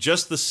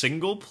just the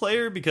single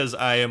player, because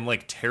I am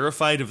like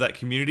terrified of that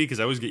community because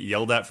I always get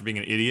yelled at for being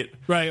an idiot.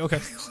 Right, okay.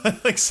 I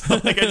just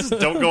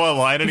don't go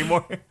online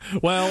anymore.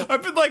 Well,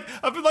 I've been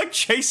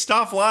chased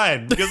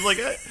offline because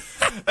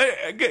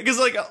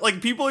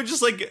like people are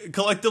just like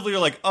collectively are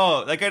like,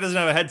 oh, that guy doesn't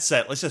have a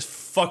headset, let's just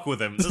fuck with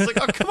him. It's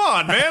like, oh, come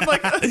on, man,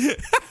 like.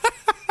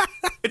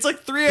 It's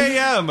like 3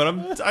 a.m.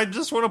 and I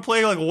just want to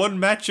play like one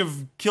match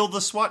of kill the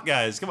SWAT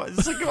guys. Come on,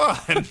 it's like, come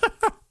on.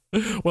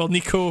 Well,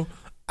 Nico,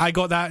 I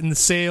got that in the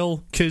sale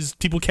because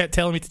people kept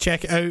telling me to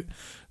check it out.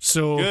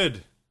 So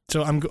good.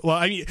 So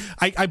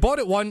I bought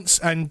it once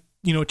and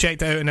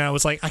checked it out, and I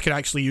was like, I could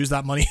actually use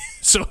that money.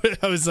 So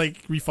I was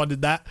like,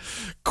 refunded that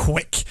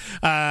quick.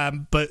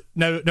 But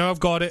now I've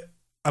got it.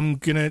 I'm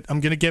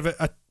gonna give it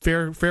a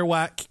fair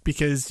whack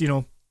because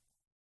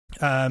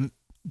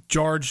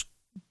George.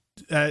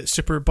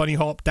 Super Bunny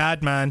Hop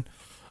Dad Man,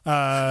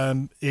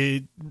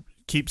 it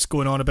keeps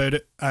going on about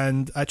it,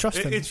 and I trust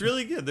him. It's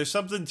really good. There's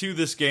something to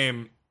this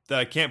game that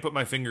I can't put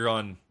my finger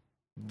on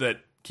that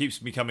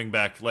keeps me coming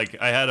back.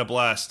 Like, I had a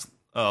blast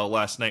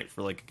last night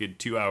for like a good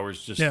 2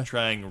 hours just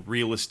trying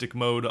realistic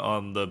mode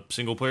on the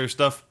single player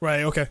stuff.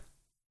 Right, okay.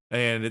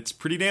 And it's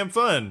pretty damn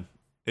fun.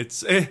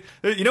 It's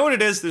you know what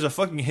it is? There's a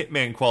fucking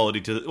Hitman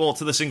quality to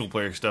the single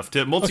player stuff.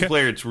 To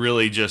multiplayer, It's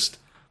really just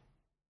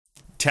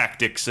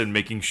tactics and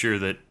making sure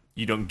that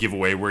you don't give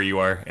away where you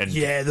are, and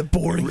the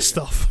boring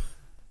stuff.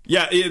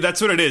 Yeah, that's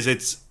what it is.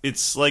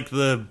 It's like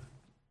the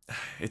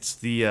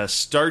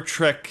Star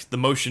Trek, the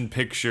motion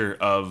picture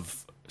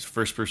of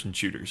first person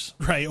shooters.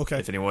 Right. Okay.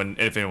 If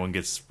anyone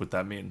gets what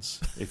that means,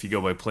 if you go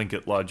by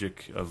Plinkett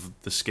logic of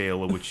the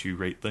scale at which you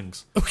rate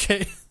things.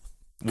 Okay.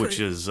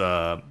 Which is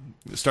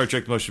Star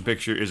Trek the motion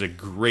picture is a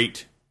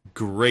great,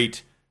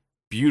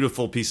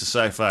 beautiful piece of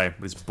sci-fi,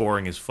 but it's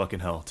boring as fucking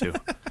hell too.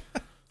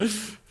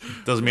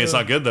 Doesn't mean it's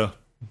not good though.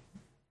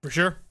 For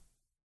sure.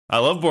 I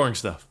love boring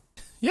stuff.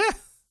 Yeah.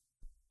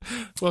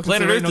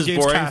 Planet Earth is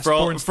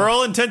boring for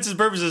all intents and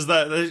purposes.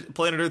 That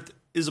Planet Earth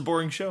is a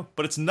boring show,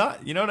 but it's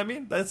not. You know what I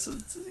mean?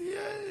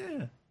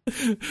 Yeah.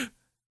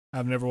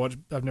 I've never watched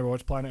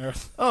Planet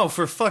Earth. Oh,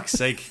 for fuck's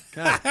sake!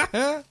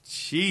 God,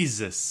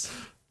 Jesus,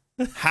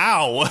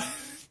 how?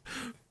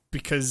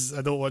 Because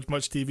I don't watch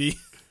much TV.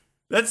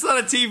 That's not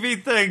a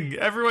TV thing.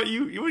 Everyone,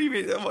 what do you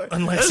mean?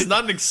 Unless that's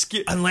not an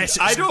excuse. Unless it's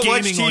I don't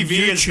watch gaming on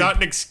TV. It's YouTube. not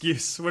an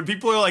excuse. When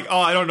people are like, "Oh,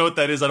 I don't know what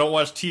that is. I don't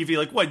watch TV."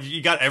 Like, what?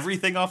 You got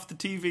everything off the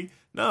TV?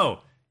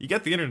 No, you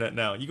got the internet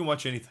now. You can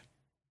watch anything.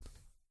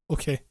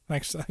 Okay,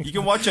 thanks. You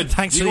can watch a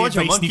Thanks you for can the watch a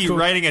advice, monkey Nico.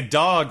 riding a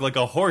dog like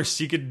a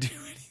horse. You could do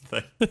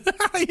anything.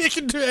 You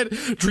can do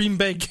it. Dream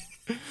big.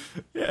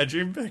 Yeah,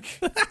 dream big.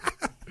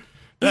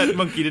 That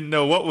monkey didn't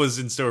know what was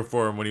in store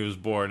for him when he was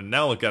born, and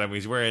now look at him.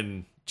 He's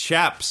wearing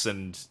chaps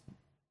and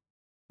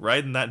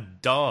riding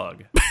that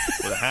dog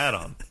with a hat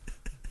on.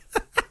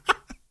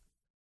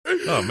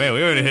 Oh man, we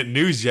haven't hit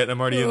news yet, and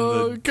I'm already in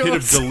the pit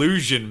of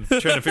delusion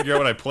trying to figure out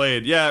what I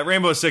played. Yeah,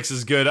 Rainbow Six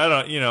is good. I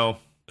don't,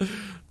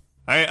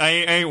 I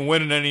ain't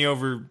winning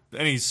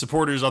any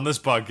supporters on this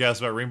podcast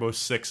about Rainbow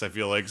Six, I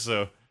feel like,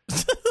 so I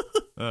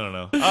don't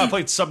know. I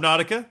played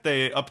Subnautica.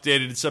 They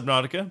updated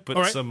Subnautica, put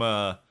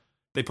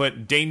they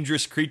put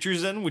dangerous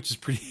creatures in, which is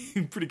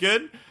pretty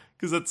good,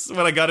 because that's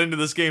what I got into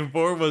this game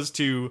for, was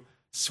to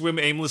swim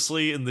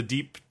aimlessly in the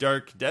deep,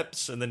 dark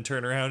depths and then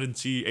turn around and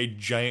see a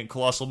giant,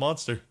 colossal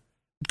monster.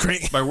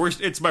 Great. It's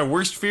my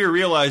worst fear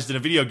realized in a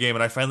video game,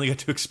 and I finally got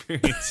to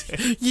experience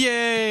it.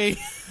 Yay!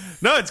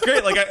 No, it's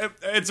great. Like,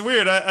 it's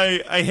weird.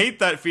 I hate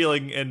that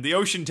feeling, and the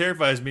ocean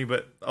terrifies me,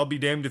 but I'll be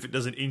damned if it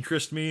doesn't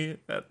interest me.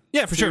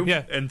 Yeah, for sure,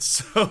 yeah. And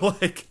so,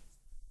 like...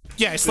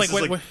 Yeah, it's like,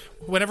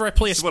 whenever I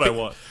play this is what I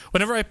want.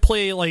 Whenever I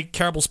play like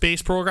Kerbal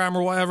Space Program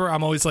or whatever,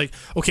 I'm always like,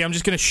 okay, I'm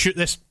just gonna shoot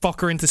this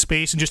fucker into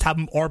space and just have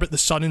him orbit the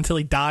sun until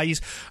he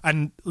dies,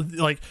 and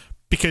like,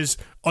 because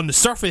on the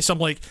surface I'm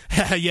like,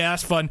 yeah,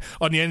 that's fun.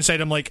 On the inside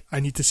I'm like,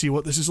 I need to see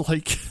what this is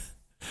like.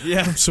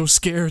 Yeah, I'm so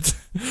scared.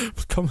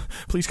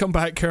 Please come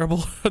back,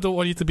 Kerbal. I don't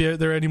want you to be out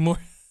there anymore.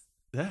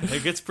 Yeah,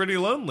 it gets pretty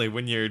lonely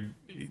when you're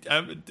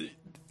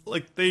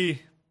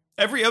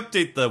every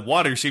update, the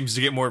water seems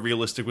to get more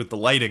realistic with the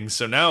lighting.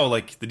 So now,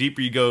 like, the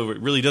deeper you go, it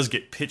really does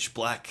get pitch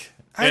black.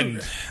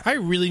 And I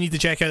really need to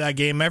check out that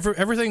game.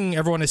 Everything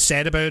everyone has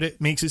said about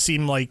it makes it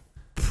seem like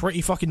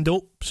pretty fucking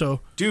dope. So,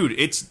 dude,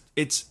 it's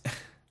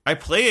I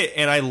play it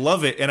and I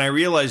love it, and I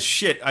realize,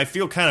 shit, I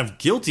feel kind of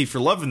guilty for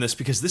loving this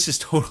because this is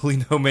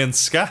totally No Man's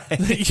Sky.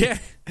 Yeah,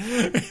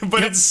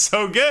 but it's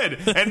so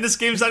good, and this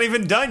game's not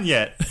even done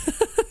yet.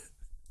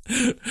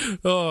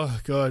 Oh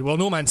god. Well,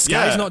 No Man's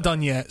Sky's not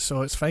done yet,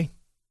 so it's fine.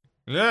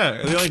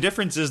 Yeah, the only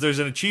difference is there's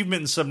an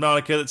achievement in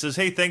Subnautica that says,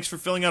 hey, thanks for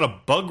filling out a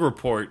bug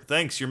report.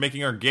 Thanks, you're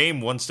making our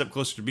game one step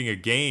closer to being a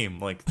game.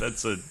 Like,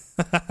 that's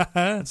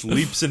it's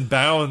leaps and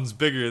bounds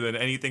bigger than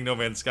anything No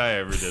Man's Sky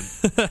ever did.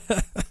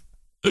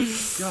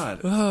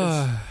 God.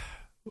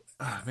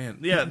 Man.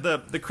 Yeah,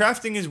 the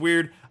crafting is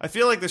weird. I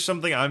feel like there's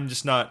something I'm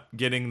just not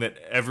getting that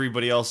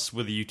everybody else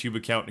with a YouTube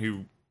account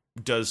who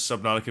does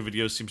Subnautica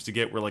videos seems to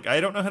get, where like I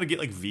don't know how to get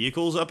like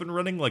vehicles up and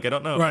running. Like I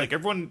don't know. Right. Like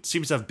everyone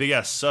seems to have big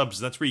ass subs,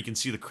 and that's where you can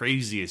see the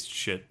craziest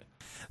shit.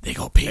 They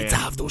got paid to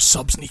have those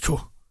subs,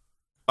 Nico.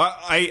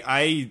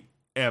 I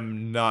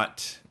am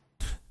not.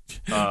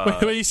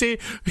 When you say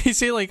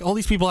like all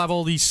these people have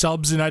all these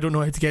subs and I don't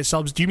know how to get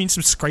subs, do you mean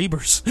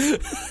subscribers?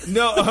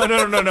 No.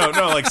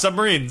 Like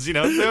submarines, the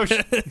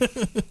ocean.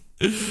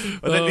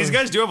 But these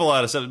guys do have a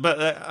lot of stuff,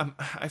 but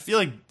I feel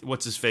like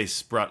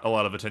what's-his-face brought a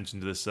lot of attention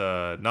to this,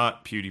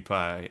 not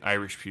PewDiePie,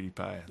 Irish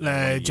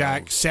PewDiePie.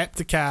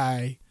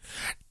 Jacksepticeye.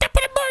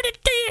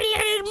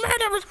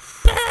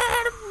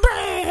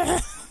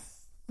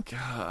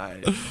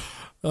 God.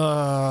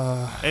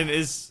 And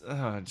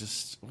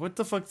just what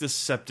the fuck does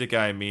septic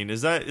eye mean?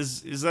 Is that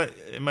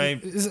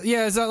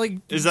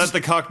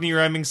the Cockney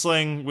rhyming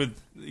slang with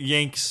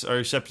Yanks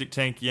or septic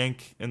tank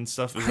yank and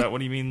stuff? Is that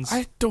what he means?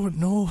 I don't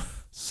know.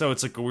 So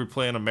it's like we're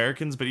playing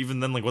Americans, but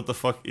even then, like, what the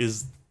fuck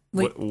is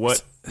like,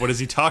 what is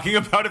he talking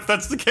about? If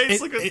that's the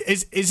case,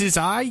 is his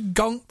eye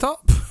gunked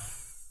up?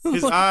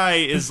 His eye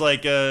is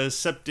like a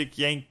septic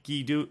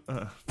Yankee dude.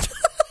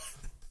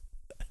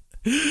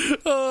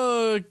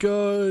 Oh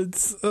god!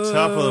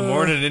 Top of the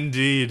morning,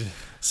 indeed.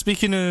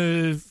 Speaking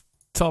of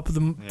top of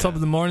the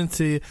morning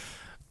to you,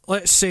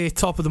 let's say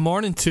top of the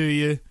morning to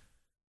you.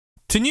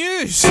 To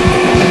news.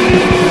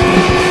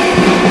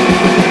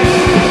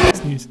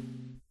 It's news.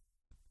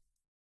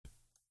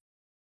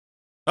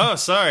 Oh,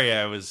 sorry,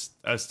 I was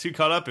too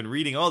caught up in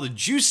reading all the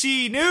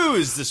juicy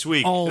news this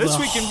week. This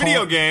week in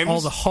video games, all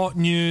the hot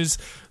news,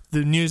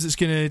 the news that's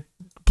gonna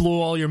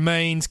blow all your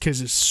minds because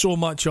there's so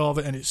much of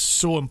it and it's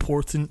so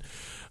important.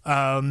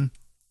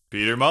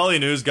 Peter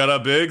Molyneux's got a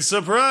big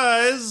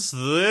surprise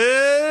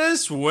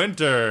this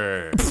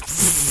winter.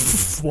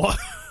 What?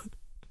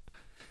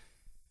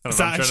 Is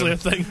that actually a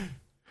thing?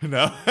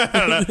 No, I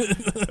don't know.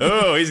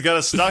 Oh, he's got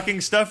a stocking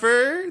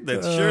stuffer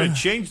that's sure to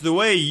change the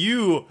way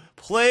you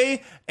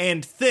play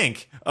and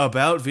think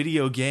about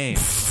video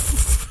games.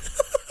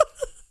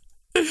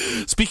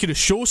 Speaking of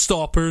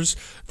showstoppers,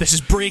 this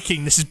is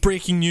breaking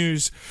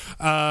news.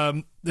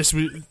 Reggie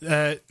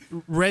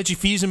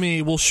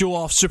Fils-Aimé will show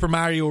off Super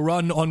Mario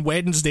Run on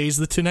Wednesday's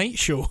The Tonight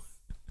Show.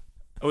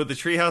 Oh, with the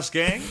Treehouse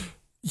Gang?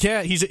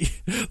 Yeah,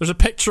 there's a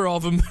picture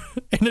of him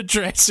in a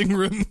dressing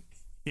room.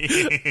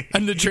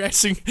 And the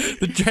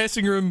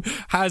dressing room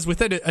has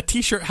within it a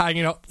T-shirt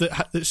hanging up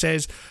that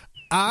says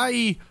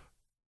 "I,"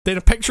 then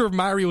a picture of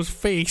Mario's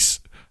face,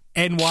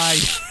 NY.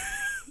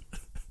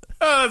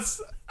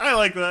 I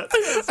like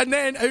that. And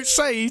then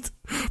outside,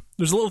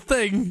 there's a little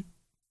thing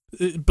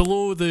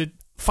below the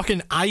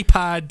fucking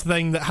iPad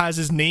thing that has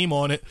his name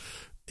on it.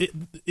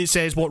 It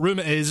says what room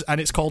it is,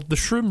 and it's called the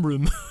Shroom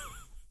Room.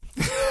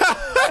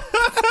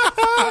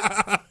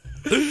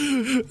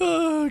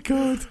 Oh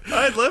God!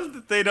 I love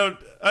that they don't.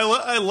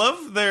 I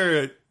love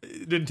their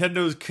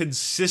Nintendo's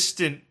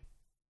consistent,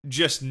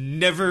 just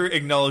never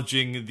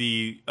acknowledging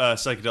the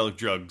psychedelic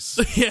drugs.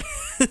 Yeah,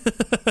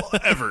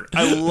 ever.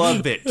 I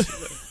love it.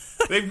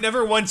 They've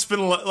never once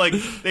been like.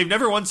 They've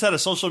never once had a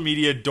social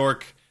media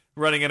dork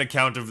running an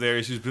account of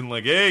theirs who's been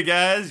like, "Hey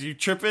guys, you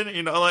tripping?"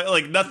 You know,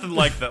 like nothing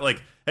like that.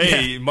 Like,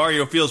 "Hey,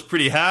 Mario feels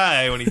pretty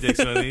high when he takes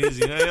one of these."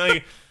 You know,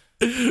 like.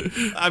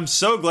 I'm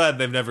so glad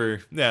they've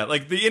never. Yeah,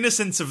 like the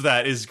innocence of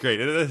that is great.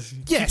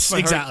 Yes,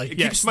 exactly. It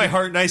keeps my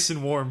heart nice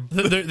and warm.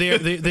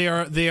 They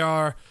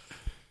are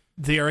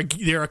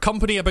a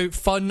company about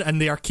fun,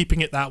 and they are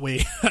keeping it that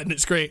way, and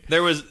it's great.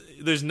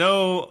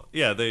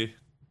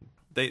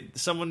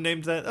 Someone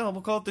named that. Oh,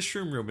 we'll call it the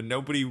Shroom Room, and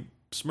nobody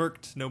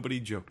smirked, nobody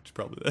joked.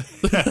 Probably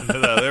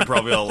they're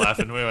probably all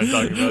laughing. What am I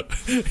talking about?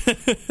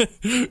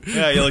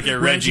 Yeah, you look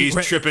at Reggie's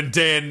tripping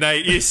day and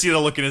night. You see the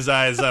look in his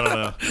eyes. I don't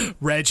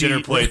know.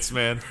 Dinner plates,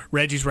 man.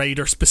 Reggie's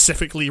rider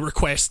specifically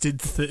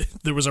requested that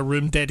there was a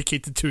room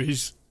dedicated to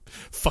his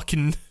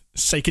fucking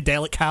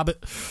psychedelic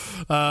habit.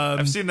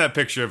 I've seen that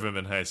picture of him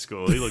in high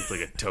school. He looked like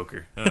a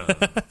toker.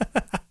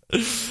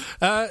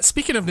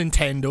 Speaking of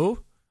Nintendo,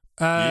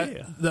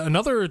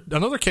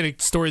 another kind of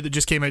story that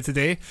just came out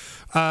today.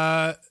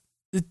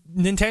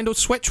 Nintendo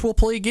Switch will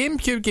play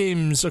GameCube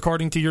games,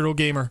 according to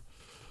Eurogamer.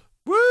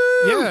 Woo!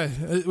 Yeah,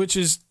 which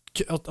is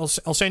I'll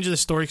send you the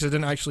story because I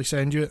didn't actually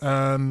send you it.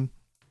 Yeah,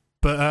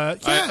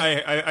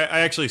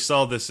 I actually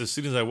saw this as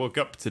soon as I woke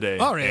up today.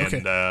 Oh, right,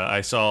 and,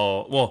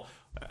 okay.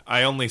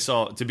 I only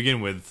saw, to begin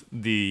with,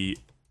 the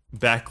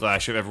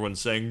backlash of everyone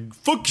saying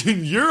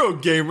 "fucking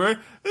Eurogamer."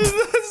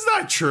 That's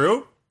not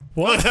true.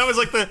 What? That was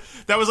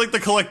like the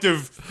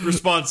collective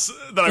response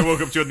that I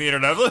woke up to on the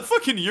internet. I was like,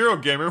 "Fucking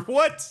Eurogamer,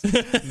 what?"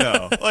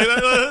 No, like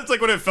that's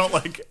like what it felt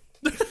like.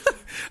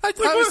 I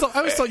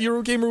always thought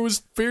Eurogamer was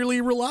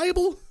fairly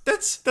reliable.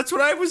 That's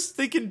what I was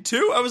thinking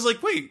too. I was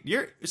like, "Wait,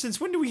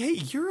 since when do we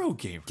hate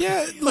Eurogamer?"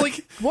 Yeah,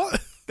 like what?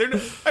 They're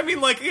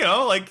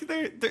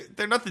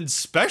nothing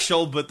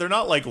special, but they're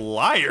not like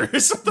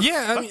liars.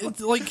 Yeah, I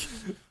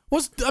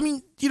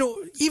mean,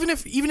 even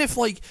if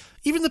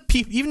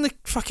the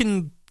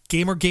fucking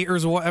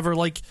Gamergaters or whatever,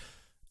 like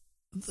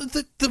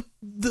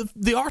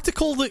the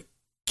article that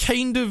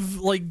kind of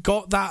like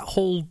got that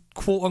whole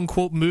quote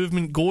unquote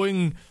movement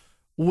going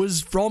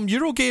was from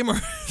Eurogamer.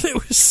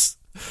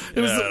 I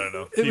don't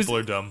know. People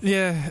are dumb.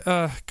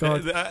 Yeah.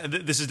 God.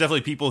 This is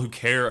definitely people who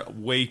care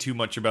way too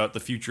much about the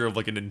future of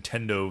like a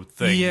Nintendo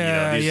thing.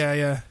 Yeah.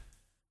 Yeah.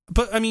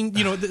 But I mean,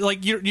 like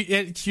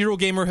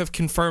Eurogamer have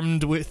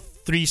confirmed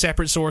with 3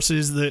 separate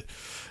sources that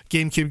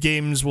GameCube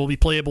games will be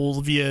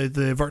playable via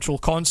the Virtual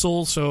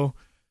Console, so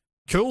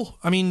cool.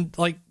 I mean,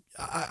 like,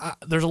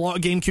 there's a lot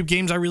of GameCube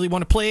games I really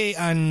want to play,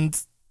 and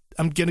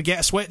I'm gonna get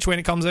a Switch when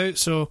it comes out,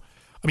 so,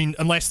 I mean,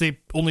 unless they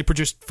only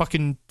produced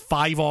fucking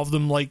 5 of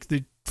them like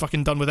they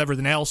fucking done with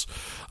everything else.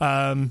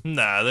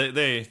 Nah,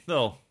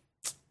 they'll...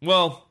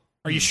 Well...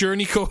 Are you sure,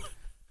 Nico?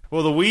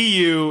 Well, the Wii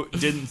U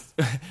didn't...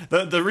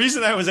 The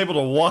reason I was able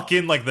to walk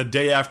in, like, the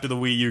day after the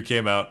Wii U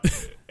came out...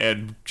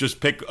 and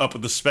just pick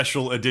up the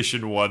special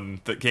edition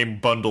one that came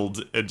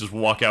bundled and just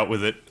walk out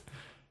with it.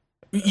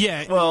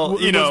 Yeah. Well,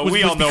 we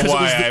all know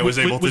why I was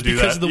able to do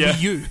that. Because of the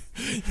Wii U.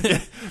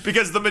 Yeah,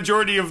 because the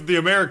majority of the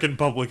American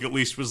public, at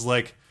least, was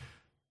like,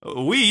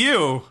 Wii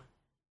U?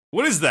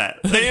 What is that?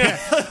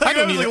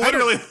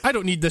 I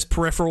don't need this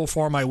peripheral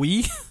for my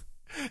Wii.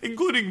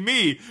 Including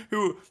me,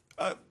 who,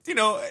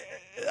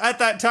 at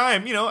that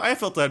time, I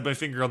felt I had my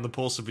finger on the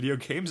pulse of video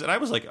games, and I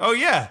was like, oh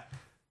yeah,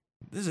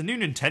 there's a new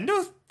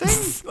Nintendo thing?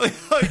 like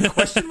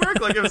question mark?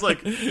 Like it was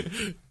like.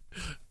 And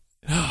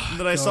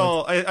then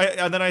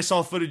I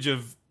saw footage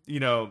of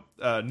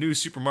new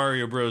Super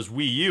Mario Bros.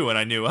 Wii U, and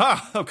I knew,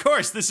 of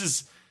course, this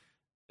is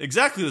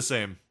exactly the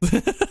same.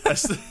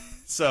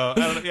 So I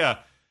don't know.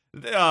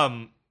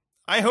 Yeah,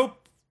 I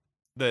hope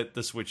that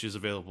the Switch is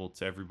available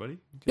to everybody.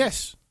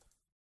 Yes.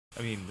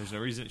 I mean, there's no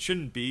reason it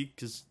shouldn't be,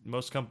 because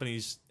most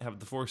companies have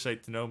the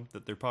foresight to know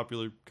that they're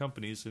popular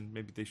companies, and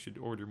maybe they should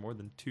order more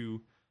than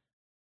 2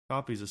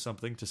 copies of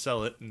something to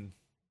sell it, and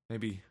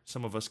maybe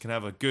some of us can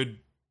have a good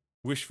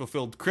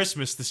wish-fulfilled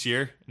Christmas this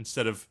year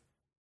instead of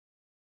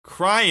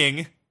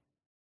crying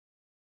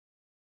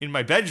in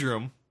my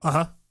bedroom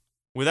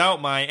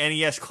without my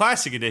NES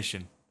Classic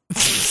Edition.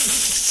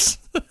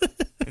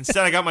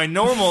 Instead, I got my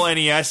normal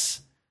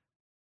NES.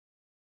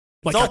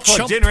 Like it's all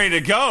plugged in, ready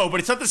to go, but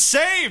it's not the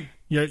same.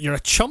 You're a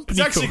chump, It's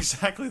Nico. actually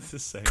exactly the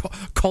same.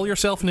 Call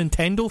yourself a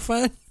Nintendo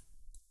fan?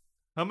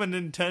 I'm a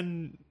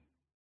Nintendo...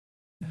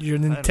 You're a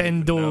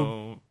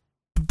Nintendo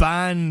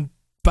ban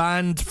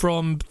banned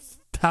from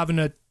having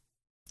a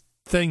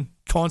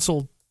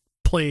console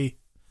play.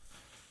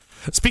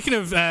 Speaking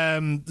of yeah, I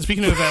mean,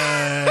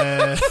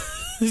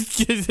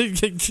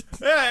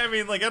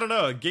 like, I don't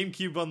know,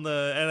 GameCube on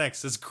the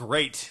NX is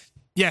great.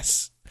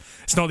 Yes,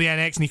 it's not the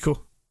NX,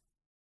 Nico.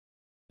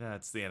 Yeah,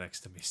 it's the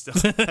NX to me still.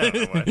 I don't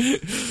know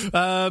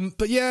why.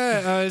 But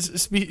yeah,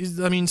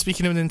 I mean,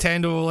 speaking of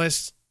Nintendo,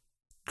 let's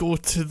go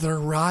to their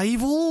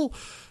rival,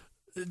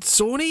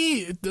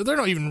 Sony. They're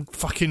not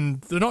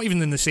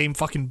even in the same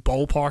fucking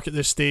ballpark at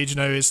this stage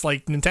now. It's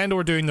like Nintendo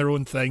are doing their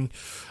own thing.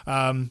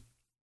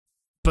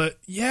 But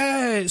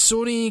yeah,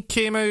 Sony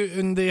came out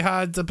and they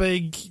had a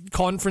big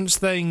conference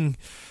thing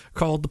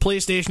called the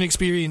PlayStation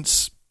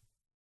Experience,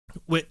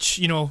 which,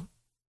 you know,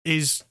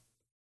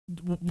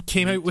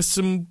 came out with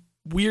some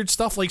weird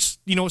stuff. Like,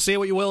 you know, say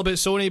what you will about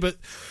Sony, but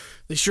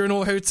they sure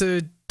know how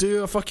to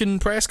do a fucking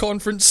press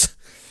conference.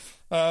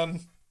 And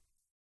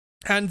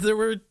there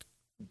were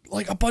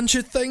like a bunch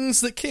of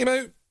things that came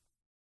out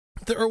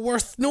that are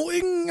worth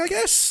noting, I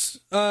guess.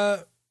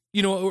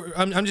 You know,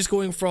 I'm just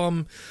going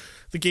from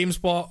the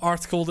GameSpot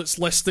article that's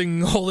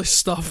listing all this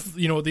stuff,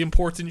 you know, the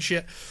important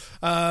shit.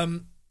 I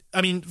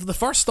mean, the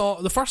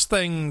first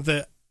thing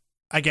that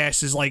I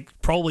guess is like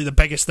probably the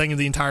biggest thing of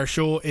the entire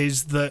show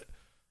is that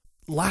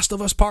Last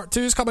of Us Part 2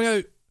 is coming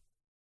out.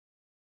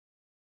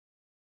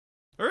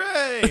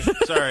 Hooray!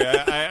 Sorry,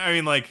 I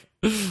mean, like,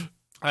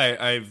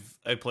 I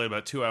played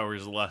about 2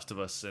 hours of Last of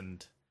Us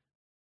and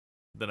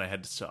then I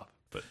had to stop.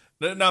 But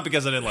not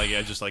because I didn't like it,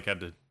 I just like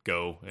had to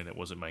go and it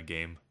wasn't my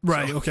game.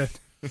 Right, so. Okay.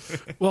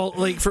 Well,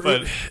 like, for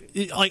but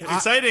like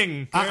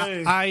exciting.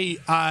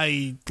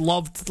 I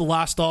loved The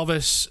Last of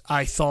Us.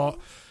 I thought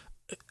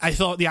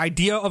the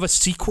idea of a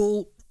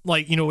sequel,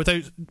 like, you know,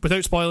 without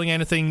spoiling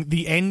anything,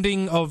 the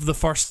ending of the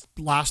first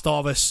Last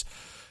of Us,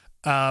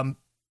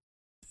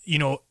 you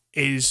know,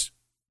 is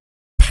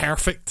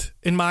perfect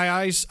in my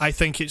eyes. I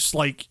think it's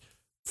like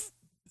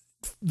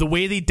the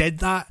way they did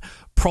that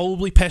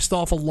probably pissed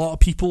off a lot of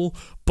people,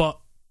 but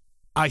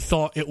I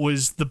thought it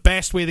was the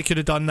best way they could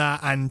have done that,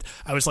 and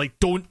I was like,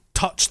 don't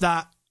touch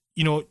that,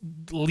 you know,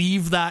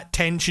 leave that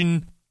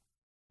tension,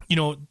 you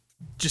know,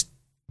 just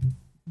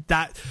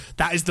that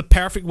is the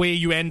perfect way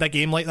you end a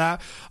game like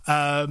that.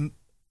 And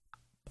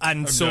I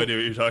have no idea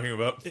what you're talking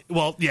about.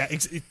 Well, yeah,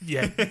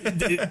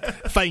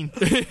 fine.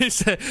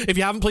 If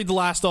you haven't played The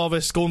Last of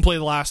Us, go and play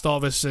The Last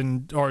of Us,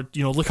 or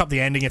you know, look up the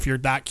ending if you're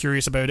that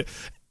curious about it.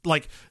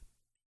 Like,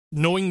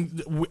 knowing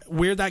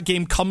where that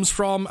game comes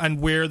from and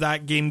where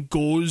that game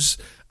goes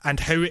and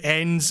how it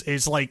ends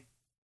is like,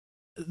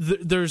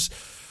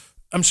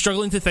 I'm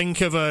struggling to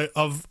think of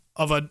a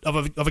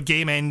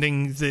game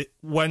ending that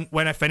when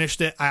I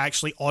finished it, I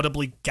actually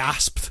audibly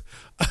gasped.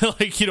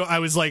 Like, you know, I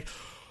was like,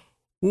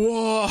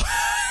 whoa.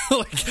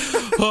 Like,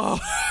 oh.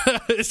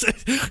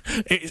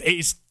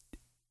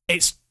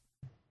 It's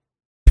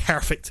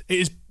perfect. It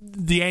is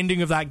the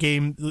ending of that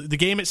game. The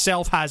game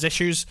itself has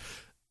issues.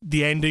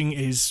 The ending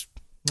is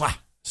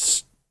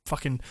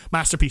fucking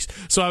masterpiece.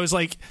 So I was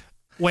like,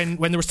 when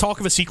there was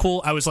talk of a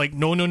sequel, I was like,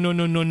 no,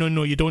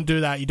 you don't do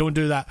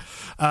that.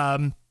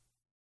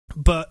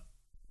 But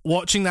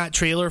watching that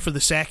trailer for the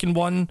second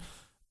one,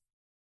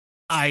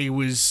 there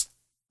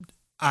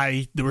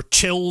were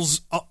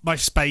chills up my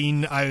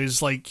spine. I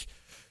was like,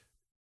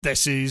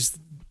 this is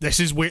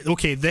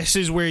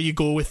where you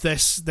go with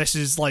this. This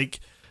is like,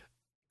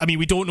 I mean,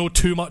 we don't know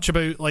too much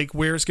about like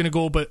where it's going to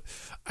go, but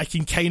I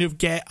can kind of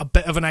get a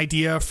bit of an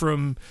idea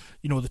from,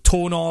 you know, the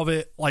tone of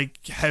it, like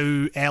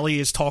how Ellie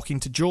is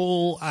talking to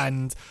Joel,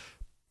 and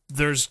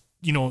there's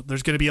going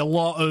to be a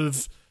lot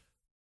of,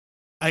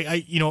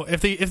 you know,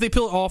 if they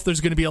pull it off, there's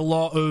going to be a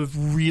lot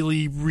of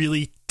really,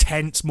 really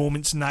tense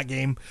moments in that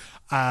game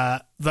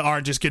that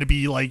are just going to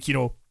be like, you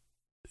know,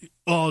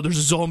 oh, there's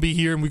a zombie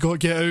here and we got to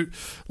get out,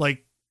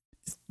 like.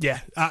 Yeah,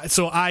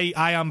 so I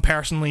am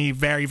personally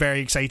very,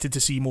 very excited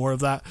to see more of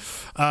that.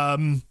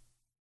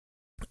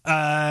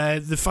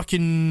 The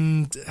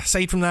fucking,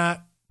 aside from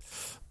that,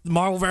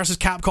 Marvel vs.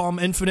 Capcom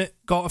Infinite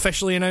got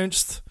officially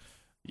announced.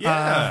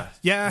 Yeah,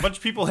 a bunch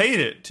of people hate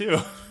it too.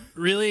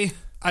 Really?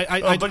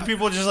 A bunch of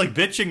people just like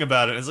bitching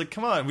about it. It's like,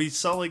 come on, we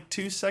saw like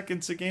 2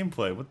 seconds of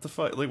gameplay. What the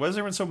fuck? Like, why is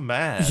everyone so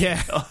mad?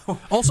 Yeah.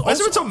 Why is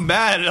everyone so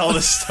mad at all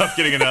this stuff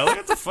getting announced? Like,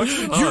 what the fuck's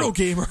going on?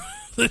 Eurogamer.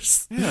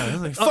 Yeah,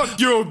 like, fuck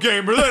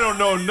Eurogamer. They don't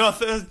know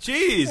nothing.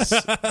 Jeez.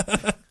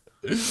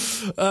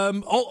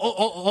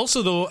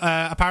 Also, though,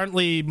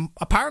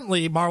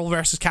 apparently, Marvel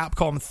vs.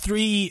 Capcom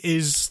 3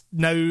 is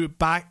now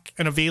back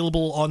and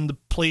available on the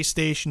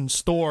PlayStation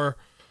Store.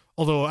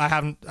 Although I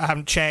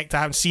haven't checked, I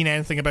haven't seen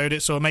anything about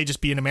it, so it might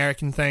just be an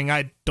American thing.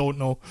 I don't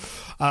know.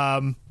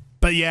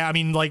 But yeah, I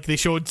mean, like, they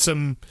showed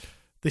some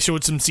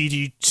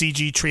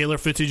CG trailer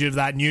footage of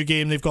that new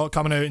game they've got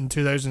coming out in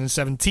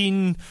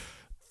 2017.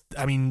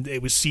 I mean,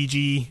 it was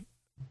CG,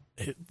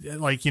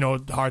 like, you know,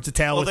 hard to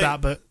tell with that,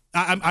 but they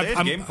had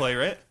gameplay,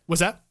 right? Was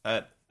that?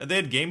 They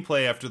had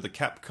gameplay after the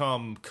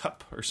Capcom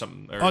Cup or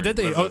something. Oh, did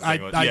they?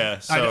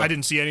 I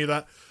didn't see any of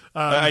that.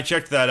 I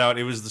checked that out.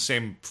 It was the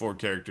same 4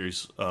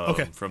 characters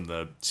from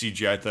the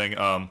CGI thing.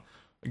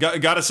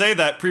 Gotta say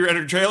that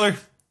pre-rendered trailer.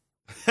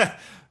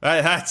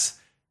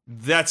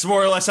 That's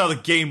more or less how the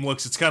game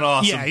looks. It's kind of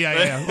awesome.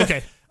 Yeah.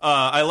 Okay.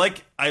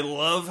 I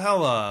love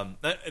how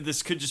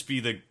this could just be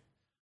the.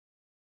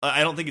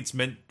 I don't think it's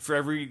meant for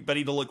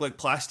everybody to look like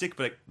plastic,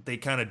 but they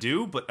kind of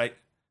do. But I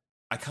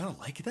kind of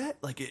like that.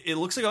 Like it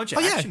looks like a bunch of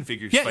action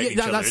figures fighting each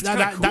other. It's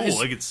kind of cool.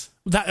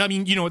 I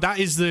mean,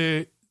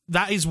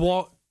 that is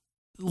what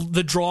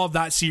the draw of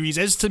that series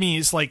is to me.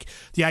 It's like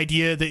the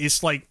idea that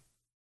it's like,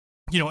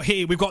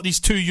 hey, we've got these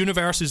two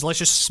universes, let's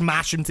just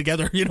smash them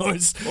together.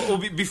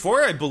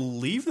 Before, I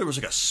believe there was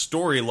like a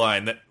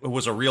storyline that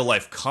was a real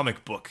life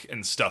comic book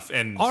and stuff.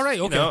 And all right,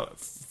 okay.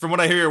 From what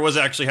I hear, it was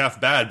actually half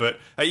bad. But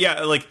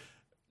like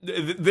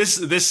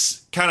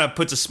this kind of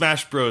puts a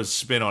Smash Bros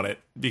spin on it,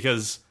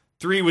 because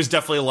 3 was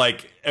definitely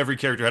like every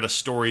character had a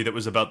story that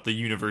was about the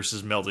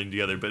universes melding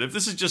together. But if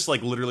this is just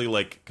like literally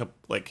like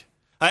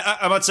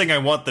I'm not saying I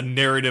want the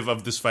narrative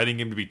of this fighting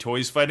game to be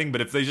toys fighting, but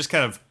if they just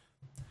kind of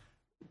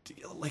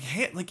like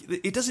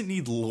it doesn't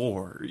need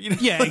lore,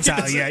 Yeah,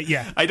 exactly.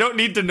 Yeah. I don't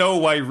need to know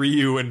why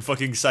Ryu and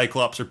fucking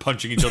Cyclops are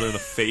punching each other in the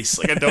face.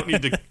 Like I don't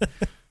need to.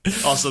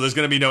 Also, there's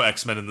going to be no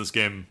X-Men in this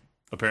game,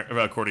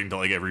 apparently, according to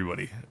like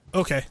everybody.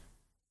 Okay.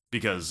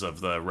 Because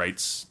of the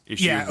rights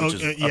issue, which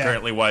is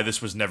apparently why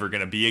this was never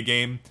going to be a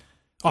game.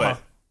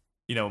 But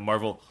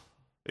Marvel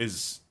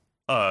is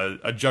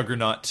a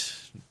juggernaut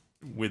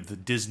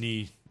with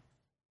Disney.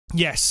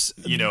 Yes,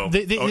 in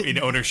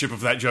ownership of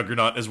that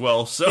juggernaut as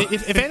well. So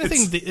if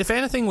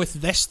anything with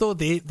this though,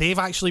 they've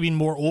actually been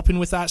more open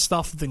with that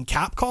stuff than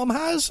Capcom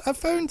has. I've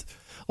found,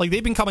 like,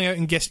 they've been coming out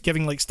and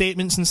giving like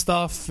statements and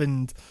stuff,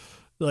 and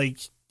like,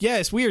 yeah,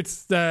 it's weird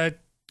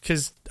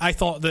because I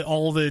thought that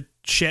all the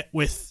shit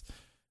with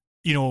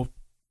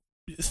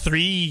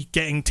 3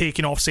 getting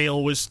taken off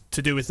sale was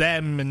to do with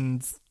them,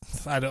 and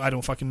I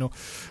don't fucking know.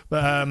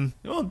 But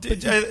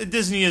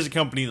Disney is a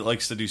company that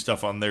likes to do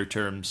stuff on their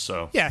terms,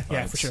 so yeah,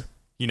 for sure.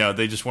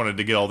 They just wanted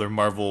to get all their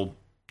Marvel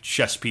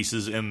chess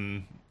pieces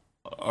in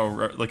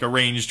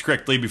arranged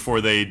correctly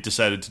before they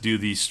decided to do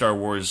the Star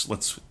Wars.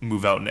 Let's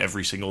move out in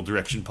every single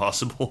direction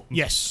possible.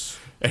 Yes,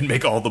 and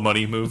make all the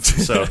money move.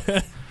 So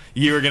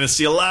you're going to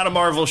see a lot of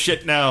Marvel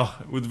shit now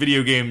with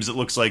video games. It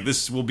looks like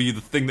this will be the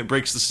thing that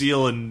breaks the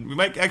seal, and we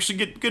might actually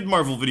get good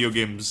Marvel video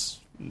games.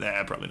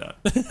 Nah, probably not.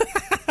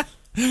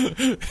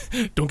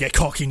 Don't get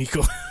cocky,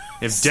 Nico.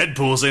 If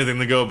Deadpool's anything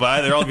to go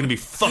by, they're all going to be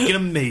fucking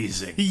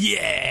amazing.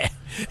 Yeah.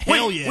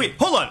 Hell yeah. Wait,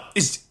 hold on.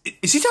 Is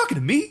he talking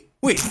to me?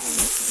 Wait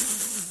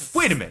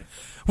a minute.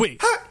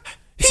 Wait.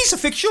 He's a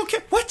fictional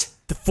character. What?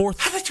 The fourth.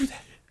 How'd I do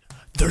that?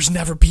 There's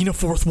never been a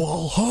fourth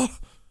wall, huh?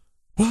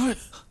 What?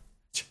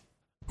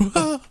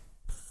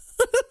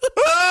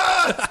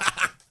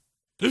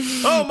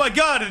 Oh my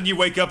god, and you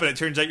wake up and it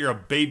turns out you're a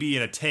baby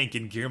in a tank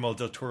in Guillermo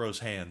del Toro's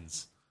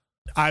hands.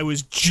 I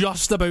was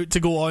just about to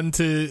go on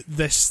to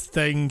this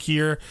thing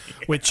here,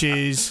 which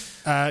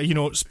is,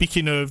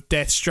 speaking of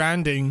Death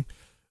Stranding.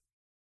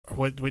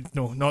 Wait,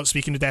 no, not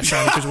speaking of Death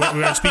Stranding, because we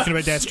were speaking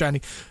about Death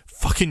Stranding.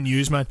 Fucking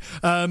news, man.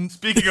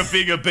 Speaking of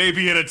being a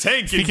baby in a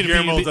tank in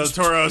Guillermo del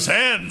Toro's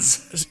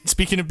hands.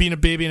 Speaking of being a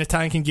baby in a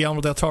tank in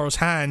Guillermo del Toro's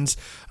hands,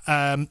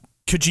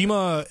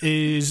 Kojima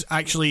is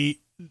actually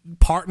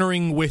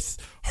partnering with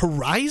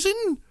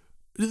Horizon?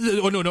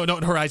 Oh, no,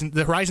 not Horizon.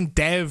 The Horizon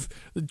dev,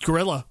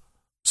 Guerrilla.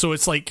 So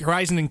it's like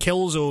Horizon and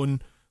Killzone,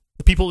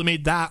 the people that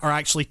made that are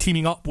actually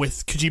teaming up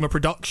with Kojima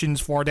Productions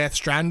for Death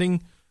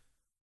Stranding,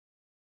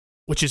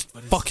 which is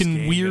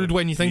fucking weird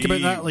when you think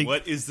about that. Like,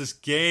 what is this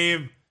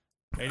game?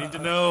 I need to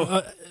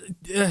know.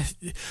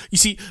 You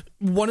see,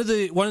 one of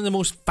the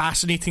most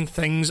fascinating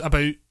things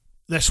about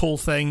this whole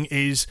thing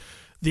is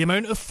the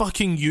amount of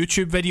fucking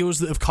YouTube videos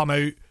that have come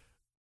out,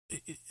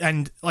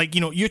 and like,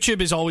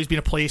 YouTube has always been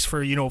a place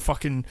for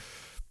fucking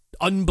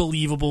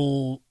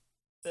unbelievable,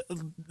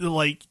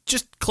 like,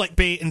 just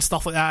clickbait and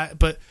stuff like that,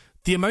 but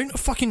the amount of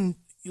fucking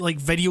like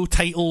video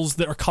titles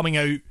that are coming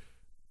out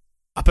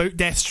about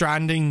Death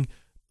Stranding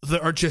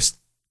that are just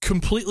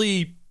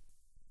completely,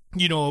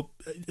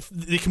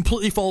 they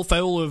completely fall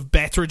foul of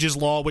Betteridge's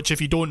law, which,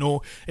 if you don't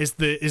know, is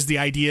the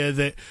idea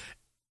that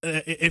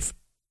if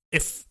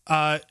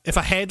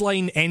a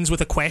headline ends with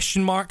a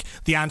question mark,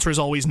 the answer is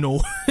always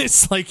no.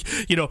 It's like,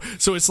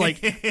 so it's like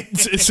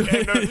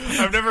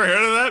I've never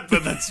heard of that,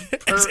 but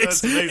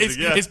that's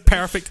amazing. It's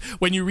perfect.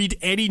 When you read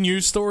any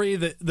news story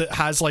that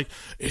has like,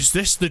 is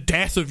this the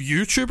death of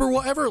YouTube or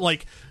whatever,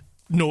 like,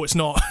 no, it's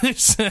not.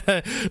 It's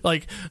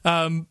like,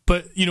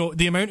 but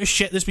the amount of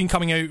shit that's been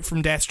coming out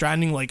from Death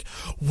Stranding, like,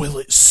 will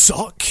it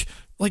suck?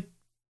 Like,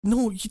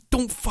 no, you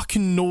don't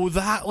fucking know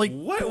that. Like,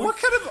 what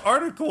kind of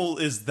article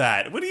is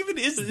that? What even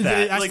is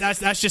that?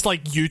 That's just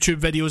like YouTube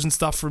videos and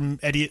stuff from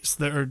idiots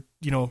that are,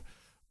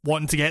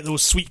 wanting to get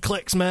those sweet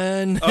clicks,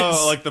 man.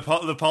 Oh, like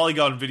the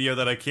Polygon video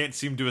that I can't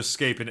seem to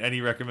escape in any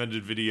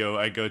recommended video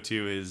I go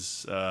to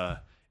is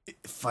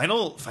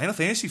Final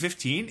Fantasy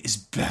 15 is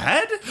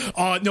bad?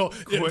 Oh no,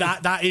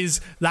 that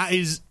is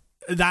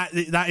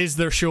that is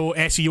their show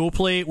SEO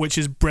Play, which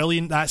is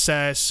brilliant. That's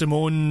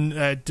Simone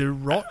de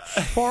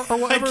Rochefort or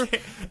whatever.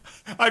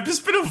 I've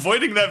just been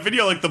avoiding that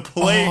video like the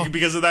plague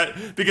because of that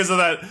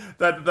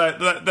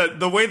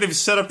the way they've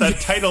set up that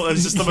title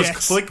is just the most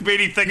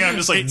clickbaity thing. I'm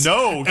just like,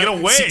 no, get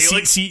away.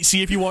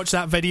 See if you watch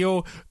that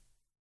video.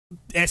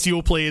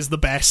 SEO Play is the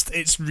best.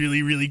 It's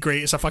really, really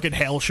great. It's a fucking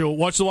hell show.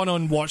 Watch the one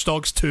on Watch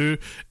Dogs 2.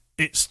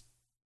 It's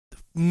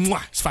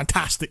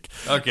fantastic.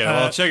 Okay,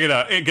 well, check it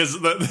out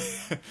because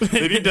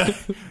they need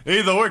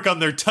to work on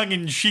their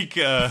tongue-in-cheek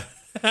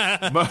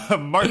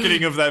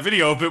marketing of that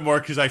video a bit more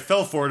because I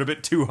fell for it a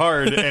bit too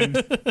hard and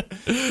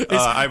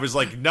I was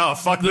like, no,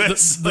 fuck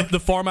this.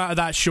 The format of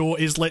that show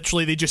is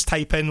literally they just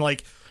type in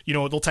like, you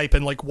know, they'll type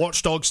in like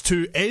Watch Dogs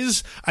 2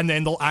 is, and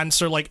then they'll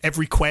answer like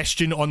every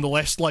question on the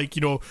list, like,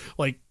 you know,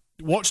 like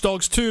Watch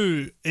Dogs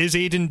 2 is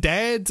Aiden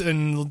dead,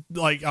 and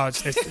like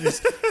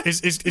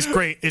it's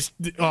great. It's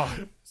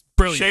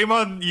brilliant. Shame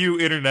on you,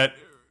 internet,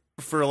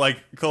 for like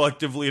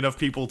collectively enough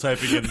people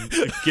typing in,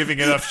 like, giving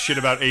enough shit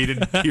about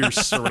Aiden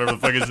Pierce or whatever the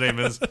fuck his name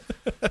is.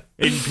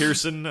 Aiden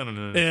Pearson, I don't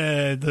know.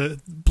 The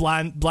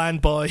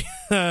bland boy.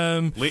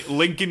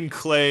 Lincoln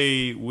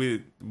Clay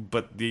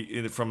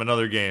from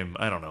another game.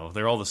 I don't know.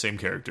 They're all the same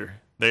character.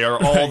 They are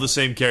all the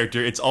same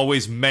character. It's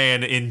always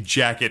man in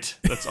jacket.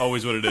 That's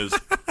always what it is.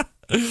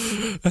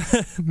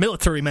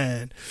 Military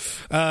man.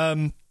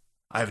 I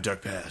have a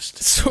dark past.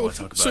 So I want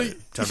to talk about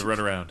it. Time to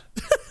run around.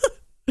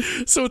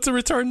 So to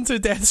return to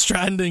Death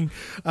Stranding,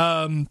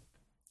 so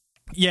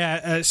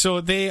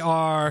they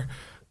are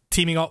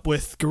teaming up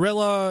with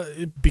Guerrilla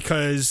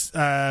because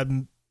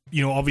you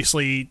know,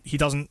 obviously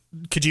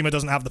Kojima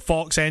doesn't have the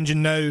Fox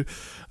engine now,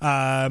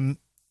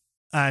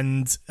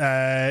 and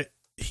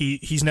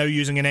he's now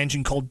using an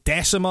engine called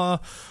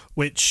Decima,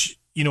 which,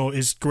 you know,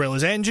 is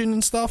Guerrilla's engine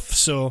and stuff.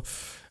 So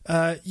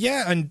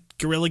and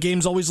Guerrilla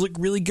games always look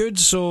really good.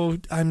 So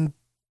I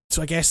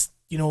guess,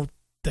 you know,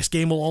 this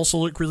game will also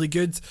look really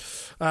good.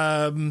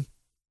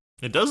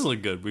 It does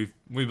look good. We've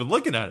been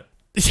looking at it.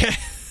 Yeah.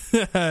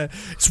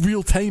 It's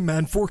real time,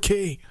 man.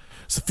 4K.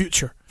 It's the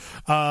future.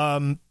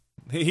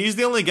 He's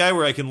the only guy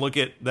where I can look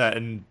at that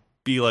and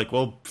be like,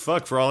 well,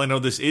 fuck, for all I know,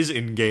 this is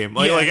in game.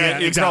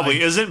 It exactly.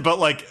 Probably isn't, but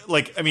like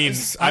I mean,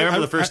 I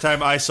remember the first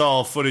time I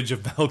saw footage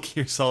of Metal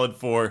Gear Solid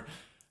 4,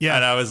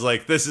 and I was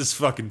like, this is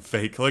fucking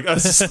fake. Like, I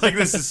was just like,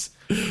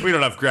 we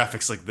don't have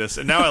graphics like this.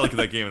 And now I look at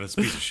that game and it's a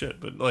piece of shit.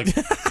 But like,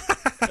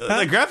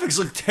 the graphics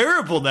look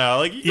terrible now.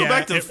 Like, you go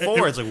back to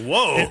 4, it's like,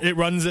 whoa. It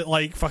runs at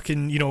like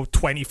fucking, you know,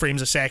 20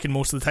 frames a second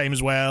most of the time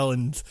as well.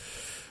 And,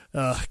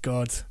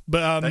 God.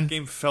 But that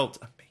game felt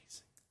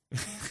amazing.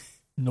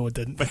 No, it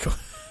didn't.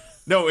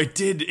 No, it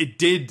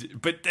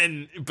did, but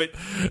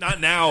not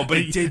now, but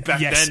it did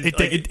back then.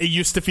 It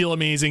used to feel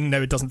amazing,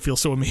 now it doesn't feel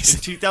so amazing.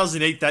 In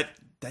 2008, that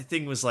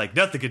thing was like,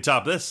 nothing could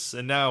top this,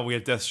 and now we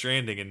have Death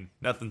Stranding, and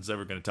nothing's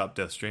ever going to top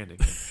Death Stranding.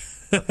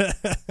 So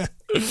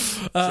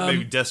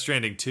maybe Death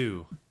Stranding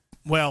 2.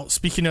 Well,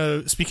 speaking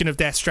of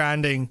Death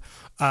Stranding,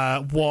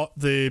 what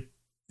the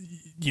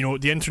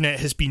internet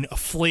has been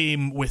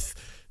aflame with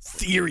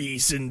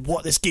theories and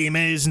what this game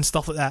is and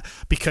stuff like that,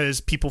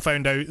 because people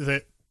found out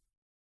that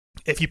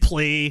if you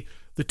play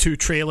the two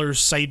trailers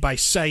side by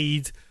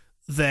side,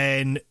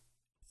 then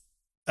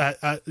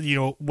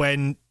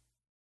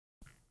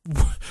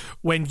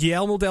when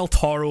Guillermo del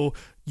Toro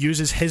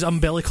uses his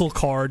umbilical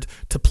cord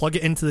to plug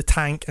it into the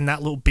tank and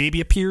that little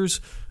baby appears,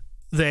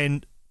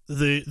 then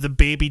the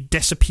baby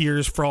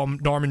disappears from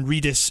Norman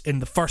Reedus in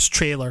the first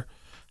trailer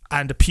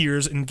and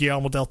appears in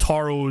Guillermo del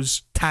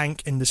Toro's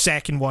tank in the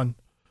second one.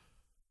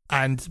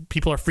 And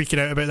people are freaking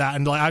out about that.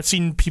 And like, I've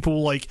seen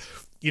people like,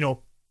 you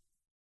know,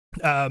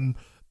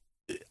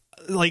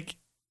 like,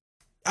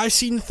 I've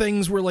seen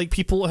things where like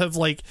people have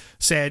like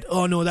said,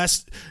 oh no,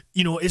 that's,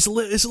 you know, it's a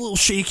little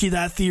shaky,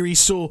 that theory,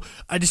 so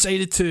I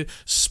decided to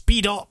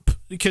speed up,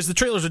 because the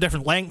trailers are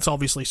different lengths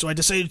obviously, so I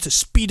decided to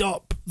speed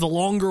up the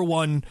longer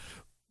one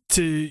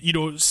to, you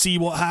know, see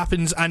what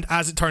happens. And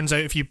as it turns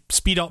out, if you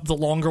speed up the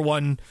longer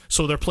one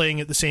so they're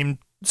playing at the same,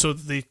 so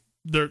they're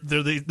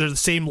the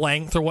same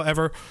length or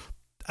whatever,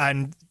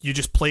 and you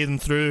just play them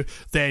through,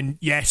 then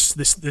yes,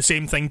 the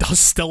same thing does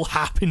still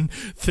happen.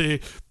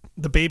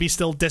 The baby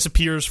still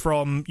disappears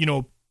from, you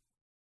know,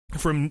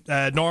 from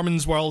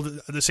Norman's world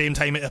at the same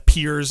time it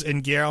appears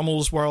in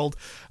Guillermo's world,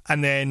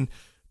 and then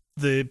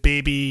the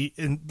baby,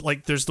 in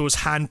like, there's those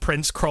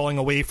handprints crawling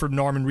away from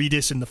Norman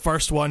Reedus in the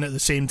first one. At the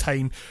same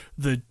time,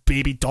 the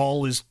baby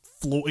doll is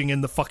floating in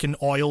the fucking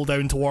oil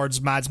down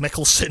towards Mads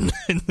Mikkelsen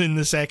in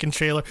the second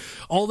trailer.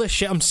 All this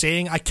shit I'm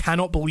saying, I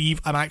cannot believe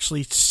I'm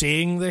actually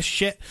saying this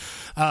shit.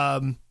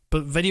 But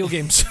video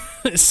games,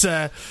 it's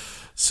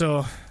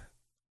so.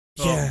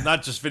 Well, yeah.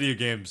 Not just video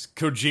games,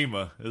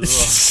 Kojima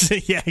as well.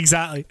 Yeah,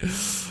 exactly.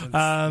 It's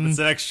an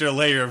extra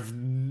layer of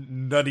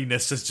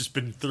nuttiness that's just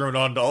been thrown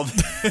onto all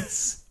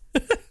this.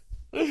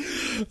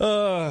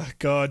 Oh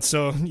God!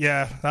 So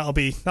yeah, that'll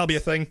be a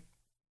thing.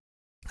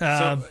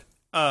 I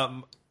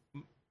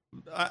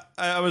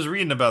was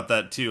reading about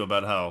that too,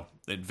 about how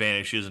it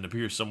vanishes and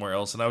appears somewhere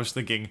else, and I was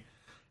thinking,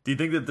 Do you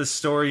think that this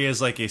story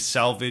is like a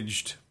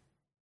salvaged,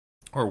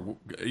 or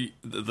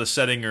the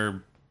setting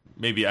or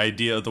maybe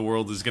idea of the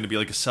world is going to be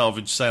like a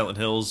salvaged Silent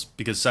Hills,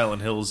 because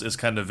Silent Hills is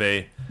kind of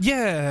a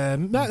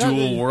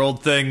dual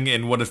world thing,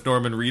 and what if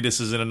Norman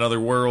Reedus is in another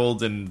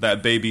world and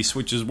that baby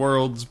switches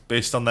worlds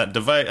based on that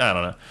device? I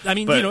don't know.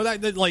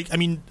 I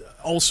mean,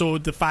 also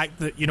the fact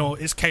that,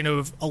 it's kind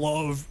of a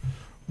lot of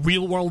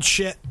real world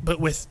shit, but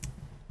with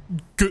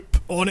goop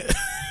on it.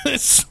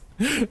 It's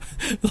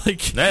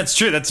like, that's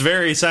true. That's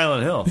very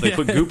Silent Hill. They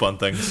put goop on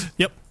things.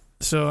 Yep.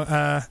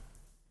 So,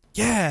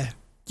 yeah.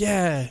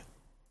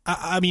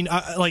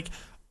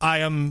 I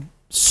am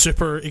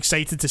super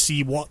excited to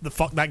see what the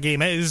fuck that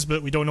game is,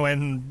 but we don't know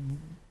anything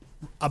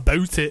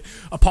about it,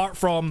 apart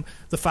from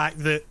the fact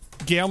that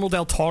Guillermo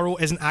del Toro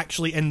isn't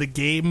actually in the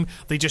game.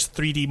 They just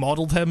 3D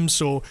modeled him,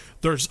 so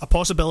there's a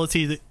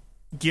possibility that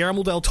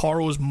Guillermo del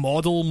Toro's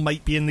model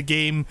might be in the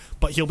game,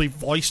 but he'll be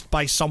voiced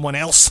by someone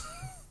else.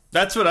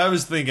 That's what I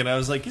was thinking. I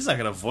was like, he's not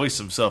going to voice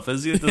himself,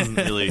 is he? It doesn't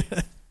really...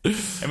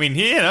 I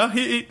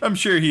mean, I'm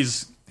sure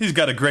he's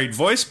got a great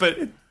voice, but...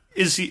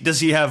 Does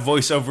he have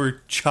voiceover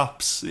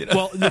chops?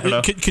 Well,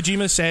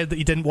 Kojima said that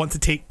he didn't want to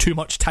take too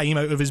much time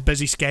out of his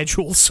busy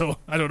schedule, so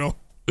I don't know.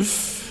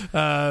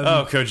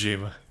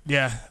 Kojima.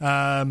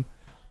 Yeah.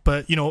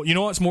 But you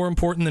know what's more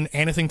important than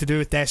anything to do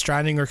with Death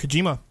Stranding or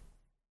Kojima?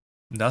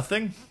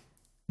 Nothing?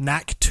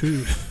 Knack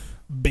 2,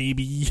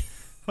 baby.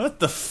 What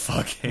the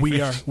fuck?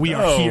 We are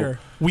here.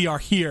 We are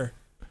here.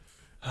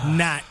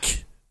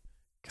 Knack.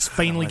 It's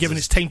finally given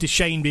its time to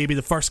shine, baby.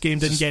 The first game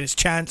didn't get its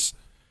chance.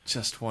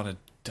 Just want to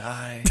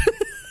die.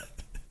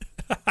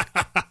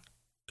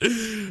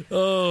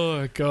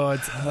 Oh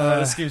god,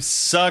 this game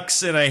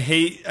sucks, and I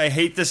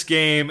hate this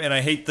game, and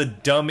I hate the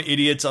dumb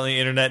idiots on the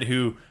internet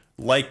who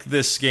like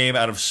this game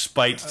out of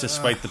spite to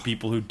spite the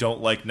people who don't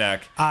like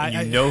Knack. And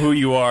you know who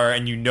you are,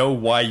 and you know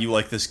why you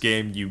like this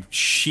game, you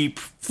sheep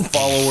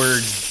follower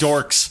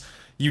dorks.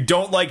 You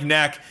don't like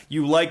Knack,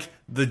 you like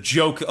the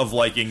joke of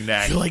liking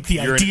Knack. You like the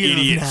You're idea an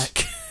idiot. of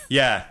Knack.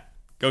 Yeah.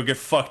 Go get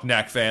fucked,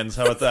 Knack fans.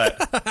 How about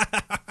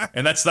that?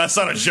 And that's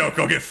not a joke.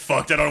 Go get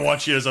fucked. I don't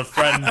want you as a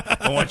friend.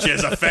 I want you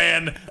as a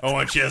fan. I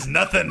want you as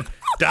nothing.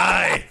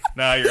 Die.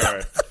 Nah, you're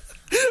alright.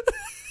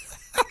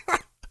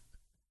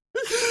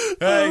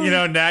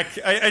 Knack.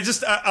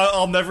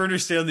 I'll never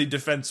understand the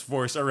Defense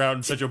Force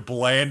around such a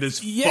bland as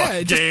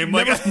fuck game.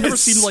 Never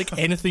seemed like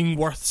anything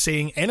worth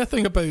saying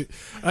anything about.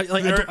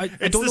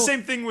 It's the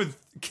same thing with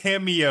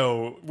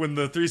Cameo when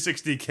the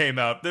 360 came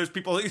out. There's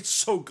people like, it's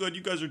so good,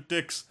 you guys are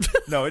dicks.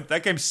 No,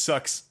 that game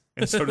sucks,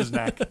 and so does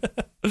Knack.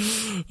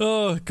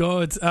 Oh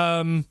god.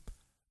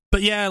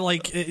 But yeah,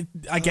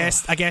 I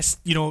guess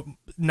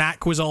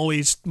Knack was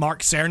always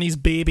Mark Cerny's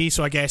baby,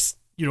 so I guess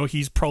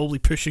he's probably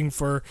pushing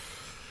for.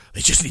 They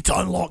just need to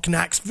unlock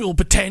Knack's full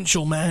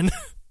potential, man.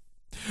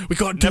 We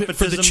got to do it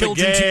for the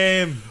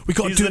children. We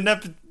got to do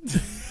it.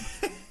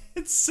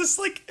 It's just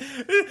like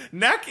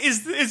Knack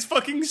is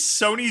fucking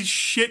Sony's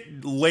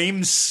shit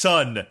lame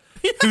son,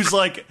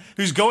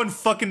 who's going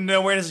fucking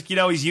nowhere. And it's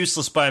like, he's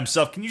useless by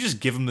himself. Can you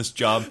just give him this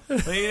job?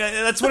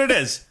 That's what it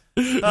is.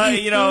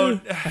 I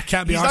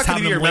can't be arsed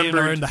having him laying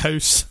around the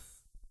house.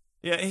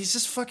 Yeah, he's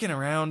just fucking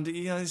around.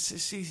 He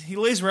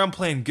lays around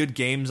playing good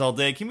games all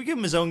day. Can we give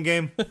him his own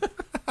game?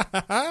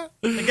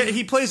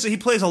 He plays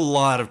a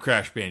lot of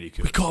Crash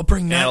Bandicoot. We gotta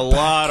bring Knack back. And a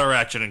lot of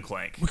Ratchet and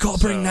Clank. We gotta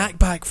bring Knack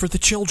back for the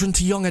children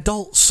to young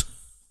adults.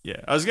 Yeah,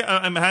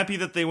 I'm happy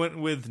that they went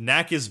with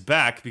Knack is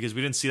back, because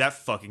we didn't see that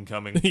fucking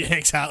coming. Yeah,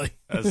 exactly.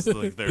 As their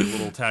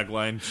little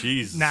tagline.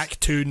 Jeez. Knack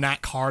 2,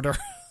 Knack harder.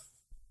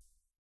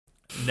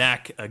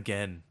 Knack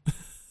again.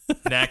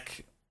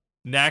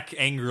 Knack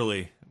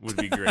angrily would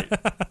be great.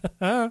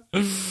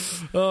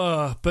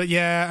 But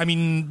yeah, I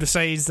mean,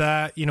 besides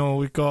that,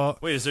 we've got...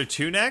 Wait, is there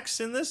 2 Knacks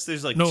in this?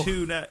 There's no.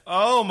 2 Knacks.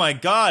 Oh my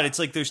god, it's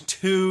like there's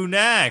 2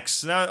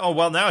 Knacks. Now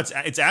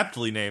it's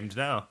aptly named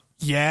now.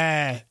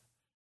 Yeah.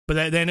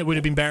 But then it would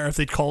have been better if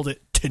they'd called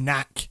it To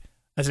Knack.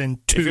 As in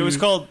 2... If it was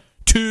called...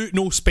 2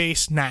 no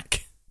space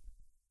Knack.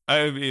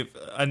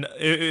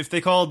 If they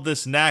called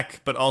this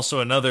Knack, but also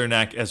another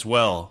Knack as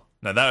well,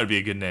 now that would be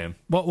a good name.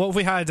 What if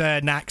we had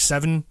Knack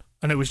 7,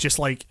 and it was just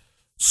like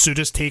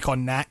Suda's take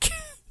on Knack?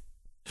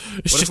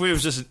 What if we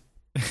was just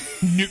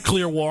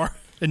nuclear war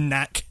in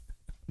Knack?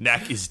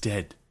 Knack is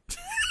dead.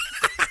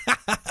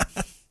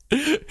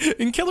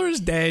 In Killer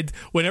is Dead,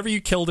 whenever you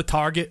killed a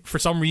target, for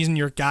some reason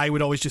your guy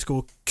would always just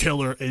go,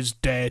 Killer is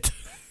dead.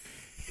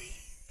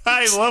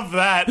 I love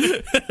that.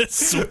 It's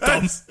so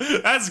dumb.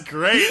 That's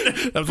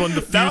great. That was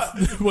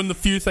one of the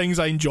few things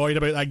I enjoyed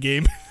about that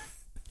game.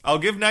 I'll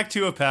give Knack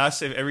 2 a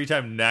pass if every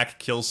time Knack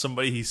kills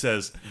somebody he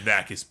says,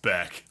 Knack is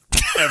back.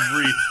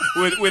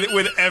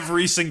 With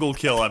every single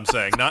kill, I'm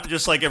saying. Not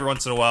just like every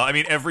once in a while. I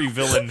mean, every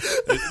villain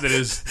that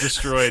is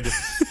destroyed,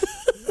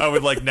 I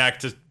would like Knack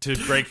to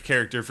break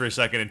character for a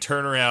second and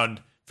turn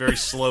around very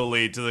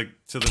slowly to the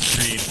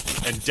screen,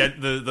 and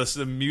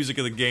the music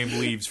of the game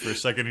leaves for a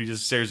second. He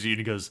just stares at you and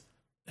he goes,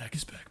 Knack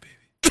is back, baby.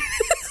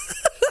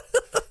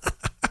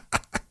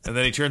 And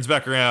then he turns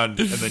back around,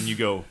 and then you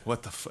go,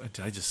 what the fuck?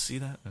 Did I just see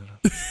that? I don't know.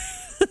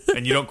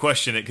 and you don't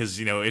question it because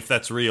if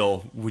that's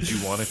real, would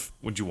you want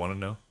to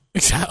know?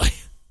 Exactly.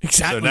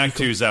 So Knack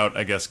 2's out,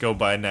 I guess. Go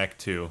buy Knack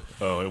 2.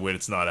 Oh wait,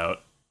 it's not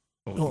out.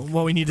 Well,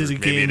 what we need is a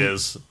game. Maybe it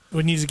is.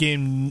 We need a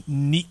game,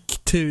 Neek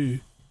 2,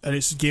 and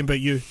it's a game about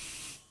you.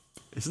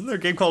 Isn't there a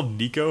game called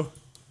Nico?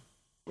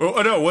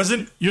 Oh no, it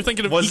wasn't. You're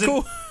thinking of wasn't,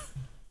 Nico?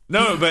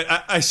 No, but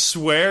I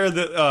swear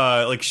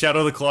that like Shadow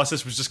of the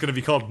Colossus was just going to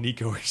be called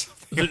Nico or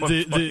something.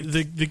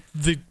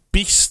 The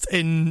beast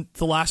in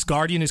The Last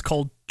Guardian is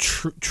called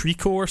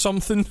Trico or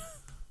something.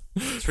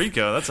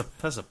 Trico,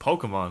 that's a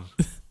Pokemon.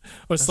 It's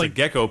that's like a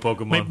gecko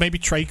Pokemon. Maybe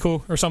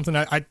Trico or something.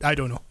 I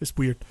don't know. It's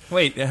weird.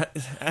 Wait, it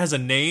has a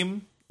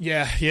name?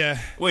 Yeah.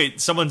 Wait,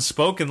 someone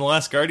spoke in The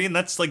Last Guardian?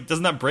 That's like,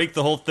 doesn't that break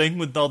the whole thing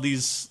with all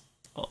these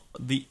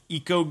the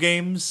eco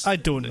games? I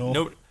don't know.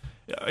 No,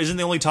 isn't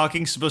the only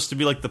talking supposed to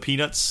be like the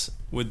Peanuts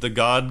with the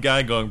God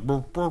guy going brr,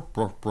 brr,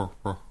 brr, brr,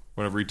 brr,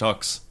 whenever he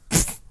talks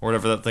or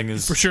whatever that thing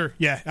is? For sure.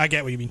 Yeah, I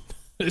get what you mean.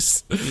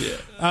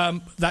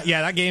 That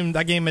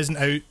game isn't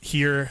out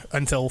here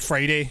until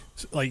Friday.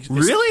 Like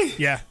really?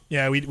 Yeah.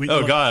 We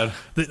oh god,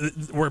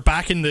 we're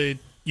back in the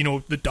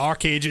the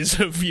dark ages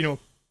of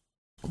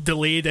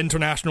delayed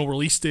international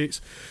release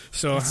dates.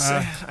 So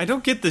I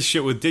don't get this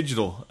shit with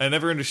digital. I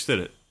never understood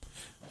it.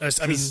 I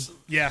mean,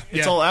 yeah,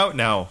 it's all out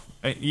now.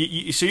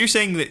 So you're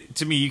saying that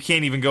to me, you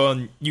can't even go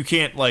on. You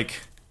can't like.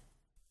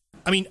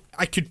 I mean,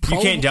 I could. Probably,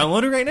 you can't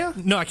download it right now.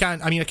 No, I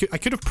can't. I mean, I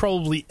could have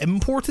probably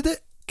imported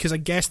it because I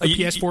guess the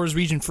PS4 is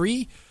region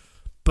free.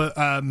 But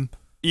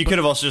you could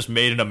have also just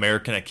made an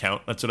American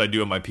account. That's what I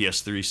do on my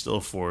PS3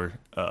 still for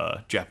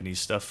Japanese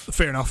stuff.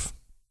 Fair enough.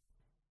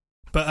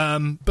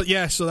 But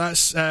yeah, so that's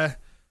so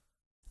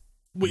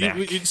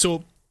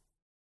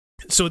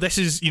this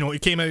is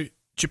it came out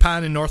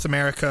Japan and North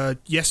America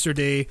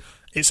yesterday.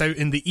 It's out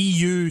in the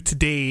EU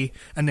today,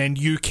 and then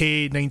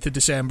UK 9th of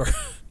December.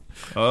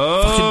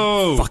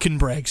 Oh, fucking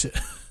Brexit!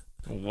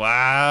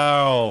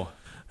 Wow,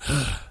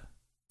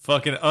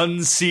 fucking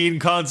unseen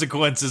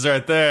consequences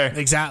right there.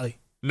 Exactly.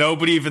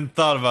 Nobody even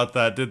thought about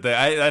that, did they?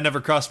 I never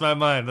crossed my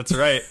mind. That's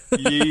right.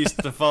 You used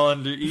to fall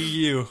under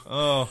EU.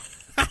 Oh.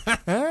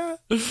 That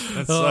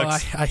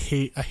sucks. I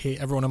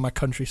hate everyone in my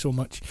country so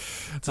much.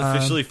 It's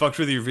officially fucked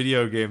with your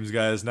video games,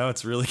 guys. Now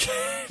it's really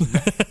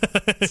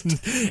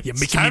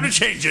it's time to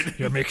change it.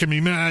 You're making me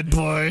mad,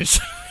 boys.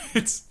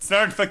 It's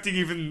not affecting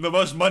even the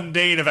most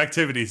mundane of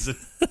activities.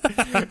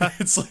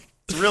 It's like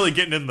it's really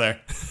getting in there.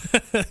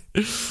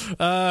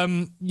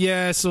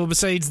 Yeah, so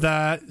besides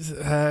that,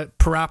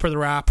 Parappa the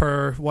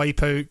Rapper,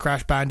 Wipeout,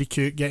 Crash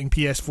Bandicoot getting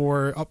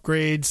PS4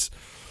 upgrades.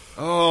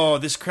 Oh,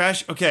 this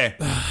Crash. Okay.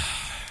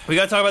 We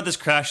gotta talk about this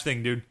Crash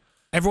thing, dude.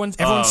 Everyone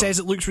says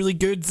it looks really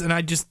good, and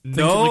I just think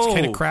it looks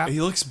kind of crap.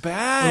 It looks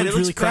bad. It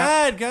looks really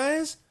bad,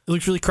 guys. It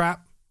looks really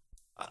crap.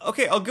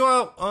 Okay, I'll go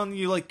out on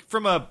you like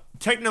from a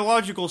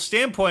technological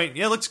standpoint.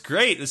 Yeah, it looks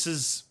great.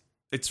 It's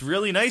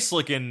really nice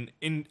looking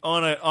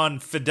on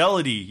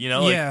fidelity.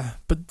 Yeah,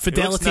 but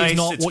fidelity is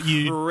not what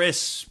you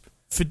crisp.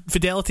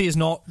 Fidelity is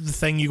not the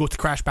thing you go to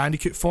Crash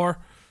Bandicoot for.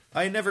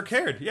 I never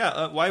cared.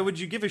 Yeah, why would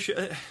you give a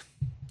shit?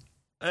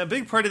 A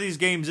big part of these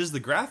games is the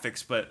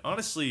graphics, but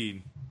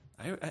honestly,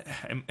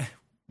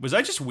 was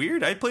I just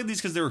weird? I played these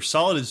because they were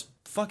solid as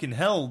fucking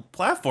hell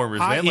platformers,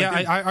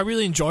 man. I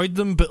really enjoyed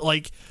them, but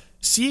like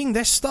seeing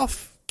this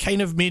stuff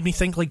kind of made me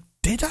think, like,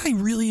 did I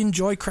really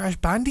enjoy Crash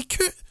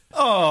Bandicoot?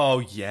 Oh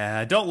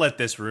yeah, don't let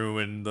this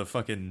ruin the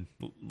fucking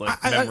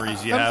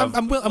memories you have.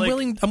 I'm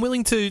willing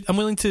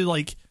to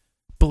like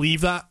believe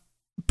that,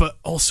 but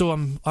also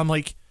I'm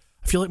like.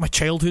 I feel like my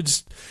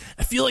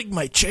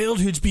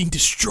childhood's being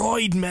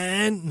destroyed,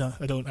 man. No,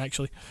 I don't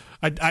actually.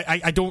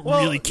 I don't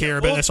really care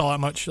about this all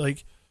that much.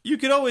 Like, you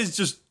could always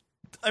just.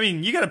 I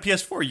mean, you got a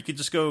PS4. You could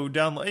just go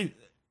download,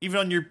 even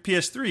on your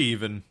PS3.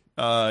 Even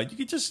you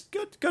could just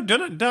go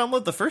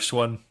download the first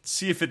one,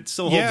 see if it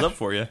still holds up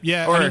for you.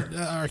 Yeah, or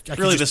I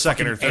really the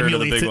second or third of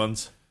the big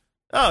ones.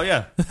 Oh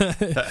yeah.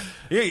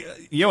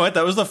 You know what?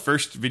 That was the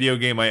first video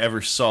game I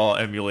ever saw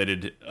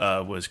emulated.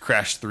 Was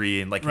Crash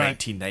 3 in like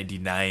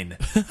 1999.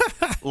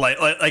 like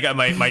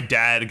my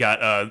dad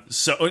got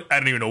so I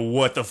don't even know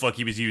what the fuck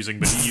he was using,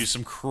 but he used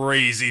some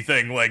crazy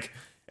thing like,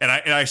 and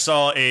I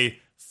saw a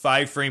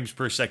 5 frames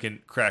per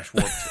second Crash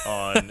warped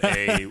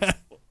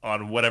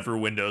on whatever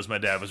Windows my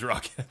dad was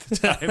rocking at the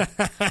time.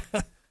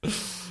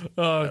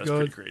 Oh, that was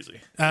pretty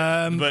crazy.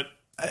 But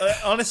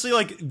honestly,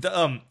 like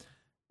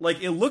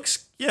like it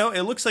looks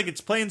like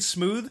it's playing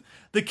smooth.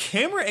 The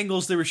camera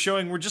angles they were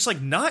showing were just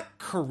like not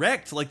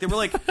correct. Like they were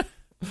like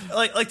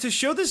like to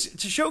show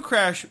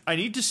Crash, I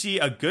need to see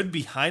a good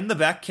behind the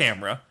back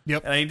camera.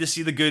 Yep. And I need to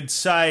see the good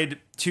side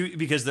too,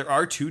 because there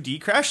are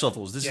 2D Crash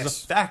levels. This is a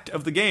fact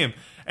of the game.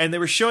 And they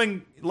were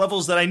showing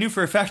levels that I knew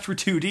for a fact were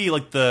 2D,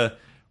 like the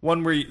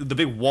one where the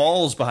big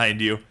walls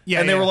behind you.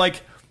 Yeah. And they were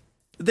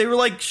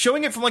like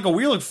showing it from like a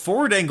weird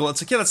forward angle.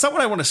 It's like, yeah, that's not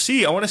what I want to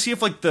see. I want to see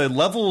if like the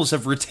levels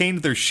have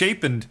retained their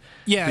shape and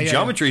the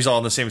geometry is all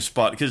in the same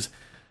spot. Because,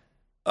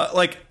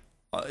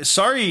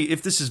 sorry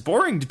if this is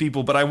boring to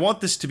people, but I want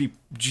this to be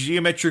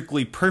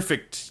geometrically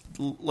perfect.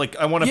 Like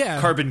I want a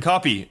carbon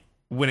copy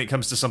when it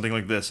comes to something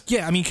like this.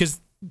 Yeah, I mean, because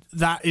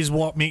that is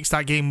what makes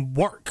that game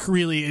work.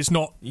 Really, it's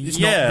not. It's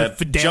not the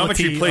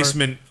fidelity geometry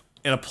placement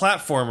in a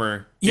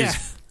platformer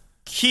is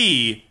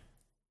key.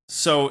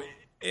 So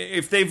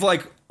if they've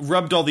like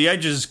rubbed all the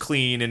edges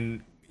clean,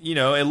 and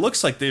it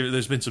looks like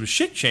there's been some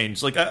shit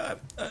change. Like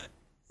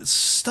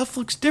stuff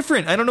looks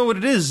different. I don't know what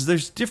it is.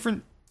 There's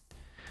different.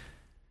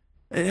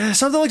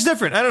 Something looks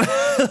different. I don't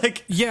know.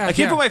 I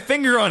can't put my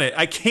finger on it.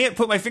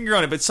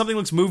 But something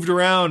looks moved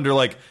around, or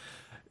like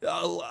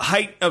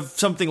height of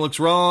something looks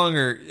wrong,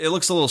 or it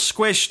looks a little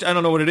squished. I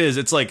don't know what it is.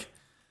 It's like,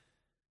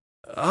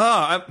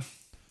 I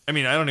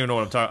mean, I don't even know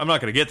what I'm talking. I'm not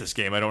going to get this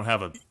game. I don't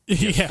have a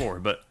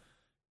PS4, but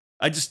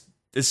I just,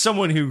 as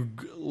someone who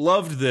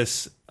loved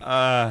this,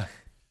 God,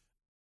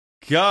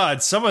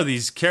 some of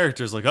these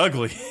characters look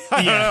ugly.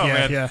 I don't know,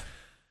 man. Yeah.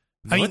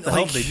 What the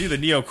hell did they do? The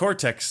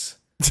neocortex.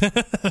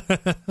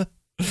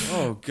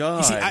 Oh God!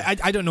 You see,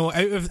 I don't know.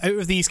 Out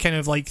of these kind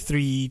of like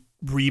 3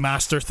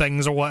 remaster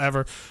things or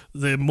whatever,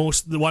 the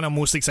one I'm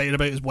most excited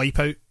about is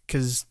Wipeout,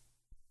 because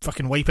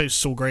fucking Wipeout's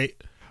so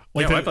great.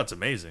 Wipeout's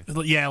amazing.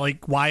 Yeah,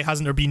 like why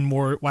haven't there been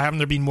more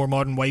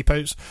modern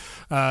Wipeouts?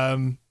 I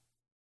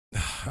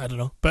don't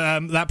know,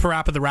 but that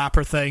Parappa the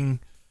Rapper thing.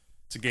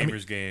 It's a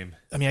gamer's game.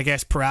 I mean, I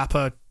guess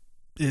Parappa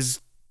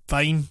is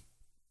fine.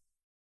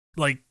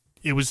 Like,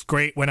 it was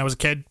great when I was a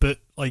kid, but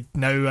like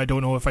now I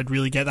don't know if I'd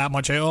really get that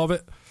much out of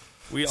it.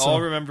 We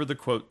all remember the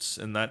quotes,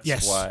 and that's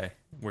why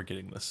we're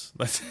getting this.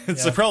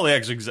 It's probably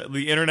actually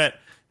the internet.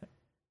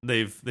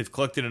 They've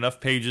collected enough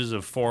pages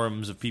of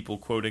forums of people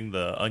quoting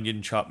the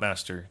Onion Chop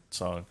Master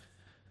song,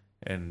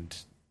 and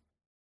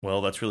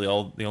well, that's really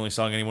the only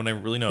song anyone ever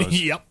really knows.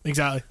 Yep,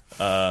 exactly.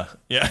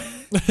 Yeah.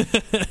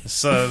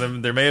 So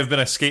there may have been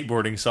a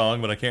skateboarding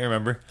song, but I can't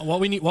remember. What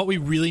we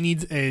really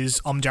need is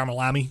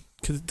Jamalami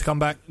to come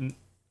back.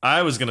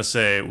 I was gonna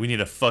say we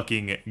need a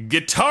fucking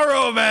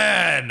Guitaro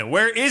Man.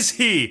 Where is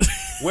he?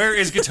 Where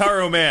is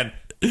Guitaro Man?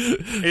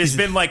 It's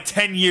been like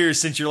 10 years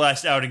since your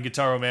last outing,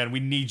 Guitaro Man. We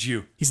need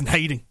you. He's in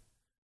hiding.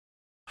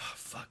 Oh,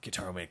 fuck,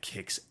 Guitaro Man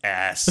kicks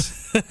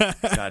ass.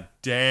 God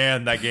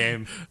damn that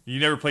game.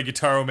 You never played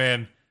Guitaro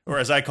Man, or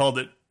as I called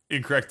it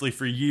incorrectly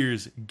for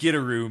years,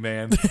 Gitaroo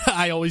Man.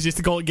 I always used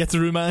to call it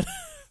Gitaroo Man.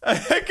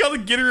 I called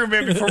it Gitaroo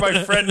Man before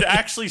my friend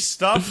actually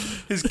stopped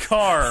his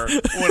car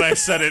when I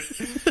said it.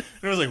 And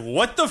I was like,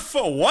 what the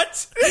fuck?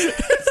 What?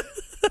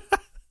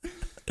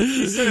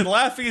 He started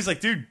laughing. He's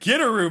like, dude,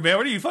 Gitaroo Man.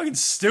 What are you, fucking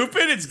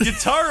stupid? It's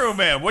Guitaro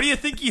Man. What do you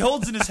think he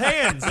holds in his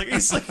hands? Like,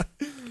 he's like...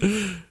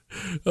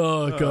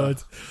 Oh,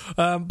 God.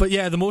 But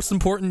yeah, the most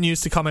important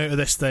news to come out of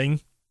this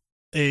thing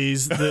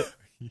is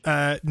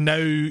that now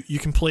you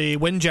can play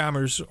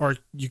Windjammers, or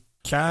you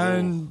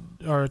can,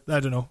 or I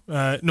don't know.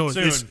 No,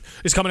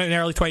 it's coming out in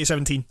early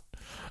 2017.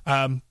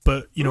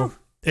 But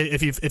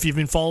if you've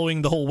been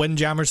following the whole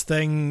Windjammers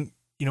thing,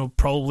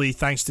 probably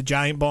thanks to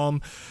Giant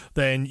Bomb,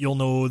 then you'll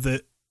know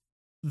that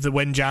the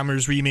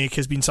Windjammers remake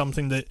has been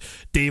something that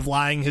Dave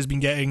Lang has been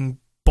getting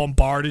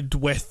bombarded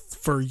with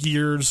for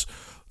years.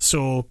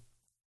 So,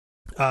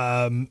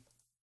 I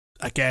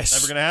guess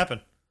never gonna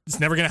happen. It's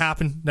never gonna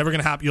happen. Never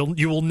gonna happen.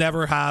 You will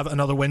never have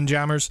another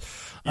Windjammers.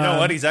 You know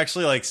what? He's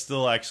actually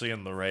still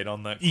in the right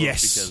on that quote,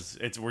 yes,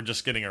 because we're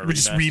just getting we're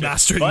just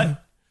remastering,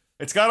 but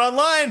it's got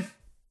online.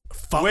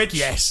 Fuck which,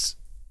 yes,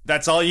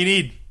 that's all you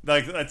need.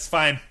 Like, that's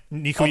fine.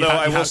 Nico, although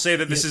I will say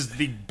that this is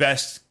the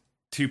best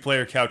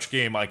 2-player couch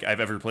game I've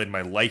ever played in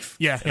my life.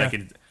 Yeah.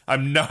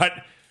 I'm not.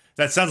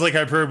 That sounds like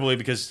hyperbole,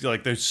 because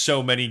there's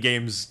so many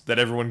games that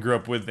everyone grew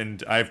up with,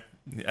 and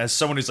as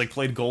someone who's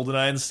played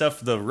GoldenEye and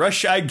stuff, the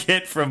rush I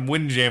get from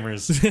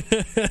Windjammers,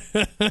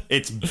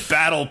 it's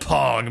battle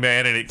Pong,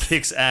 man, and it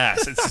kicks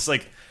ass. It's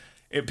just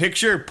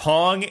picture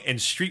Pong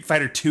and Street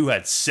Fighter 2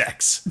 had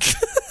sex.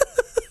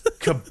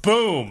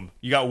 Kaboom!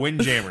 You got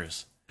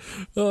Windjammers.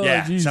 Oh,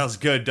 yeah, geez. Sounds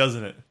good,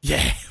 doesn't it?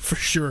 Yeah, for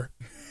sure.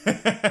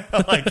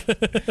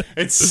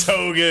 It's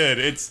so good.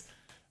 It's,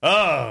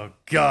 oh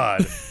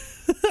God.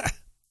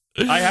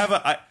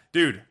 I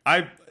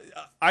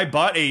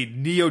bought a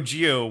Neo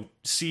Geo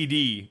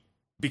CD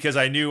because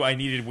I knew I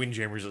needed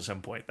Windjammers at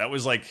some point. That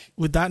was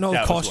would that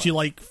not cost you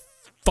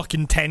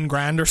fucking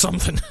 $10,000 or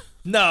something?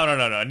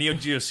 No. Neo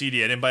Geo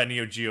CD. I didn't buy a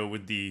Neo Geo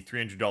with the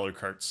 $300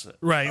 carts.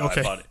 Right.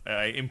 Okay.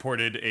 I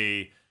imported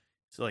a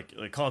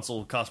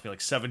console cost me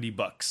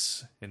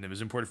 $70, and it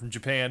was imported from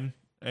Japan,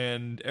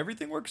 and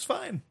everything works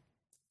fine.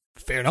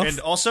 Fair enough. And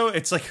also,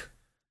 it's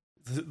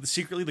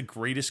secretly the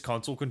greatest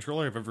console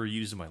controller I've ever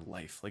used in my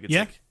life.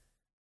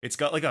 It's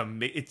got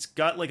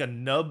a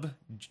nub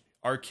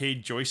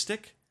arcade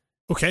joystick.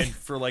 Okay. And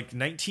for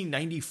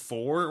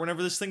 1994,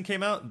 whenever this thing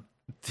came out,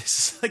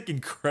 this is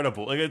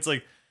incredible. It's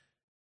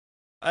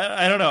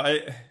I don't know.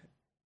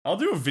 I'll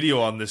do a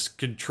video on this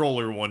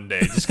controller one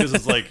day, just because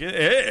it's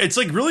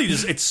really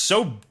just, it's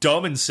so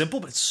dumb and simple,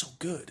 but it's so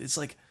good. It's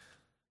I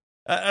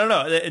don't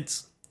know.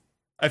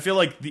 I feel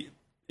like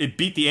it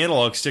beat the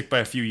analog stick by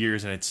a few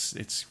years, and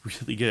it's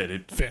really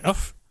good. Fair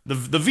enough. The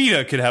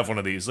Vita could have one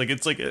of these. I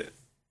don't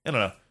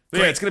know. But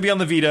yeah, it's gonna be on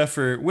the Vita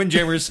for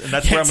Windjammers, and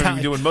that's where I'm gonna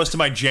be doing most of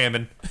my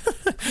jamming.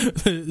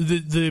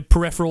 the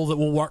peripheral that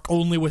will work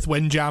only with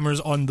Windjammers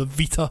on the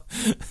Vita.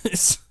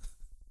 It's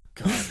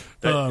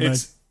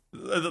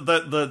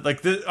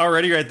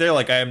already right there.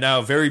 Like, I am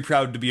now very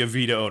proud to be a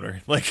Vita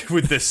owner. Like,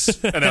 with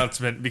this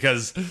announcement,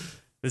 because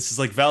this is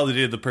like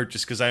validated the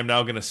purchase. Because I am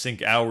now going to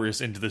sink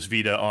hours into this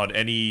Vita on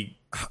any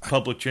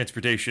public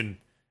transportation.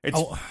 I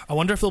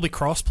wonder if there'll be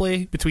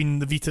crossplay between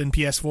the Vita and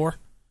PS4.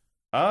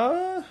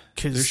 There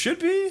should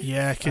be.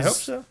 Yeah, I hope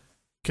so.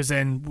 Because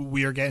then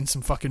we are getting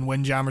some fucking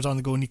Windjammers on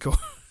the go, Nico.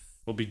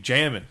 We'll be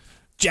jamming,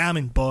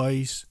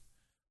 boys.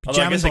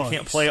 Although I guess I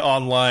can't play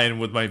online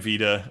with my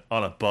Vita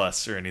on a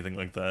bus or anything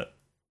like that.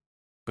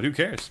 But who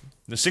cares?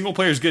 The single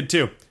player is good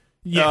too.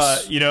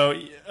 Yes.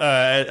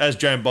 As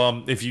Giant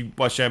Bomb, if you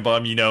watch Giant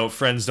Bomb, you know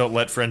friends don't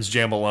let friends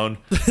jam alone.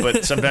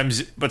 But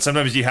sometimes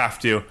you have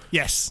to.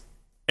 Yes.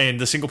 And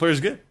the single player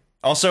is good.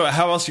 Also,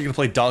 how else are you going to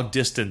play Dog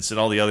Distance and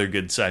all the other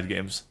good side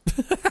games?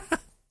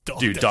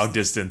 Dog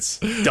Distance.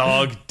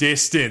 Dog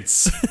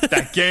Distance.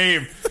 That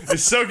game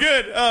is so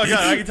good. Oh,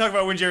 God, I can talk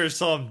about Windjammers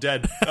till I'm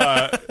dead.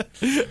 But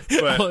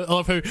I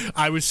love how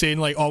I was saying,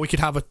 like, we could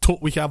have a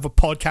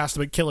podcast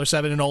about Killer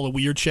 7 and all the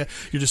weird shit.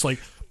 You're just like,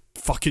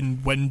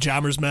 fucking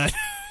Windjammers, man.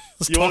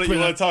 You want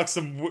to talk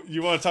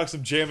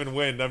some jam and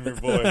wind? I'm your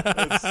boy.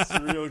 It's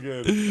real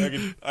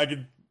good.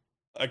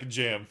 I can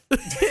jam.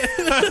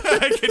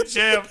 I can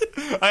jam.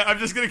 I'm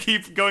just gonna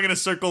keep going in a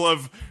circle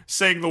of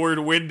saying the word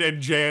wind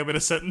and jam in a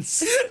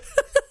sentence.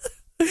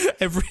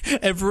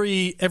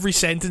 Every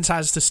sentence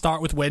has to start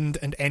with wind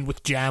and end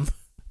with jam.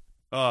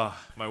 Oh,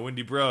 my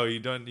windy bro, you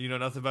know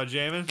nothing about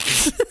jamming?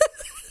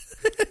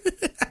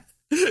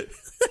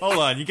 Hold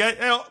on, you guys.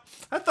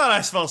 I thought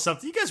I smelled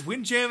something. You guys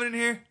wind jamming in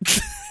here?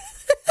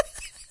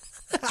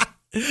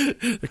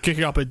 They're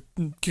kicking up a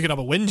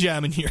wind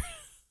jam in here.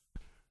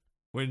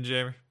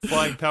 Windjammer.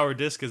 Flying power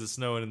disc as it's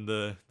known in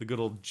the good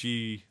old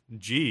GP.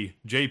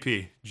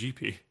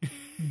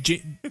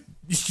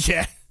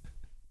 Yeah.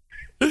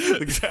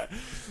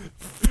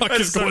 Fuck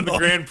is going on? The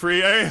Grand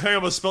Prix. I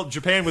almost spelled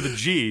Japan with a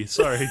G.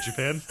 Sorry,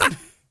 Japan.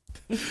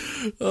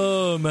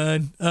 Oh,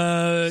 man.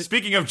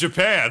 Speaking of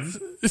Japan.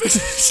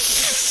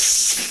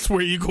 Where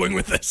are you going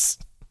with this?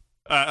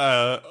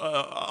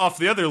 Off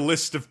the other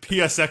list of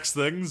PSX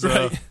things.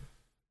 Right.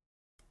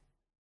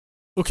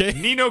 Okay.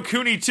 Ni no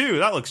Kuni 2.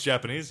 That looks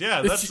Japanese.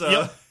 Yeah, that's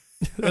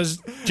that's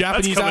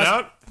Japanese. That's coming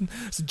out.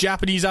 It's a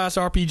Japanese ass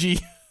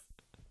RPG.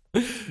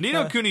 Ni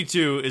no Kuni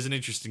 2 is an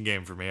interesting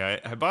game for me.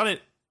 I bought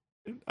it.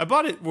 I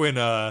bought it when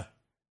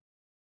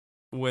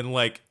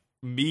like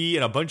me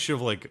and a bunch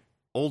of like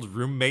old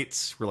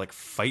roommates were like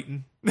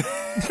fighting.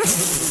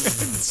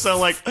 So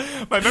like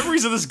my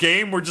memories of this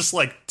game were just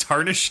like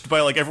tarnished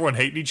by like everyone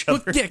hating each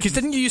other. Well, yeah, because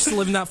didn't you used to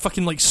live in that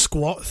fucking like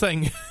squat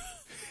thing?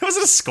 It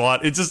wasn't a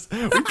squat. It just,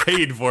 we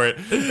paid for it.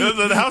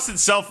 The house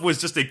itself was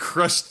just a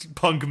crust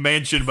punk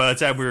mansion by the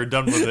time we were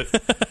done with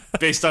it,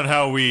 based on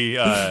how we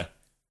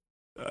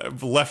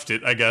left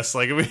it, I guess.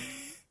 Like,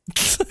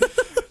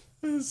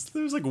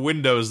 there's like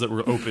windows that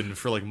were open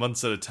for like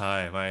months at a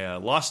time. I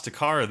lost a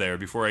car there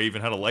before I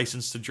even had a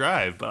license to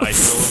drive, but I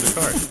still owned a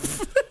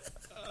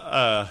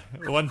car.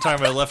 One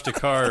time I left a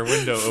car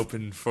window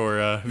open for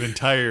an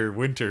entire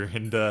winter,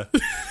 and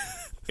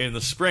in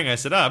the spring, I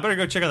said, I better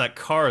go check on that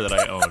car that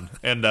I own.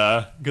 And,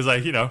 because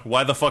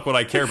why the fuck would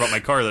I care about my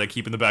car that I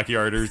keep in the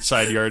backyard or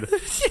side yard?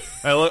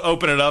 I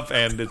open it up,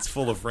 and it's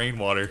full of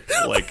rainwater,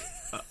 like,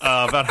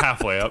 about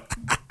halfway up.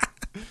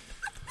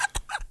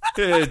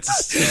 Me and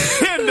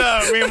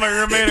my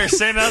roommate are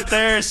sitting out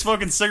there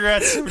smoking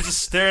cigarettes. We're just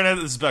staring at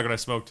it. This is back when I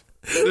smoked.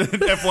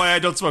 FYI, I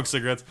don't smoke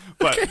cigarettes.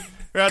 But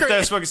we're out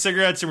there smoking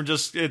cigarettes, and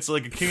it's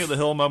like a King of the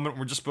Hill moment.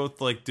 We're just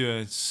both, like,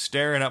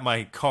 staring at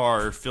my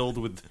car filled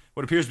with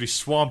what appears to be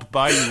swamp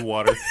bayou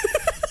water.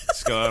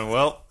 Just going,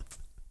 well,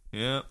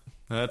 yeah,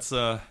 that's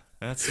some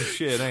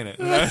shit, ain't it?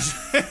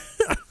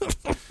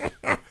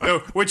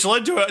 Which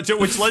led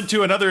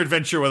to another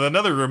adventure with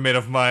another roommate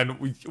of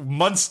mine,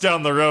 months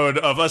down the road,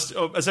 of us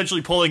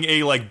essentially pulling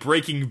a like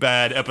Breaking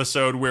Bad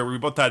episode where we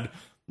both had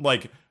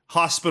like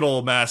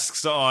hospital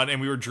masks on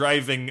and we were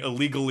driving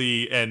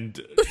illegally and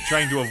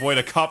trying to avoid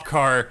a cop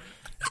car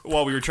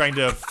while we were trying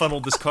to funnel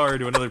this car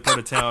to another part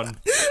of town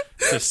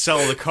to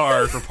sell the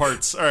car for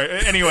parts. All right.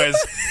 Anyways,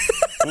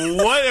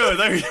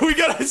 what we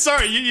got?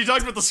 Sorry, you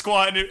talked about the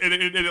squad, and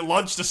it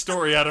launched a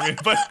story out of me.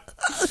 But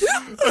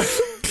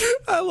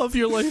I love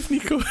your life,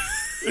 Nico.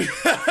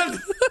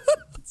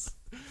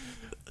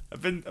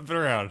 I've been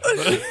around.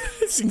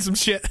 Seen some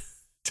shit.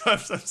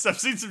 I've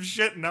seen some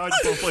shit, and now I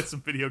just want to play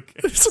some video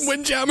games. Some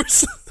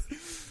Windjammers.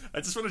 I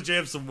just want to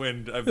jam some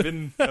wind. I've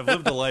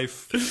lived a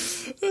life.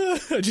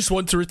 I just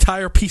want to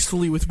retire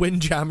peacefully with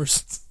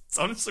Windjammers. It's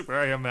honestly where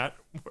I am at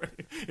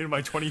in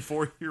my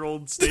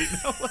 24-year-old state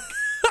now.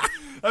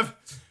 Like,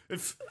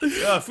 if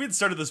we had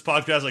started this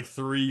podcast like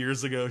 3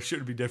 years ago, shit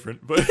would be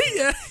different. But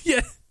yeah.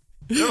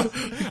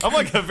 I'm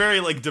like a very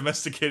like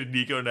domesticated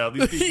Nico now.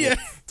 These people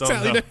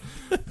don't know.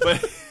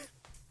 But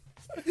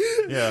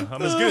yeah,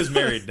 I'm as good as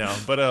married now.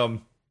 But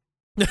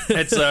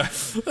it's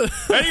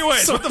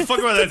anyways, what the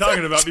fuck was I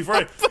talking about before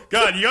I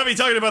God, you got me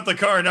talking about the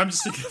car, and I'm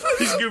just thinking about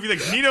these goofy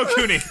things. Nino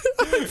Cooney.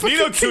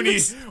 Nino Cooney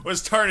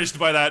was tarnished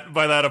by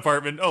that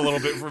apartment a little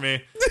bit for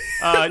me.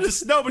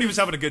 Just nobody was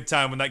having a good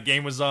time when that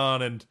game was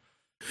on, and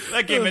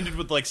that game ended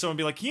with like someone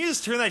being like, "Can you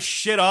just turn that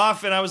shit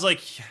off?" And I was like,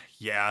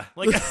 "Yeah."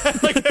 Like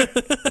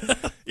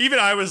even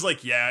I was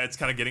like, "Yeah." It's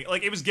kind of getting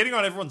like it was getting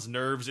on everyone's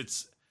nerves.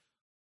 Its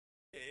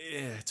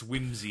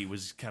whimsy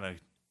was kind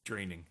of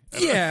draining.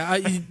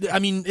 I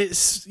mean,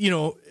 it's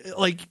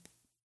like.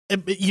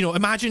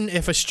 Imagine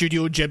if a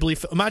Studio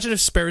Ghibli... Imagine if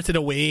Spirited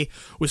Away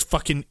was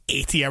fucking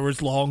 80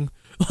 hours long.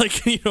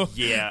 Like,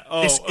 Yeah.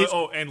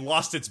 And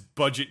lost its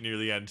budget near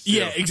the end, too.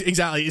 Yeah,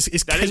 exactly.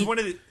 That is one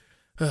of the...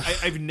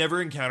 I've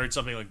never encountered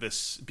something like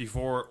this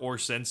before or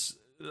since,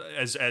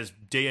 as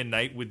day and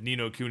night with Ni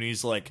no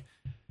Kuni's, like,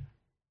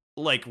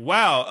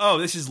 wow,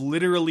 this is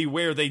literally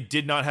where they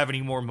did not have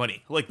any more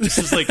money. Like, this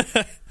is, like...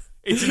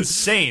 It's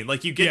insane.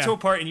 Like, you get to a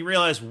part and you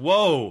realize,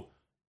 whoa...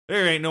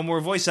 There ain't no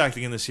more voice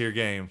acting in this here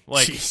game.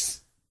 Like,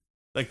 Jeez.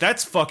 Like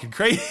that's fucking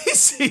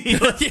crazy.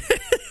 Like, you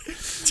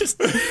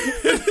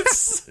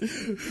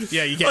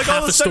get like half all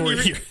of the a sudden story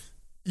here.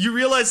 You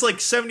realize like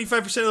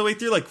 75% of the way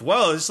through, like,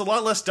 wow, there's a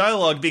lot less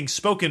dialogue being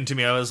spoken to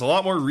me. There's a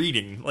lot more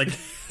reading. Like,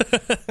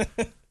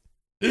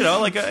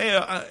 like,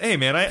 hey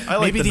man, I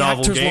like maybe the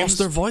novel actors games. lost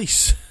their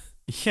voice.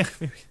 Yeah,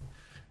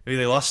 maybe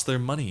they lost their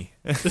money.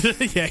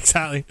 Yeah,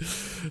 exactly.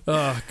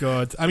 Oh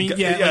god. I mean, like,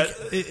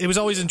 it was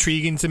always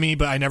intriguing to me,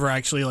 but I never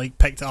actually like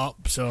picked it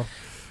up. So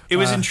it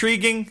was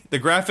intriguing. The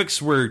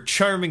graphics were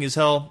charming as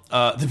hell.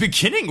 The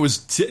beginning was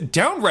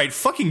downright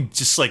fucking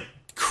just like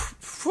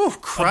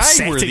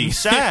cry-worthy,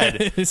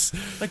 sad.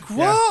 Like,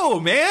 whoa,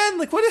 man!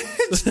 Like, what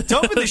is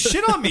dumping this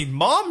shit on me?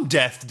 Mom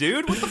death,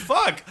 dude. What the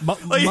fuck?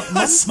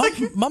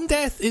 Mom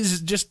death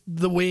is just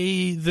the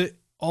way that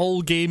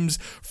all games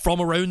from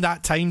around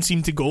that time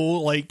seem to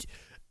go. Like,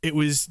 it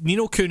was Ni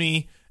no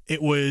Kuni,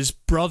 it was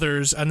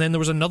Brothers, and then there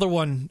was another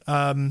one.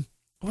 What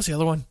was the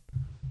other one?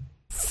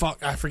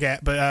 Fuck, I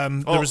forget. But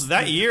there was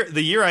that year.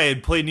 The year I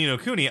had played Ni no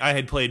Kuni, I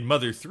had played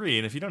Mother 3,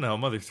 and if you don't know how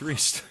Mother 3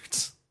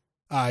 starts,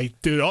 I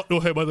do not know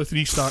how Mother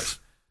 3 starts.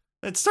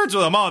 It starts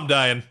with a mom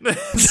dying.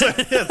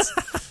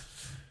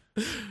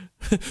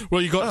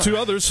 Well, you got two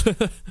others.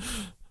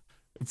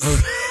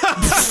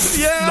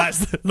 Yeah,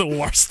 that's the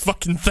worst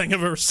fucking thing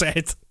I've ever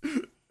said.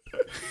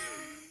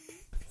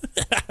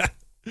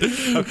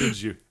 How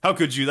could you? How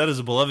could you? That is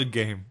a beloved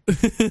game.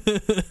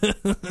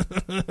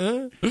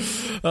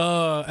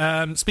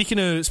 Speaking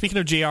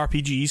of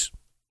JRPGs,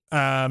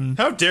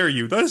 how dare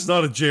you? That is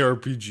not a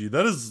JRPG.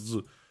 That is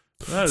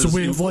it's a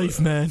way of life,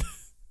 man.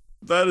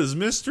 That is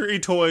Mr.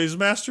 Itoi's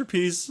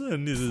masterpiece,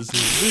 and it is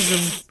his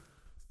vision.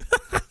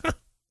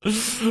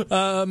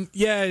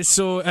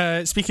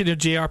 So speaking of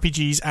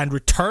JRPGs and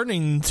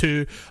returning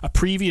to a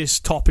previous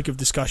topic of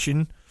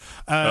discussion,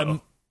 yeah,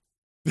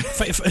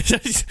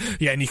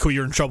 Nico,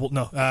 you're in trouble.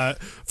 No,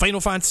 Final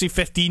Fantasy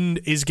 15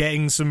 is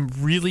getting some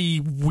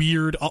really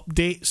weird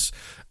updates,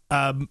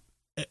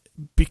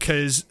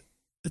 because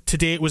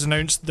today it was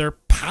announced they're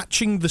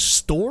patching the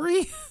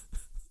story.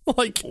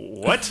 Like,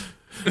 what?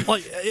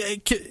 Like,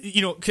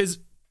 because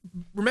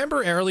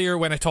remember earlier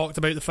when I talked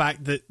about the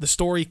fact that the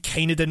story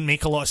kind of didn't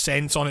make a lot of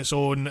sense on its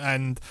own,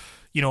 and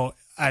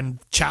and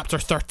chapter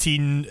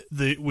 13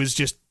 that was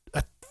just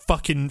a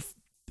fucking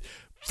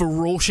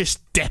ferocious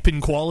dip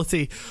in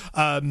quality.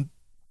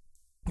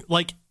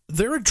 Like,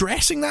 they're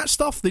addressing that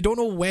stuff. They don't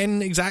know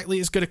when exactly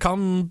it's going to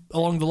come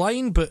along the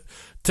line, but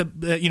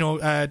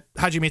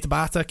Hajime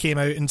Tabata came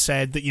out and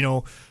said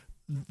that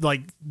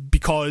like,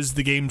 because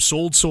the game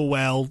sold so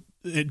well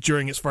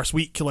during its first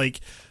week,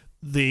 like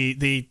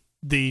they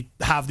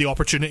have the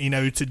opportunity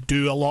now to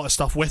do a lot of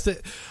stuff with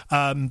it.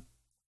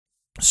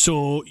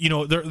 So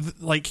they're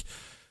like,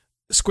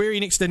 Square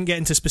Enix didn't get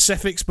into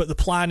specifics, but the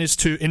plan is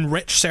to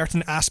enrich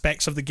certain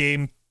aspects of the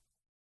game.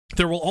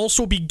 There will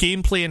also be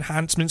gameplay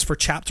enhancements for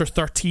Chapter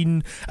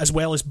 13, as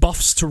well as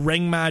buffs to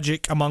ring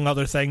magic, among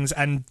other things.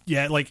 And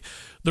yeah, like,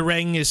 the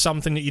ring is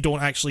something that you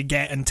don't actually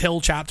get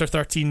until Chapter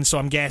 13, so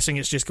I'm guessing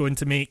it's just going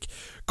to make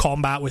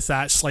combat with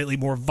that slightly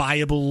more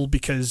viable,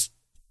 because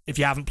if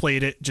you haven't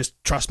played it, just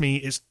trust me,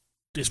 it's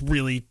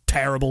really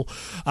terrible.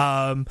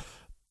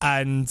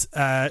 And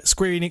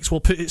Square Enix will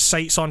put its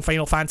sights on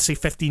Final Fantasy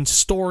 15's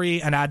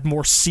story and add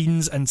more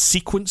scenes and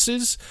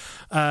sequences.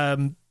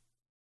 We're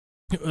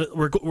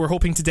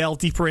hoping to delve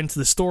deeper into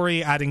the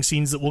story, adding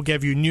scenes that will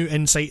give you new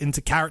insight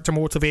into character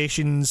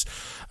motivations.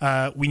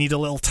 We need a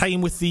little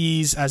time with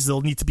these, as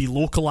they'll need to be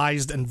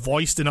localized and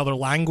voiced in other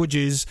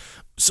languages.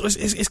 So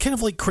it's kind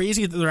of like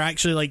crazy that they're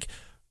actually like,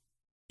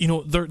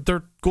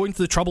 they're going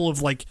to the trouble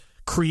of like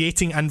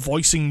creating and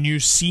voicing new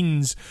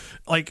scenes,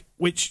 like,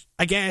 which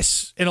I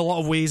guess in a lot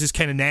of ways is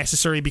kind of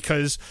necessary,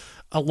 because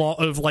a lot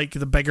of like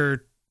the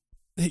bigger,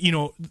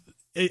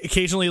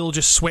 occasionally it'll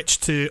just switch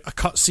to a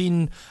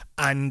cutscene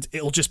and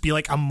it'll just be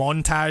like a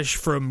montage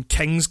from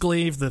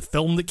Kingsglaive, the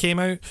film that came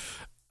out,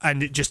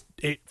 and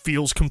it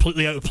feels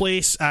completely out of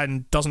place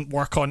and doesn't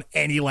work on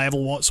any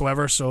level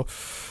whatsoever. So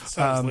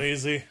sounds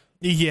lazy.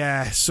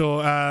 Yeah, so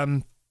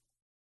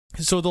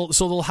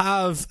they'll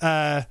have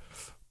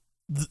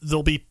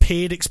there'll be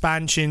paid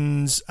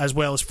expansions as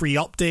well as free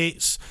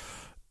updates.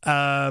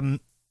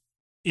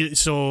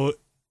 So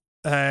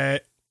in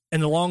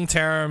the long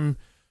term,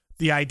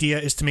 the idea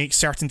is to make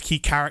certain key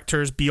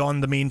characters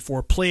beyond the main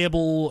four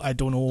playable. I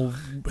don't know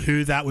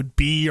who that would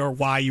be or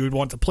why you would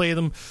want to play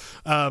them.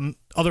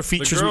 Other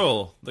features...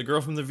 The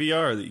girl from the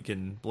VR that you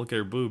can look at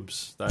her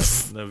boobs.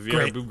 That's the VR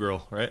Great. boob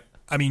girl, right?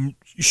 I mean,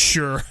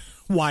 sure.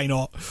 Why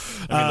not?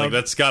 I mean,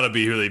 that's gotta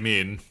be who they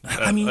mean.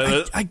 I mean,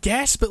 I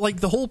guess, but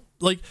like the whole...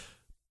 like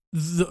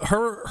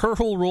her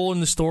whole role in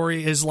the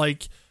story is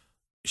like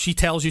she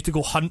tells you to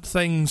go hunt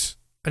things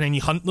and then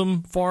you hunt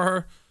them for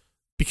her.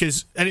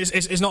 Because, and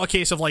it's not a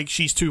case of like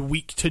she's too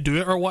weak to do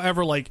it or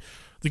whatever. Like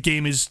the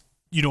game is,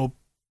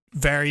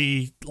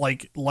 very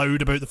like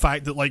loud about the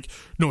fact that like,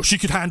 no, she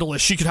could handle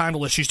this.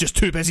 She's just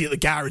too busy at the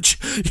garage.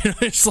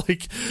 It's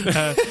like,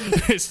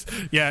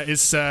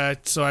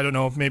 so I don't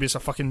know. Maybe it's a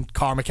fucking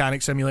car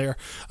mechanic simulator.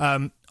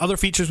 Other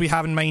features we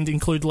have in mind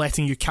include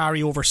letting you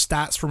carry over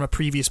stats from a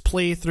previous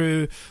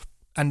playthrough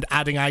and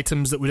adding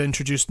items that would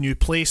introduce new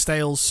play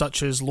styles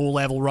such as low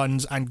level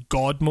runs and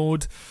God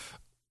mode.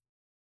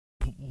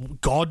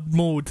 God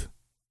mode?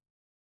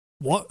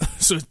 What?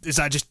 So is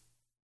that just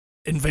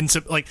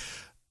invincibility?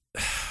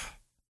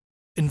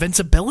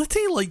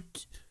 Like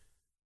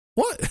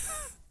what?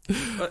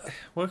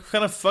 What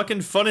kind of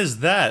fucking fun is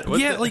that?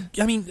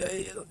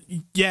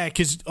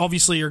 Because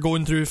obviously you're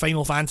going through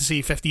Final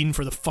Fantasy 15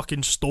 for the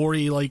fucking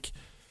story, like,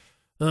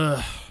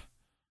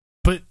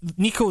 But,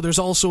 Nico, there's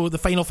also the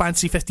Final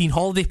Fantasy 15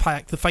 Holiday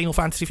Pack, the Final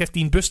Fantasy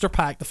 15 Booster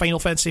Pack, the Final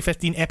Fantasy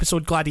 15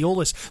 Episode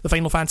Gladiolus, the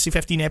Final Fantasy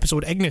 15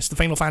 Episode Ignis, the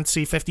Final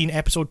Fantasy 15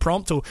 Episode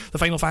Prompto, the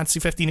Final Fantasy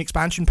 15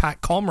 Expansion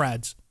Pack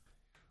Comrades.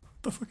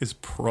 What the fuck is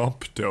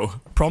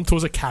Prompto?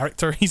 Prompto's a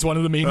character. He's one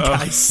of the main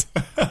guys.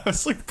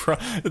 It's like,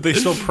 did they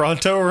spell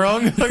Pronto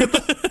wrong?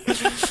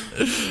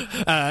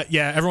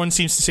 Everyone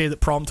seems to say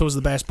that Prompto's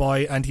the best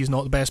boy, and he's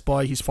not the best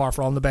boy. He's far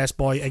from the best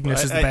boy.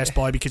 Ignis is the best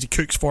boy because he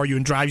cooks for you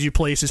and drives you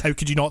places. How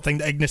could you not think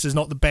that Ignis is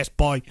not the best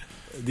boy?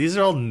 These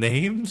are all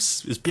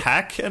names? Is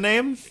Pack a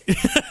name?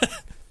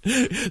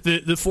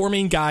 The four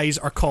main guys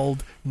are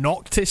called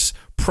Noctis,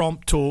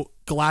 Prompto,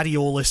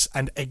 Gladiolus,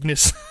 and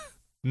Ignis.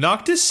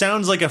 Noctis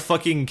sounds like a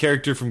fucking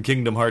character from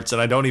Kingdom Hearts,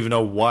 and I don't even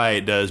know why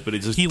it does, but it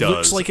just does. He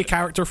looks like a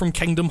character from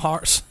Kingdom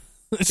Hearts.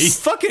 He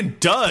fucking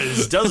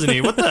does, doesn't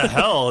he? What the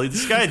hell?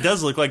 This guy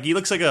does look like he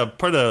looks like a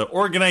part of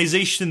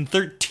Organization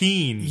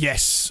 13.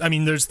 Yes, I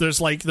mean there's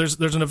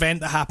an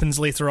event that happens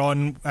later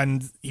on,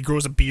 and he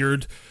grows a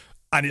beard,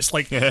 and it's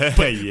like,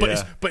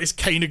 but it's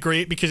kind of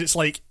great because it's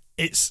like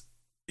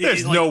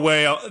There's no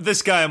way.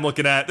 This guy I'm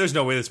looking at, there's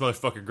no way this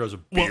motherfucker grows a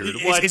beard.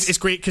 Well, it's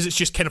great because it's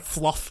just kind of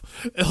fluff.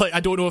 Like, I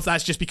don't know if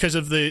that's just because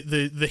of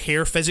the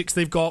hair physics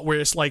they've got, where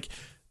it's like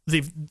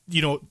they've,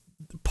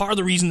 part of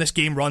the reason this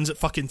game runs at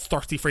fucking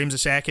 30 frames a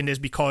second is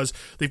because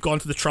they've gone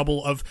to the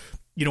trouble of,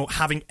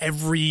 having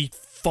every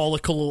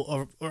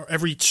follicle or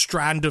every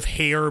strand of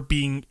hair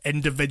being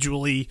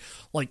individually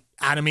like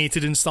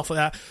animated and stuff like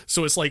that.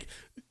 So it's like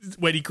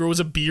when he grows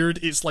a beard,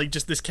 it's like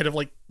just this kind of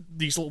like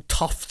these little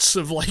tufts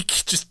of like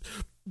just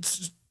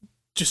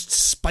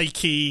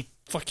spiky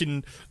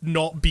fucking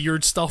not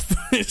beard stuff.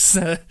 It's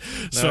now I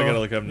gotta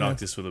look up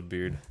Noctis with a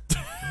beard.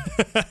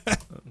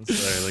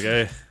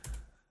 Sorry,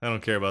 I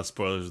don't care about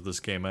spoilers of this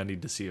game. I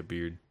need to see a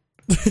beard.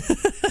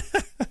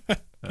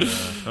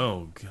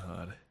 Oh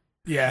god.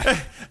 Yeah.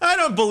 I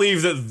don't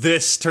believe that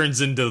this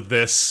turns into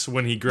this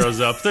when he grows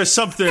up. There's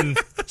something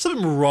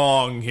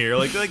wrong here.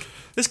 Like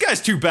this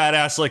guy's too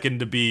badass looking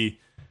to be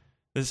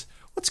this.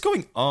 What's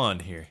going on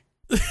here?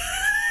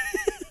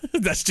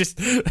 That's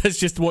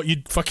just what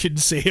you'd fucking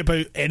say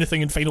about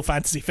anything in Final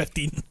Fantasy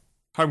 15.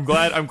 I'm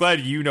glad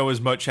you know as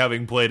much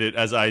having played it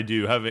as I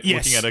do,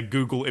 looking at a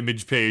Google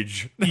image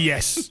page.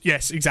 yes,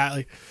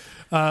 exactly.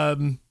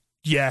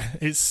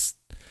 It's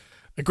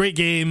a great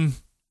game,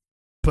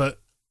 but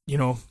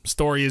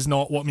story is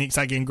not what makes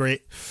that game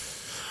great.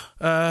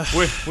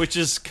 Which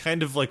is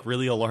kind of like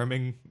really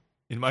alarming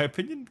in my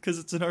opinion because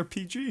it's an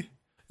RPG.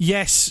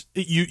 Yes,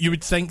 you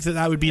would think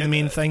that would be the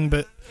main thing,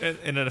 but and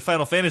in a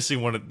Final Fantasy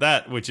one at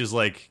that, which is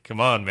like, come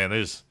on, man,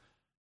 there's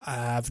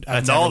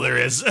that's all there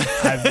is.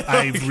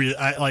 I've really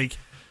like,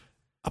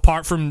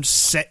 apart from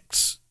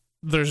 6,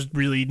 there's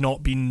really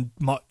not been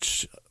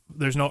much.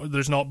 There's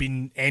not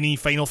been any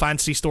Final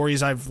Fantasy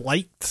stories I've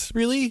liked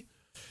really.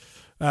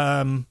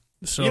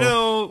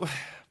 So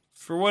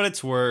for what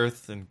it's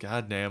worth, and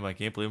goddamn, I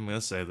can't believe I'm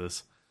gonna say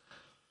this.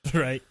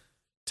 Right,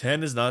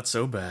 10 is not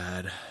so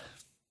bad.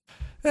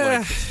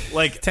 10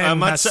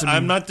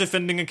 I'm not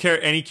defending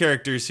any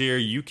characters here.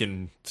 You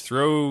can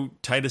throw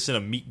Titus in a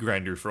meat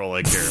grinder for all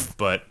I care,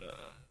 but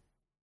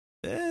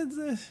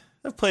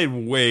I've played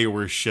way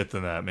worse shit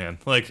than that, man.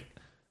 Like,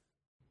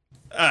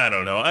 I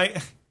don't know. I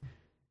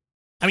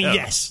mean,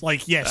 yes,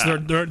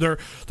 there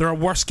are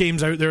worse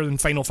games out there than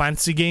Final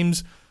Fantasy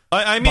games.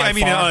 I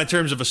mean, in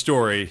terms of a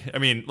story. I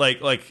mean,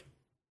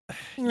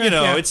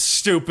 it's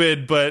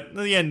stupid, but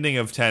the ending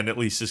of 10 at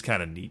least is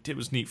kind of neat. It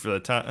was neat for the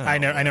time. I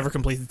never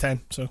completed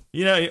 10, so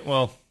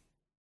well,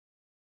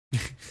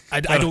 I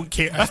don't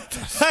care.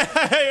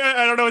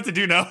 I don't know what to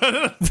do now.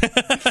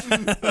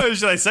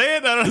 Should I say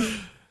it? I don't.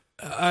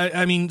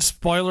 I mean,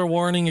 spoiler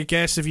warning, I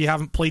guess, if you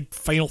haven't played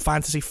Final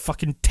Fantasy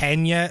fucking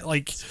 10 yet,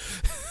 like,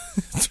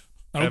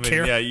 I don't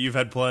care. Yeah, you've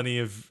had plenty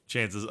of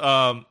chances.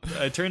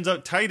 It turns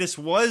out Tidus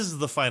was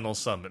the final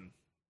summon.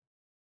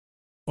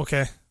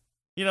 Okay.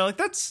 You know, like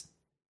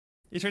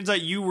it turns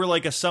out you were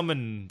like a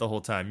summon the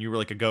whole time. You were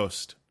like a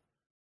ghost.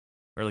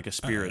 Or like a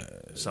spirit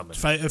summon.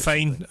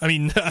 Fine. I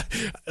mean,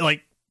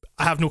 like,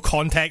 I have no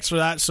context for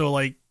that, so,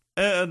 like...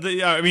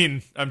 I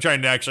mean, I'm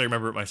trying to actually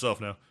remember it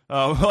myself now.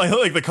 I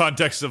like the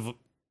context of,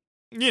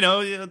 you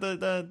know,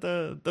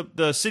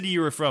 the city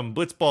you were from,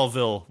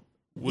 Blitzballville,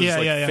 was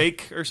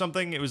fake or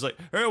something. It was like,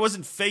 or it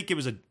wasn't fake. It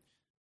was a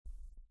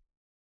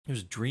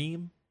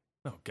dream.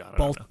 Oh God,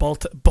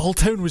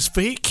 Balltown was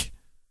fake.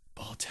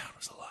 Balltown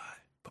was a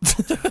lie. But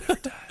Balltown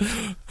never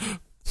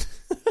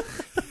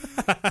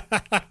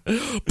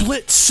died.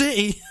 Blitz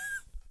City.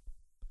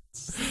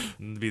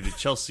 It'd be the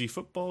Chelsea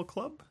Football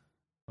Club.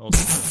 Also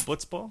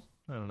Blitzball.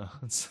 I don't know.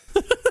 That's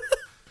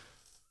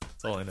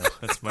all I know.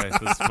 That's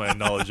my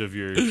knowledge of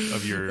your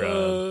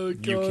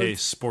UK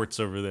sports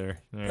over there.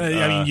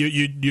 I mean,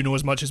 you know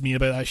as much as me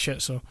about that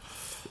shit. So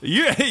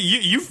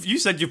you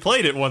said you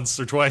played it once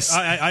or twice.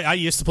 I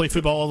used to play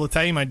football all the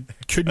time. I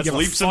couldn't give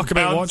a fuck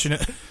about watching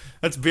it.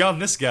 That's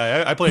beyond this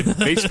guy. I played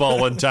baseball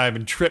one time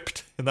and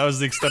tripped, and that was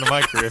the extent of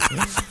my career.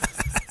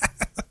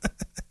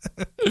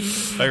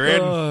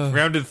 I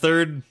rounded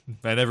third.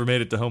 I never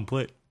made it to home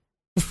plate.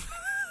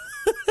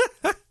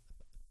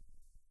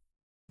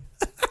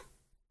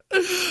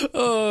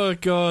 Oh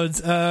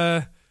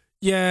God.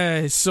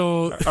 Yeah,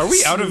 so are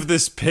we out of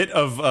this pit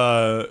of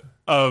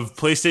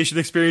PlayStation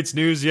Experience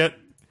news yet?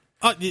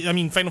 I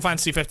mean, Final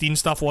Fantasy 15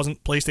 stuff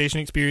wasn't PlayStation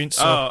Experience.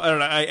 So. Oh, I don't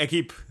know. I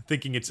keep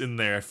thinking it's in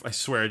there. I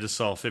swear I just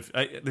saw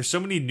 50. There's so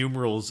many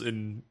numerals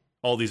in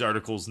all these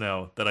articles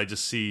now that I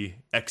just see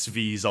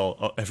XVs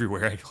all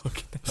everywhere I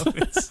look now.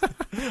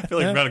 I feel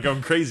like I'm not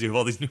going crazy with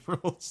all these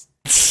numerals.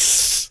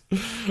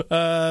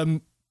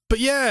 But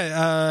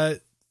yeah,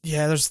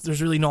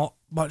 there's really not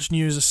much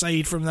news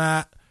aside from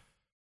that.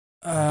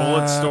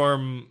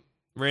 Bulletstorm,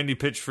 Randy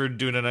Pitchford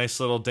doing a nice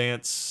little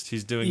dance.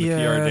 He's doing the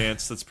PR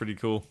dance. That's pretty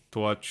cool to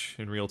watch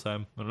in real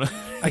time. I don't know.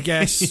 I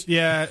guess,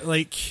 yeah,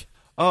 like...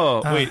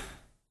 Oh, wait.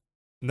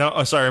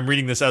 No, sorry, I'm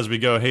reading this as we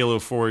go. Halo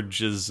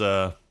Forge's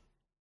thing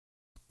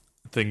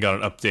got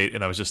an update,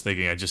 and I was just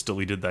thinking I just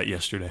deleted that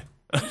yesterday.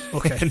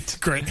 Okay,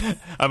 great.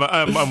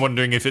 I'm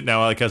wondering if it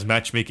now like has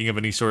matchmaking of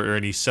any sort or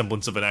any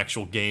semblance of an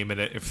actual game in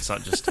it. If it's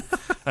not just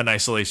an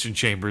isolation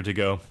chamber to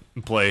go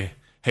and play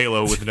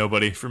Halo with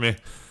nobody for me.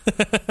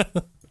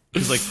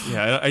 Because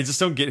I just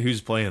don't get who's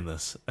playing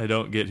this. I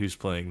don't get who's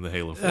playing the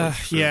Halo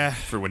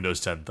for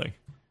Windows 10 thing.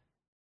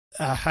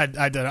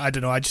 I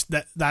don't know. I just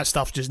that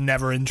stuff just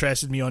never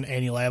interested me on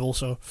any level.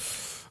 So,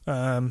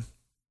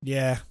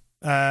 yeah.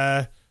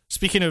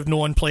 Speaking of no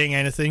one playing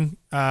anything,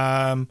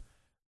 no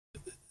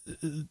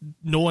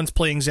one's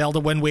playing Zelda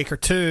Wind Waker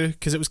 2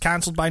 because it was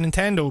cancelled by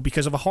Nintendo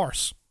because of a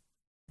horse,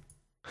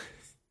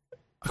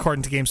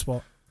 according to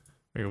GameSpot.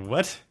 Wait,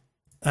 what?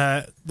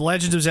 The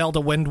Legend of Zelda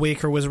Wind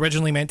Waker was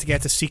originally meant to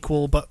get a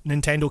sequel, but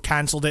Nintendo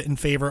cancelled it in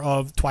favor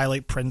of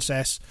Twilight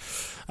Princess.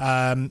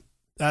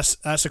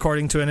 That's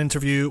according to an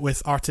interview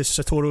with artist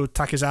Satoru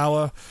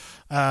Takizawa,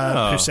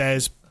 who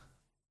says,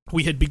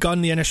 "We had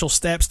begun the initial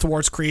steps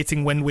towards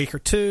creating Wind Waker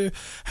 2.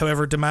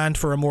 However, demand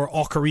for a more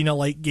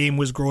Ocarina-like game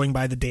was growing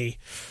by the day."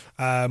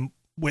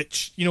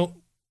 Which, you know,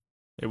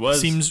 it was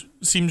seems.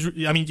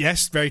 I mean,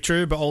 yes, very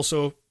true, but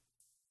also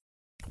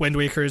Wind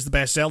Waker is the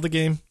best Zelda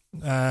game.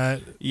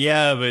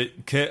 Yeah, but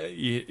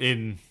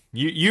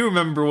you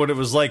remember what it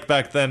was like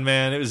back then,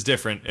 man. It was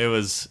different. It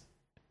was.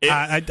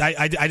 I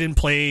didn't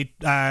play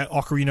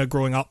Ocarina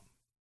growing up.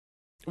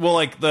 Well,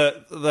 like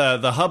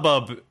the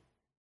hubbub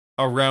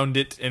around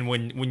it, and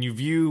when you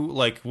view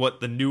like what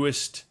the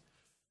newest,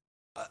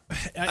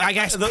 I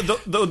guess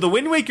the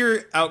Wind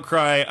Waker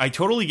outcry, I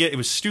totally get. It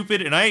was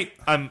stupid, and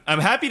I'm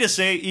happy to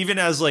say, even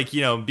as like, you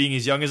know, being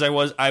as young as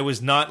I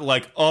was not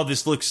like, oh,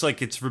 this looks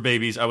like it's for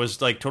babies. I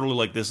was like totally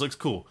like, this looks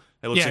cool.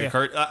 It looks like a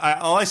cartoon.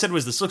 All I said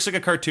was, this looks like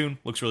a cartoon.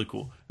 Looks really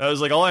cool. That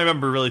was like all I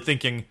remember really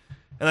thinking. And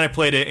then I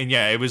played it, and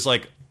yeah, it was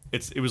like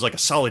it was like a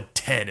solid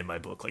 10 in my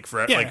book, like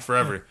forever. Yeah.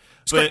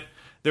 But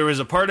there was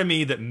a part of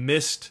me that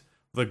missed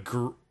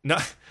the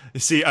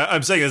see,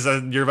 I'm saying this,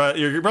 you're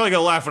probably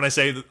gonna laugh when I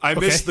say I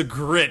missed the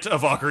grit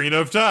of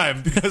Ocarina of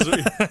Time, because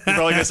you're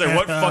probably gonna say,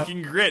 what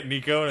fucking grit,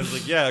 Nico? And it's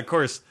like, yeah, of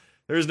course,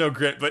 there's no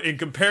grit, but in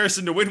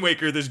comparison to Wind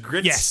Waker, there's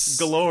grits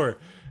galore.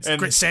 It's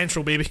grit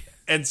central, baby.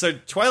 And so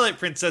Twilight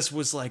Princess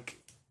was like,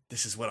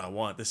 this is what I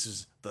want. This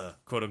is the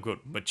quote-unquote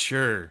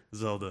mature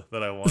Zelda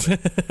that I wanted.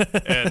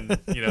 And,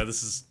 you know,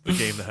 this is the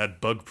game that had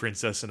Bug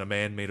Princess and a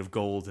man made of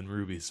gold and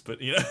rubies.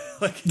 But, you know,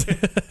 like,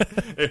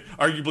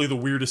 arguably the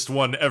weirdest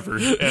one ever.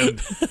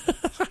 And,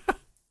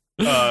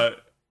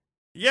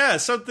 yeah,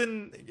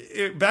 something...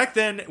 Back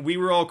then, we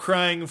were all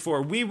crying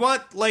for, we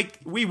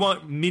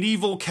want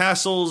medieval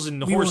castles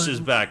and horses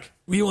back.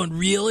 We want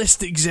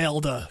realistic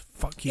Zelda.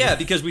 Fuck you. Yeah,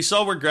 because we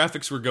saw where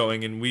graphics were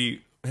going, and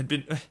we had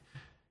been.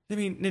 I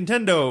mean,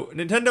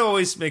 Nintendo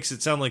always makes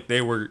it sound like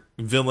they were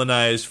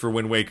villainized for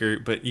Wind Waker,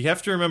 but you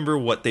have to remember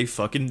what they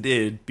fucking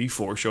did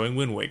before showing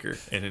Wind Waker.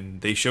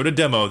 And they showed a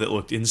demo that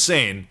looked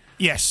insane.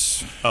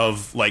 Yes.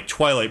 Of, like,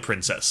 Twilight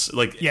Princess.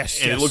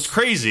 Yes. It looked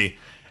crazy.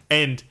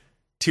 And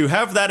to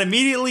have that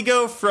immediately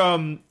go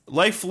from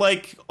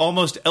lifelike,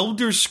 almost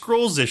Elder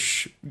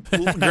Scrolls-ish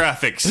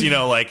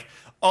graphics, like,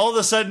 all of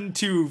a sudden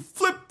to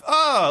flip,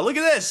 look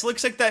at this.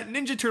 Looks like that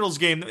Ninja Turtles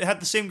game that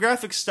had the same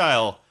graphics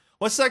style.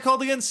 What's that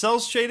called again? Cell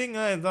shading?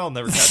 That'll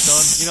never catch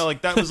on.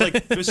 That was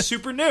it was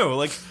super new.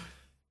 Like,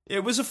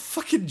 it was a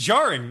fucking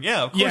jarring.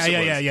 Yeah, of course it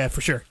was. Yeah,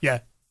 for sure. Yeah.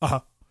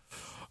 But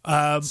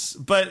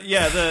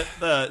yeah,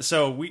 this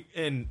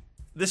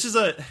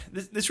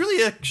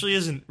really actually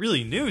isn't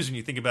really news when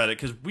you think about it,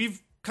 because we've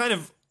kind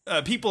of,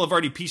 people have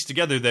already pieced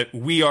together that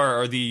we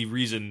are the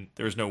reason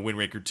there was no Wind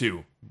Waker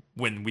 2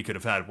 when we could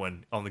have had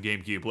one on the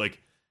GameCube.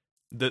 Like,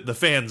 the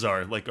fans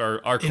are, like,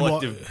 our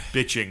collective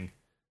bitching.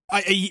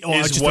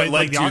 Just what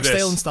like the art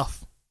style and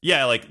stuff.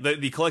 Yeah, like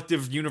the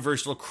collective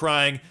universal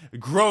crying,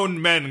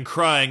 grown men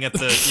crying at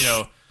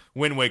the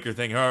Wind Waker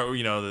thing. Or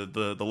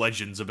the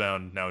legends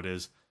abound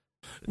nowadays.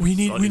 We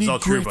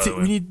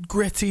need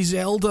gritty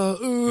Zelda.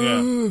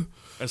 Yeah.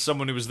 As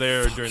someone who was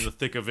there during the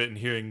thick of it and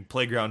hearing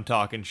Playground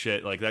talk and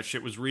shit, like, that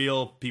shit was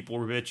real. People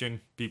were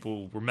bitching.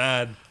 People were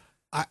mad.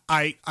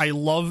 I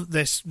love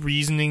this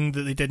reasoning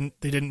that they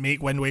didn't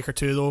make Wind Waker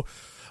 2 though.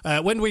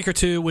 Wind Waker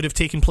 2 would have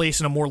taken place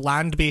in a more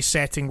land-based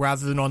setting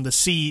rather than on the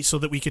sea, so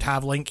that we could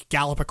have Link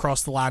gallop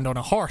across the land on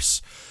a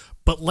horse.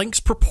 But Link's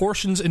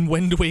proportions in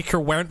Wind Waker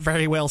weren't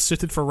very well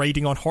suited for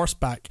riding on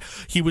horseback.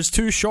 He was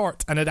too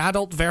short, and an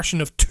adult version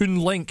of Toon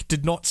Link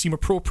did not seem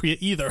appropriate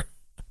either.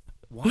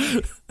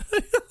 Why?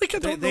 I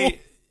don't know.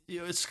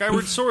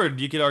 Skyward Sword,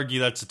 you could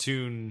argue that's a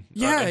Toon.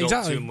 Yeah,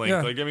 exactly. Toon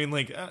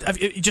Link.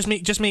 Yeah.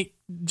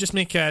 Just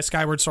make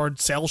Skyward Sword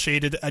cell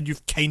shaded, and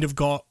you've kind of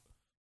got.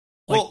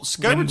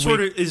 Skyward Sword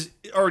is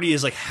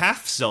like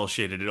half cell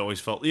shaded. It always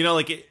felt,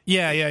 it.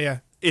 Yeah.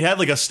 It had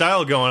like a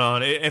style going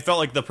on. It felt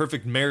like the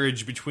perfect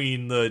marriage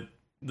between the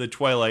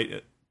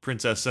Twilight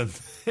Princess and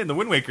the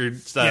Wind Waker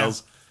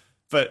styles. Yeah.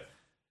 But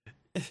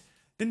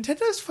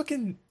Nintendo's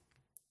fucking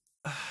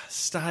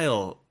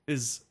style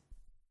is,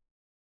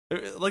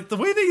 like, the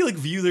way they, like,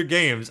 view their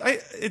games. I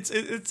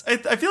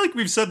feel like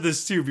we've said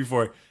this too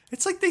before.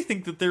 It's like they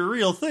think that they're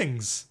real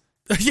things.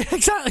 Yeah,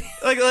 exactly.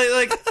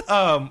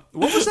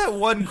 What was that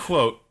one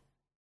quote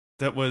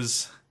that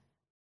was?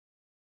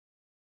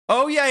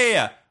 Oh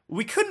yeah.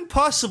 We couldn't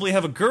possibly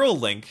have a girl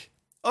Link.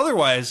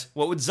 Otherwise,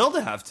 what would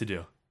Zelda have to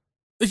do?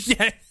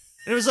 Yeah. And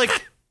it was like,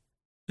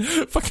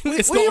 fucking,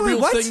 it's not a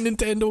real thing,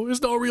 Nintendo.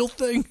 It's not a real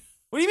thing.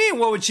 What do you mean?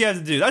 What would she have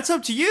to do? That's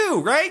up to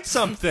you, right?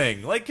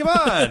 Something, like, come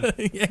on.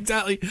 Yeah,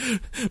 exactly.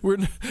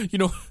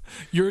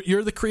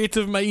 You're the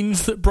creative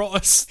minds that brought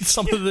us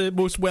some of the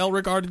most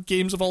well-regarded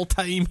games of all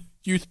time.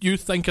 You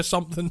think of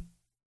something.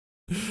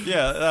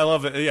 Yeah, I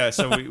love it. Yeah,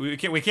 so we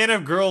can't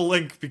have girl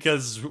Link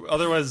because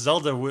otherwise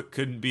Zelda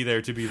couldn't be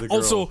there to be the girl.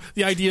 Also,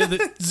 the idea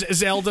that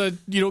Zelda,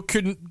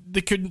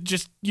 couldn't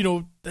just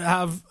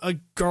have a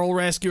girl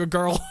rescue a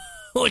girl.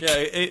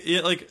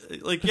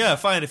 Yeah,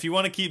 fine. If you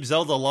want to keep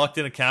Zelda locked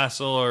in a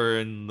castle or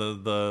in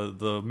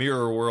the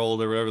mirror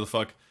world or whatever the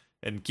fuck,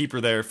 and keep her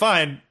there,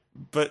 fine.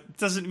 But it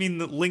doesn't mean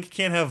that Link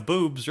can't have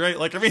boobs, right?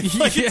 Like, I mean,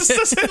 like, it just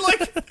doesn't, like,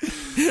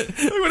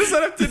 what does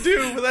that have to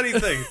do with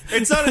anything?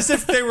 It's not as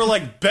if they were,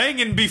 like,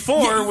 banging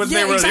before when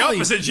they were the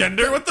opposite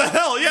gender. What the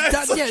hell? Yeah,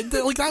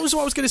 that was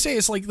what I was going to say.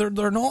 It's like, they're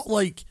not,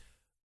 like,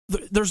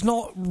 there's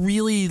not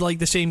really, like,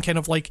 the same kind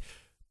of, like,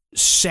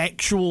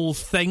 sexual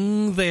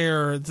thing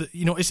there.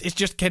 It's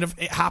just kind of,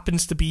 it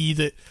happens to be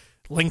that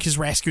Link is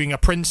rescuing a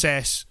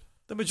princess.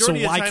 The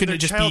majority of the time, they're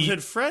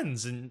childhood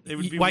friends, and it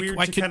would be weird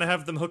to kind of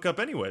have them hook up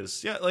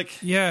anyways. Yeah, like...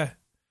 Yeah.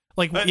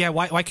 Why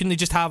couldn't they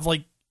just have,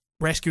 like,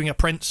 rescuing a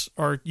prince,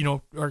 or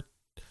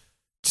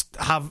just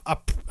have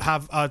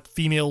a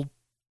female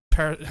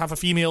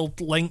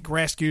Link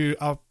rescue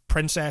a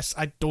princess?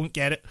 I don't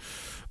get it.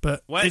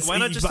 But why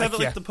not just have it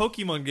like the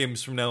Pokemon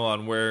games from now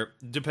on, where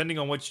depending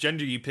on which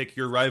gender you pick,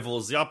 your rival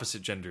is the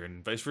opposite gender,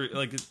 and vice versa?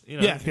 Like,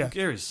 who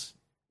cares?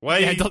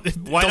 Why not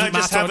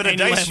just have it a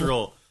dice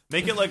roll?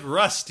 Make it like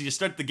Rust. You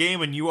start the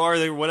game and you are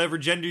whatever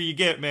gender you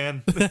get,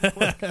 man.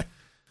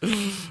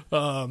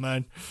 Oh,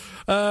 man.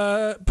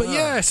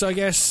 So I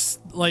guess,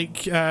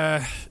 like,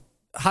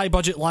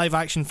 high-budget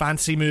live-action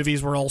fantasy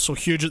movies were also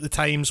huge at the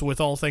time, so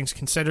with all things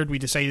considered, we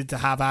decided to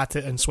have at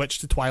it and switch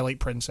to Twilight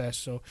Princess.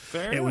 So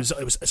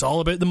it's all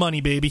about the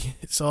money, baby.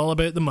 It's all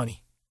about the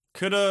money.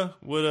 Coulda,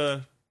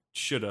 woulda,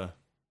 shoulda.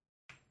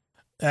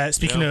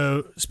 Speaking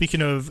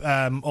of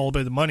all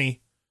about the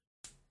money,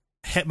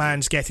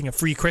 Hitman's getting a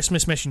free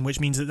Christmas mission, which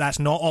means that's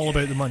not all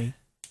about the money.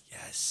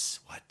 Yes.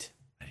 What?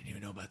 I didn't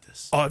even know about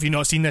this. Oh, have you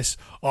not seen this?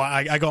 Oh,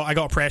 I got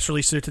a press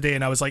release through today,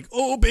 and I was like,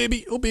 oh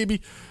baby,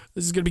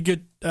 this is gonna be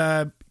good.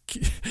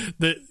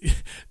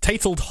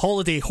 Titled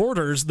Holiday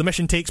Hoarders, the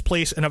mission takes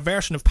place in a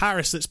version of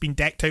Paris that's been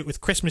decked out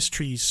with Christmas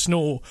trees,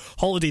 snow,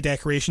 holiday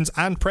decorations,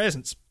 and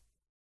presents.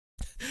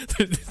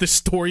 the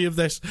story of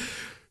this.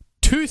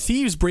 2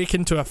 thieves break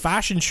into a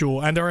fashion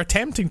show and are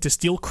attempting to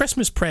steal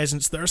Christmas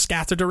presents that are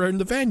scattered around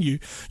the venue.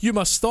 You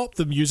must stop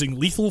them using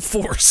lethal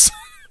force.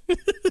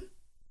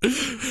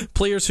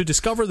 Players who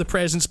discover the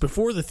presents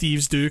before the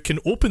thieves do can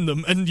open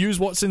them and use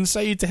what's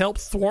inside to help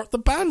thwart the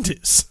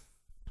bandits.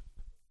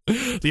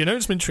 The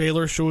announcement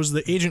trailer shows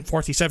that Agent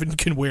 47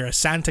 can wear a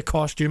Santa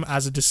costume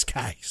as a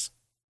disguise.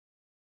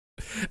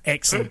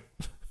 Excellent.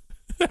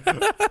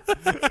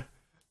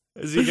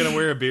 Is he going to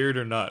wear a beard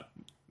or not?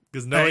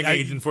 Because knowing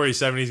Agent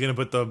 47, he's going to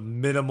put the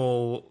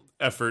minimal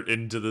effort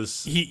into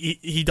this.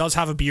 He does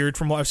have a beard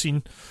from what I've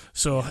seen.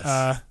 So,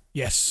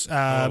 yes.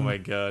 Oh my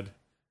god.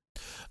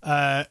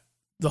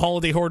 The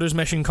Holiday Hoarders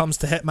mission comes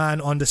to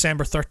Hitman on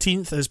December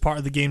 13th as part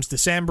of the game's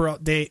December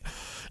update.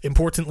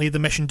 Importantly, the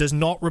mission does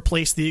not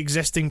replace the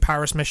existing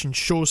Paris mission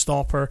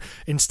Showstopper.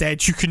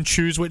 Instead, you can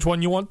choose which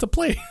one you want to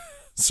play.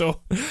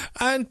 So,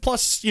 and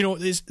plus, you know,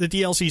 the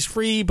DLC is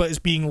free, but it's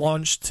being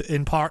launched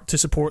in part to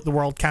support the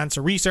World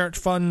Cancer Research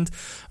Fund.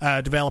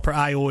 Developer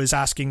IO is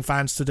asking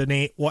fans to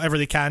donate whatever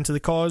they can to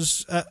the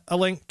cause. A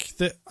link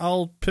that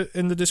I'll put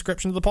in the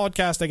description of the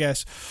podcast, I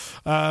guess.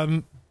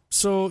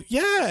 So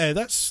yeah,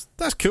 that's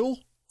cool.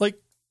 Like,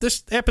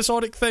 this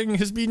episodic thing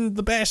has been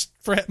the best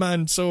for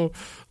Hitman. So,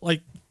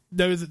 like,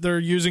 now that they're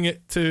using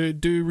it to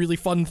do really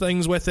fun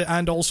things with it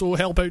and also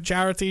help out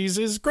charities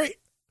is great.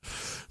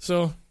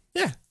 So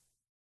yeah.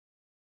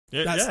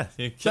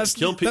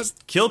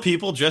 Kill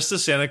people dressed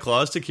as Santa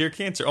Claus to cure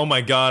cancer. Oh my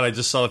god, I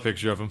just saw a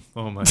picture of him.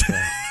 Oh my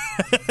god.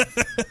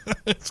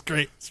 It's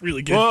great. It's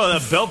really good. Whoa,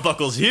 that belt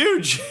buckle's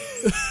huge.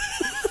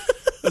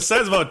 That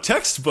sounds about a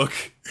textbook.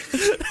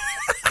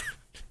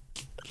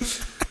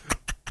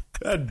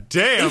 God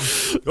damn.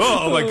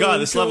 Oh my god,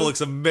 this level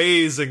looks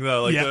amazing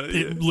though. Like,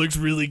 it looks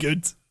really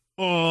good.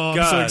 Oh,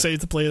 I'm so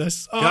excited to play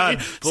this. Oh,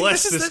 God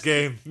bless this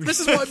game.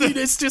 This is what I mean.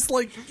 It's just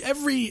like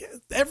every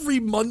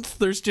month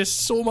there's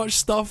just so much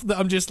stuff that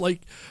I'm just like,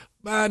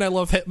 man, I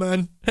love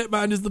Hitman.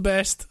 Hitman is the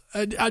best.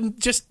 And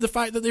just the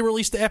fact that they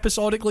released it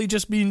episodically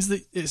just means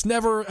that it's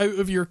never out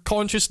of your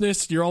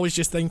consciousness. You're always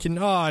just thinking,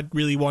 oh, I'd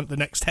really want the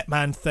next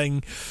Hitman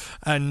thing.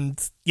 And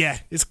yeah,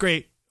 it's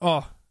great.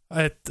 Oh,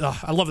 I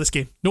love this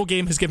game. No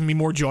game has given me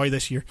more joy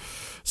this year.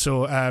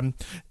 So,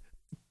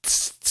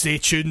 stay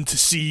tuned to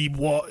see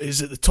what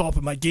is at the top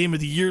of my Game of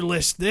the Year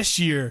list this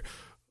year.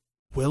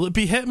 Will it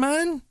be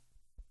Hitman?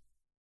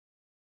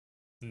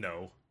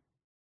 No.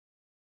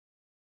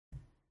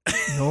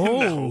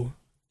 No.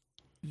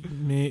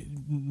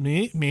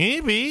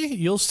 Maybe.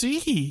 You'll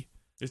see.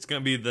 It's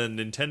going to be the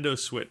Nintendo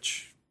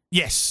Switch.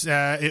 Yes,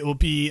 it will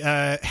be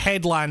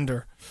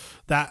Headlander,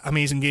 that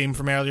amazing game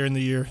from earlier in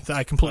the year that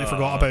I completely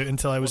forgot about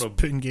until I was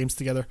putting games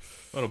together.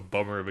 What a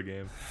bummer of a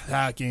game.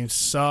 That game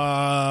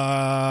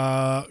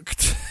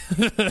sucked.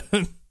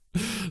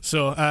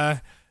 So,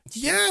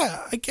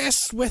 yeah, I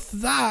guess with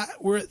that,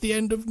 we're at the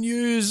end of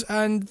news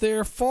and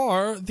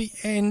therefore the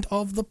end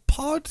of the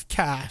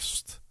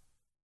podcast.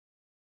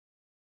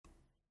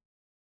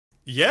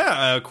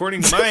 Yeah,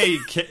 according to my,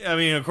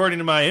 according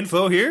to my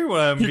info here,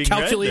 your being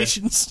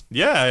calculations.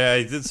 Yeah,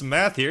 I did some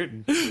math here.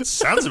 It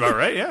sounds about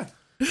right. Yeah.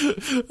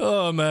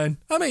 Oh man,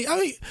 I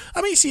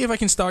might see if I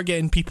can start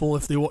getting people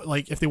if they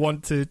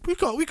want to. We've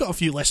got a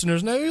few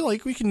listeners now.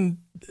 Like, we can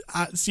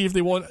see if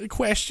they want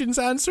questions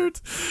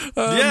answered. We've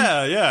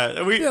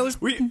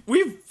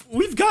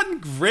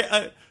gotten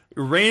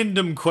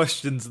random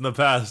questions in the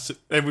past,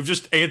 and we've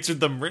just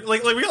answered them.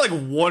 Like we got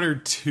like one or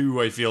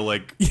two. I feel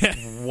like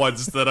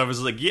ones that I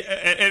was like, yeah,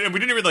 and we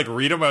didn't even like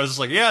read them. I was just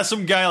like, yeah,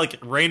 some guy like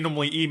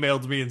randomly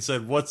emailed me and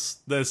said, "What's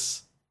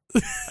this?"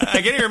 I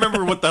can't even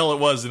remember what the hell it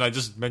was, and I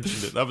just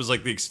mentioned it. That was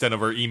like the extent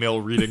of our email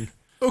reading.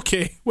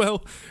 Okay,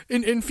 well,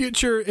 in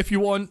future, if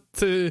you want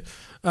to,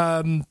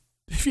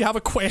 if you have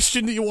a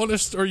question that you want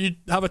us, or you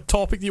have a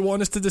topic that you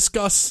want us to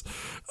discuss,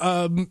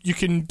 you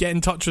can get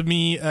in touch with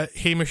me at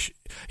Hamish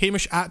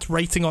at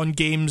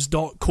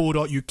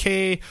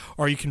writingongames.co.uk,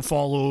 or you can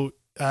follow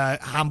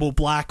Hambo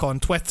Black on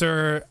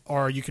Twitter,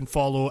 or you can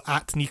follow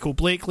at Nico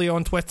Blakely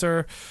on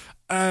Twitter.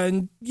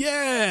 And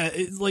yeah,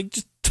 it's like,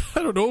 just,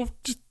 I don't know,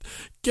 just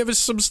give us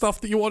some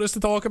stuff that you want us to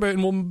talk about,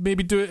 and we'll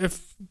maybe do it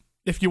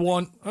if you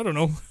want. I don't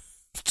know.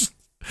 Just,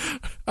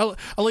 I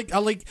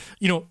like,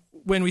 you know,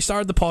 when we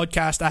started the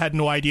podcast, I had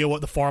no idea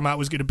what the format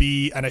was going to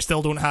be, and I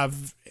still don't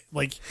have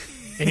like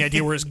any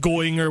idea where it's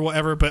going or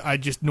whatever, but I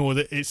just know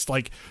that it's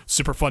like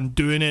super fun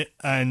doing it,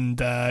 and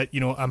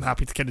you know, I'm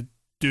happy to kind of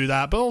do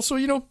that. But also,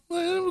 you know,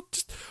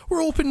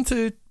 we're open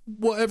to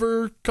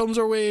whatever comes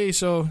our way.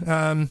 So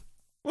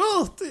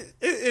well,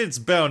 it's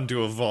bound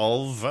to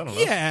evolve. I don't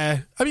know.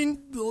 Yeah, I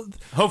mean,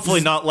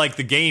 hopefully not like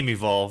the game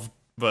evolved,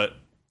 but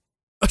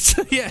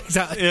yeah,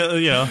 exactly.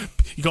 Yeah,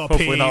 you got to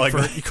pay you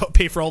got to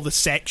pay for all the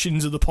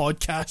sections of the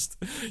podcast.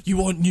 You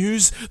want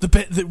news, the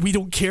bit that we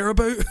don't care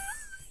about,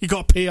 you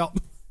got to pay up.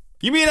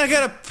 You mean I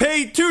gotta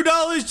pay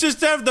 $2 just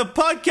to have the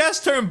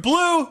podcast turn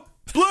blue?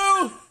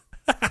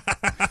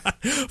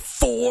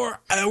 4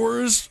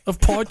 hours of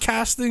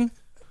podcasting.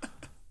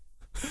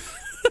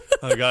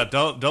 Oh god,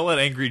 don't let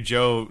Angry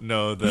Joe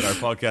know that our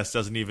podcast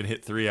doesn't even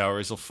hit 3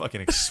 hours. He'll fucking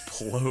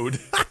explode.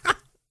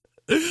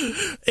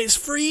 It's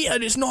free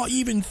and it's not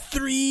even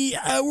 3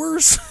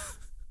 hours.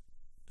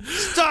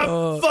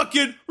 Stop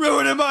fucking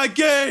ruining my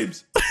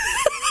games.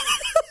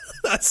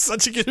 That's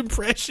such a good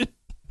impression.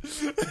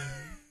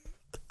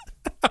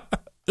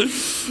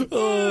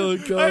 Oh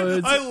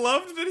god. I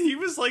loved that he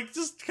was like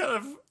just kind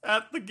of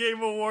at the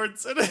Game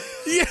Awards, and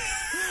Yeah.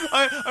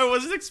 I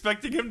wasn't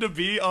expecting him to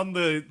be on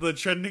the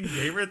trending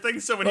gamer thing,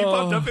 so when he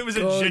popped up, it was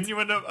God. a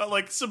genuine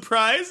like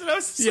surprise, and I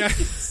was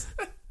just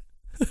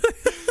and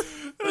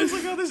I was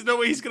like, oh, there's no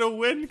way he's gonna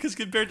win, because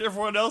compared to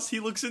everyone else, he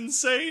looks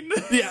insane.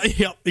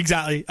 Yeah,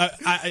 exactly.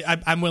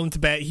 I'm willing to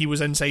bet he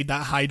was inside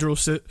that hydro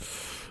suit.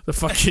 The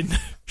fucking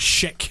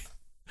shick.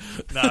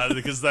 Nah,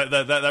 because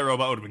that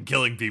robot would have been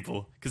killing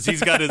people, because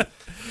he's got his.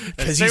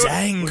 Because he's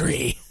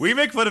angry. We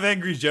make fun of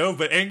Angry Joe,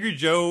 but Angry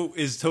Joe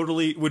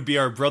would be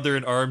our brother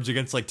in arms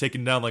against like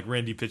taking down like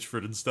Randy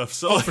Pitchford and stuff.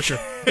 So for sure.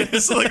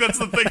 So like that's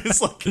the thing.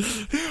 It's like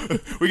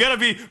we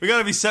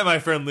gotta be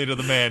semi-friendly to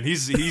the man.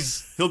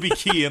 He'll be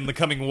key in the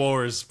coming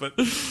wars, but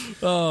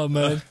Oh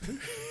man.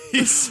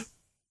 he's.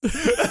 Look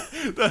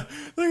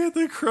at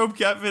the Chrome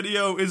Cat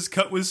video is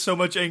cut with so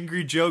much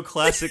Angry Joe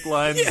classic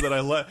lines that I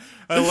love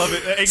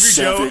it.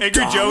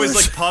 Angry Joe is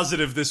like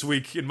positive this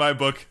week in my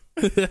book.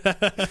 Look at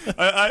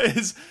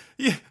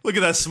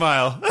that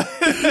smile.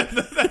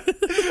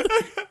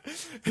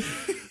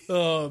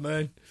 Oh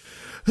man.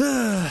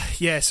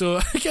 Yeah, so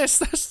I guess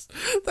that's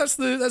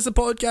the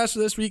podcast for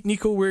this week.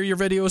 Nico, where are your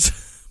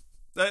videos?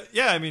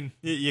 Yeah, I mean,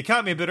 you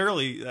caught me a bit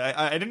early.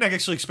 I didn't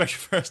actually expect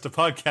for us to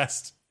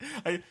podcast.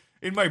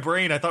 In my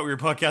brain, I thought we were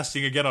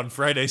podcasting again on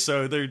Friday,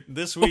 so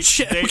this week. Oh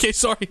shit! Okay,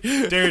 sorry.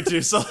 Day or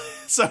two, so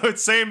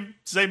it's same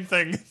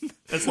thing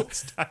as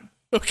last time.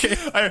 Okay.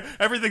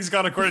 Everything's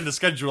gone according to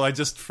schedule. I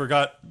just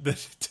forgot that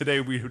today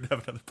we would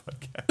have another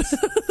podcast.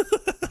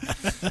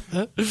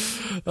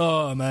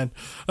 Oh man,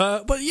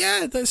 but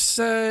yeah, that's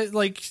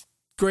like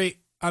great.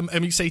 I'm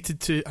excited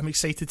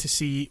to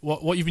see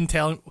what you've been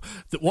telling.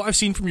 What I've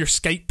seen from your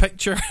Skype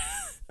picture.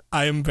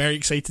 I am very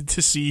excited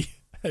to see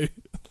how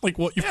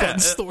what you've got in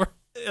store.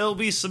 It'll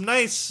be some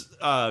nice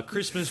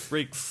Christmas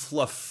break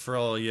fluff for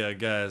all you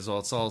guys.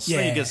 So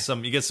you get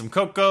some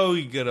cocoa,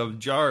 you get a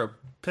jar of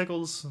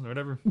pickles or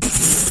whatever.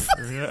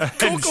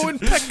 Cocoa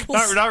and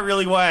pickles. Not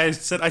really why I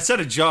said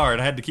a jar,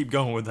 and I had to keep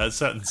going with that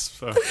sentence.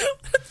 So.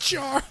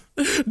 Jar.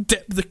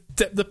 Dip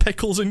the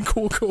pickles in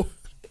cocoa.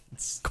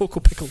 Cocoa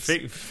pickles.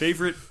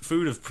 Favorite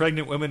food of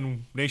pregnant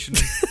women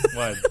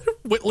nationwide.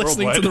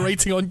 Listening Worldwide. to the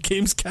Writing on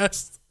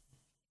Gamescast.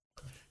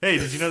 Hey,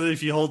 did you know that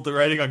if you hold the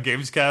Writing on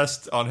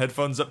Gamescast on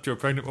headphones up to a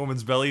pregnant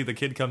woman's belly, the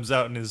kid comes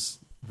out and is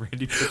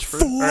Randy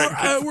Pitchford? 4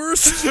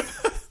 hours.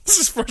 This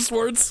is first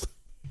words.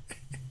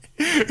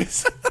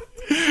 It's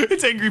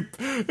angry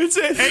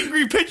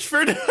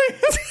Pitchford.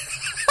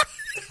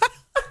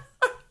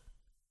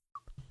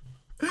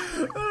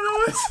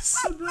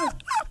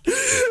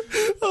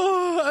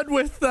 Oh, and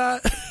with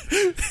that,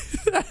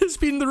 that has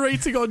been the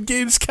Writing on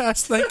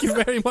Gamescast. Thank you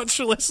very much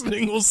for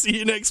listening. We'll see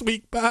you next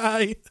week.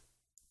 Bye.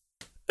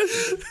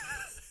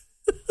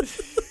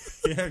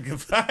 Yeah,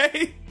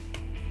 goodbye.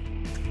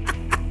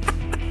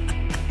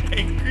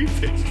 Angry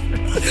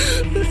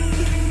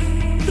Pitchford.